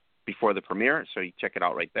movie before the premiere, so you check it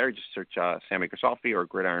out right there. Just search Sammy Grisolfi or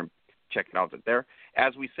Gridiron. Check it out there.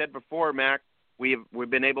 As we said before, Mac, we've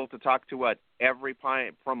been able to talk to every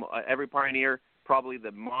pioneer, probably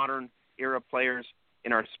the modern era players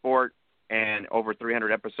in our sport, and over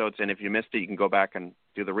 300 episodes. And if you missed it, you can go back and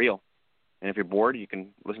do the reel. And if you're bored, you can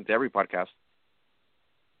listen to every podcast.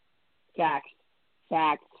 Facts.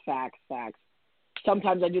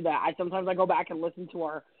 Sometimes I do that. Sometimes I go back and listen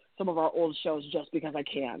to some of our old shows just because I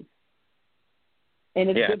can. And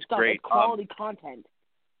it's good stuff. Great. It's quality content.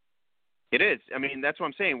 It is. I mean, that's what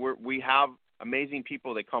I'm saying. We have amazing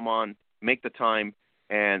people that come on, make the time,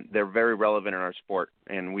 and they're very relevant in our sport,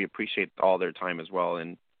 and we appreciate all their time as well.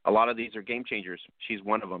 And a lot of these are game changers. She's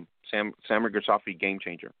one of them. Sammy Grisolfi, game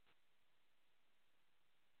changer.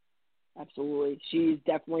 Absolutely. She's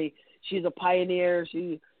a pioneer.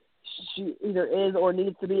 She either is or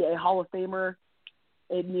needs to be a Hall of Famer.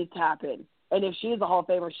 It needs to happen. And if she is a Hall of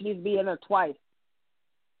Famer, she needs to be in there twice.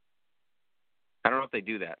 I don't know if they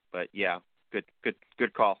do that, but yeah,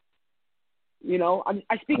 good call.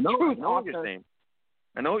 I speak truth. I know what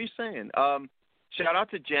you're saying. Shout out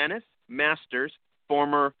to Janice Masters,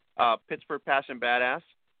 former Pittsburgh Passion Badass,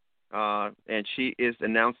 and she is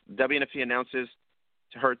WNFC announces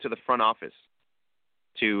her to the front office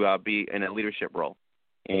to be in a leadership role,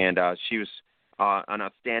 and she was an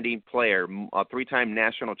outstanding player, a 3-time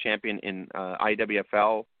national champion in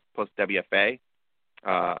IWFL plus WFA.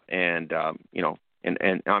 And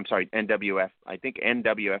I'm sorry, NWF, I think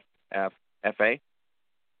NWFA,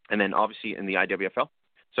 and then obviously in the IWFL.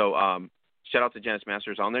 So shout out to Janice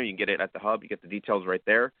Masters on there. You can get it at the hub. You get the details right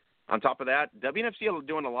there. On top of that, WNFC are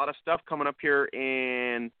doing a lot of stuff coming up here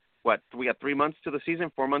in, we got 3 months to the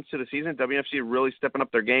season, 4 months to the season. WNFC really stepping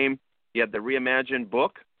up their game. You have the Reimagined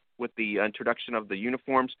book with the introduction of the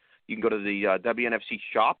uniforms. You can go to the WNFC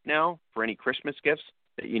shop now for any Christmas gifts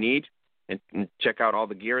that you need. And check out all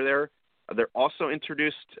the gear there. They're also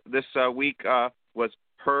introduced this week was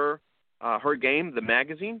Her Game, the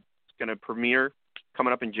magazine. It's going to premiere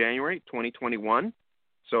coming up in January 2021.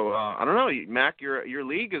 So I don't know, Mac, your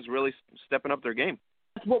league is really stepping up their game.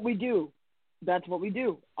 That's what we do.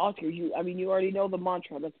 Oscar, you already know the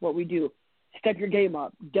mantra. That's what we do. Step your game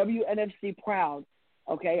up. WNFC proud.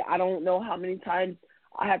 Okay, I don't know how many times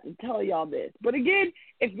I have to tell y'all this. But again,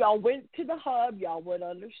 if y'all went to the hub, y'all would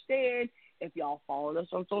understand. If y'all followed us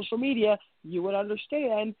on social media, you would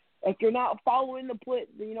understand. If you're not following the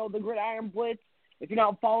Blitz, the Gridiron Blitz, if you're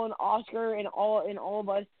not following Oscar and all of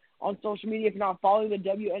us on social media, if you're not following the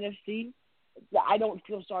WNFC, I don't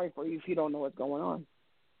feel sorry for you if you don't know what's going on.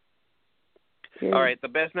 Yeah. All right, the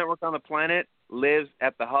best network on the planet lives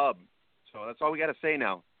at the hub. So that's all we got to say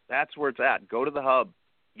now. That's where it's at. Go to the hub.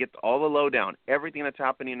 You get all the lowdown. Everything that's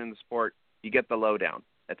happening in the sport, you get the lowdown.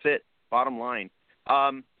 That's it. Bottom line.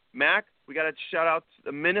 Mac, we got to shout out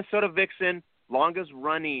the Minnesota Vixen, longest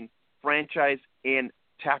running franchise in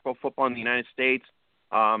tackle football in the United States.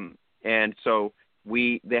 And so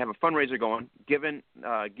they have a fundraiser going, givenmn.org.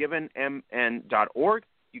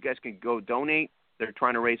 You guys can go donate. They're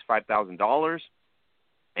trying to raise $5,000.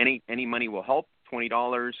 Any money will help,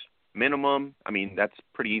 $20 minimum. I mean, that's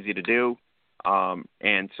pretty easy to do.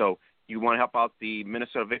 And so you want to help out the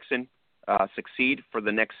Minnesota Vixen succeed for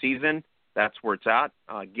the next season. That's where it's at,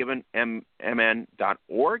 givenmn.org.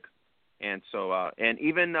 And so, and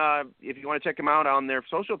even if you want to check them out on their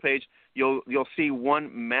social page, you'll see one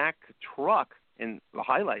Mac truck in the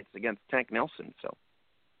highlights against Tank Nelson. So.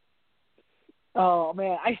 Oh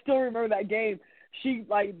man, I still remember that game.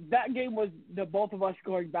 That game was the both of us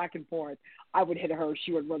going back and forth. I would hit her,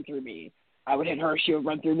 she would run through me. I would hit her, she would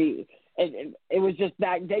run through me. And it was just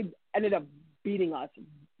that they ended up beating us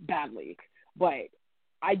badly. But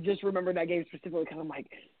I just remember that game specifically because I'm like,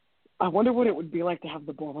 I wonder what it would be like to have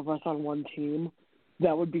the both of us on one team.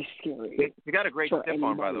 That would be scary. You got a great stiff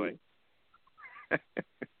arm, by the way.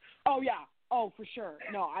 Oh, yeah. Oh, for sure.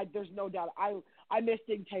 No, there's no doubt. I missed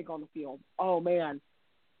Big Take on the field. Oh, man.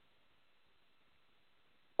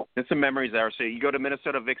 There's some memories there. So you go to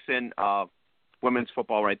Minnesota Vixen women's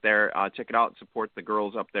football right there. Check it out and support the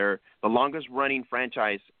girls up there. The longest-running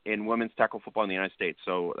franchise in women's tackle football in the United States.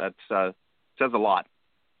 So that says a lot.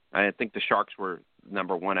 I think the Sharks were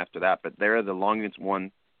number one after that, but they're the longest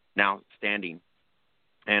one now standing.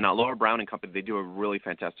 And Laura Brown and company, they do a really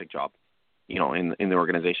fantastic job, in the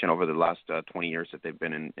organization over the last 20 years that they've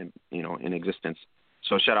been in existence.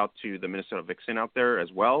 So shout out to the Minnesota Vixen out there as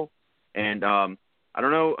well. And I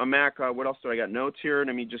don't know, Mac, what else do I got notes here?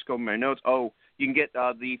 Let me just go over my notes. Oh, you can get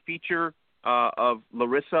the feature of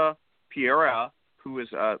Larissa Piera, who is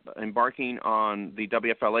embarking on the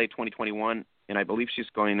WFLA 2021, and I believe she's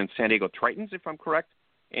going in San Diego Tritons, if I'm correct.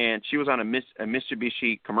 And she was on a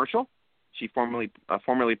Mitsubishi commercial. She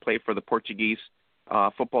formerly played for the Portuguese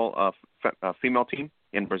football female team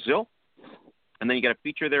in Brazil. And then you got a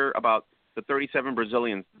feature there about the 37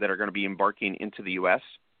 Brazilians that are going to be embarking into the U.S.,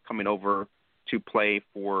 coming over to play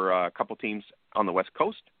for a couple teams on the West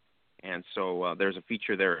Coast. And so there's a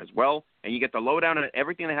feature there as well. And you get the lowdown on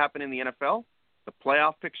everything that happened in the NFL, the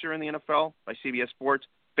playoff picture in the NFL by CBS Sports,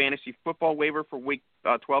 fantasy football waiver for Week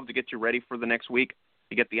 12 to get you ready for the next week.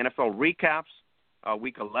 You get the NFL recaps,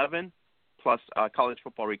 Week 11, plus college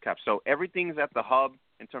football recaps. So everything's at the hub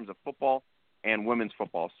in terms of football and women's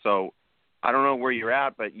football. So I don't know where you're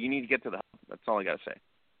at, but you need to get to the hub. That's all I got to say.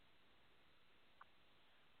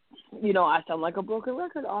 I sound like a broken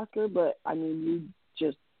record, Oscar, but, you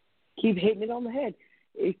just keep hitting it on the head.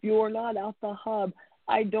 If you're not at the hub,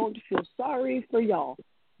 I don't feel sorry for y'all.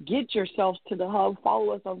 Get yourselves to the hub.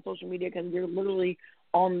 Follow us on social media because we're literally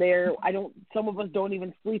on there. Some of us don't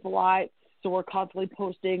even sleep a lot, so we're constantly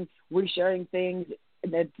posting, resharing things.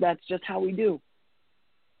 That's just how we do.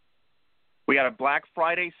 We got a Black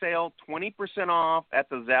Friday sale, 20% off at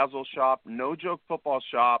the Zazzle shop, No Joke Football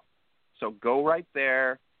shop. So go right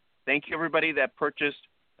there. Thank you, everybody that purchased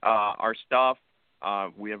our stuff.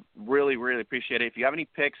 We have really, really appreciate it. If you have any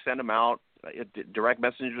pics, send them out. Direct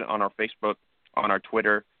message on our Facebook, on our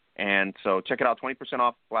Twitter. And so check it out, 20%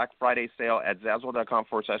 off Black Friday sale at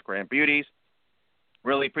Zazzle.com/Beauties.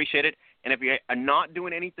 Really appreciate it. And if you are not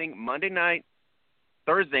doing anything Monday night,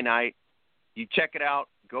 Thursday night, you check it out.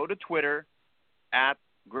 Go to Twitter at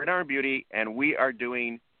Gridiron Beauty, and we are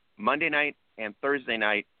doing Monday night and Thursday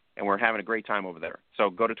night, and we're having a great time over there. So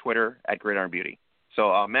go to Twitter at Gridiron Beauty.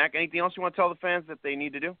 So, Mac, anything else you want to tell the fans that they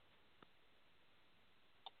need to do?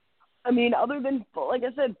 Other than, like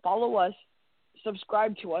I said, follow us,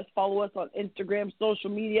 subscribe to us, follow us on Instagram, social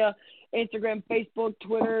media, Instagram, Facebook,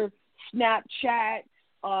 Twitter, Snapchat,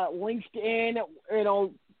 LinkedIn,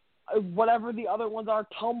 whatever the other ones are,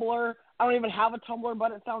 Tumblr. I don't even have a Tumblr,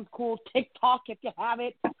 but it sounds cool. TikTok, if you have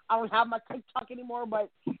it. I don't have my TikTok anymore, but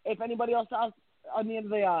if anybody else else on the end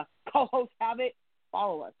of the co-hosts have it,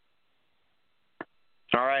 follow us.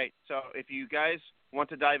 All right. So if you guys want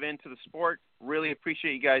to dive into the sport, really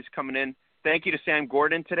appreciate you guys coming in. Thank you to Sam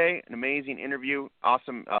Gordon today. An amazing interview,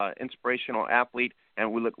 awesome, inspirational athlete,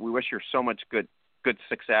 and we wish her so much good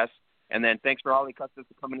success. And then thanks for Holly Custis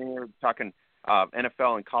for coming in here talking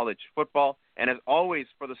NFL and college football. And as always,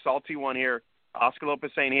 for the salty one here, Oscar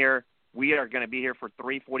Lopez saying here, we are going to be here for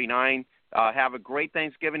 3:49. Have a great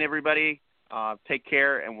Thanksgiving, everybody. Take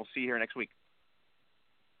care, and we'll see you here next week.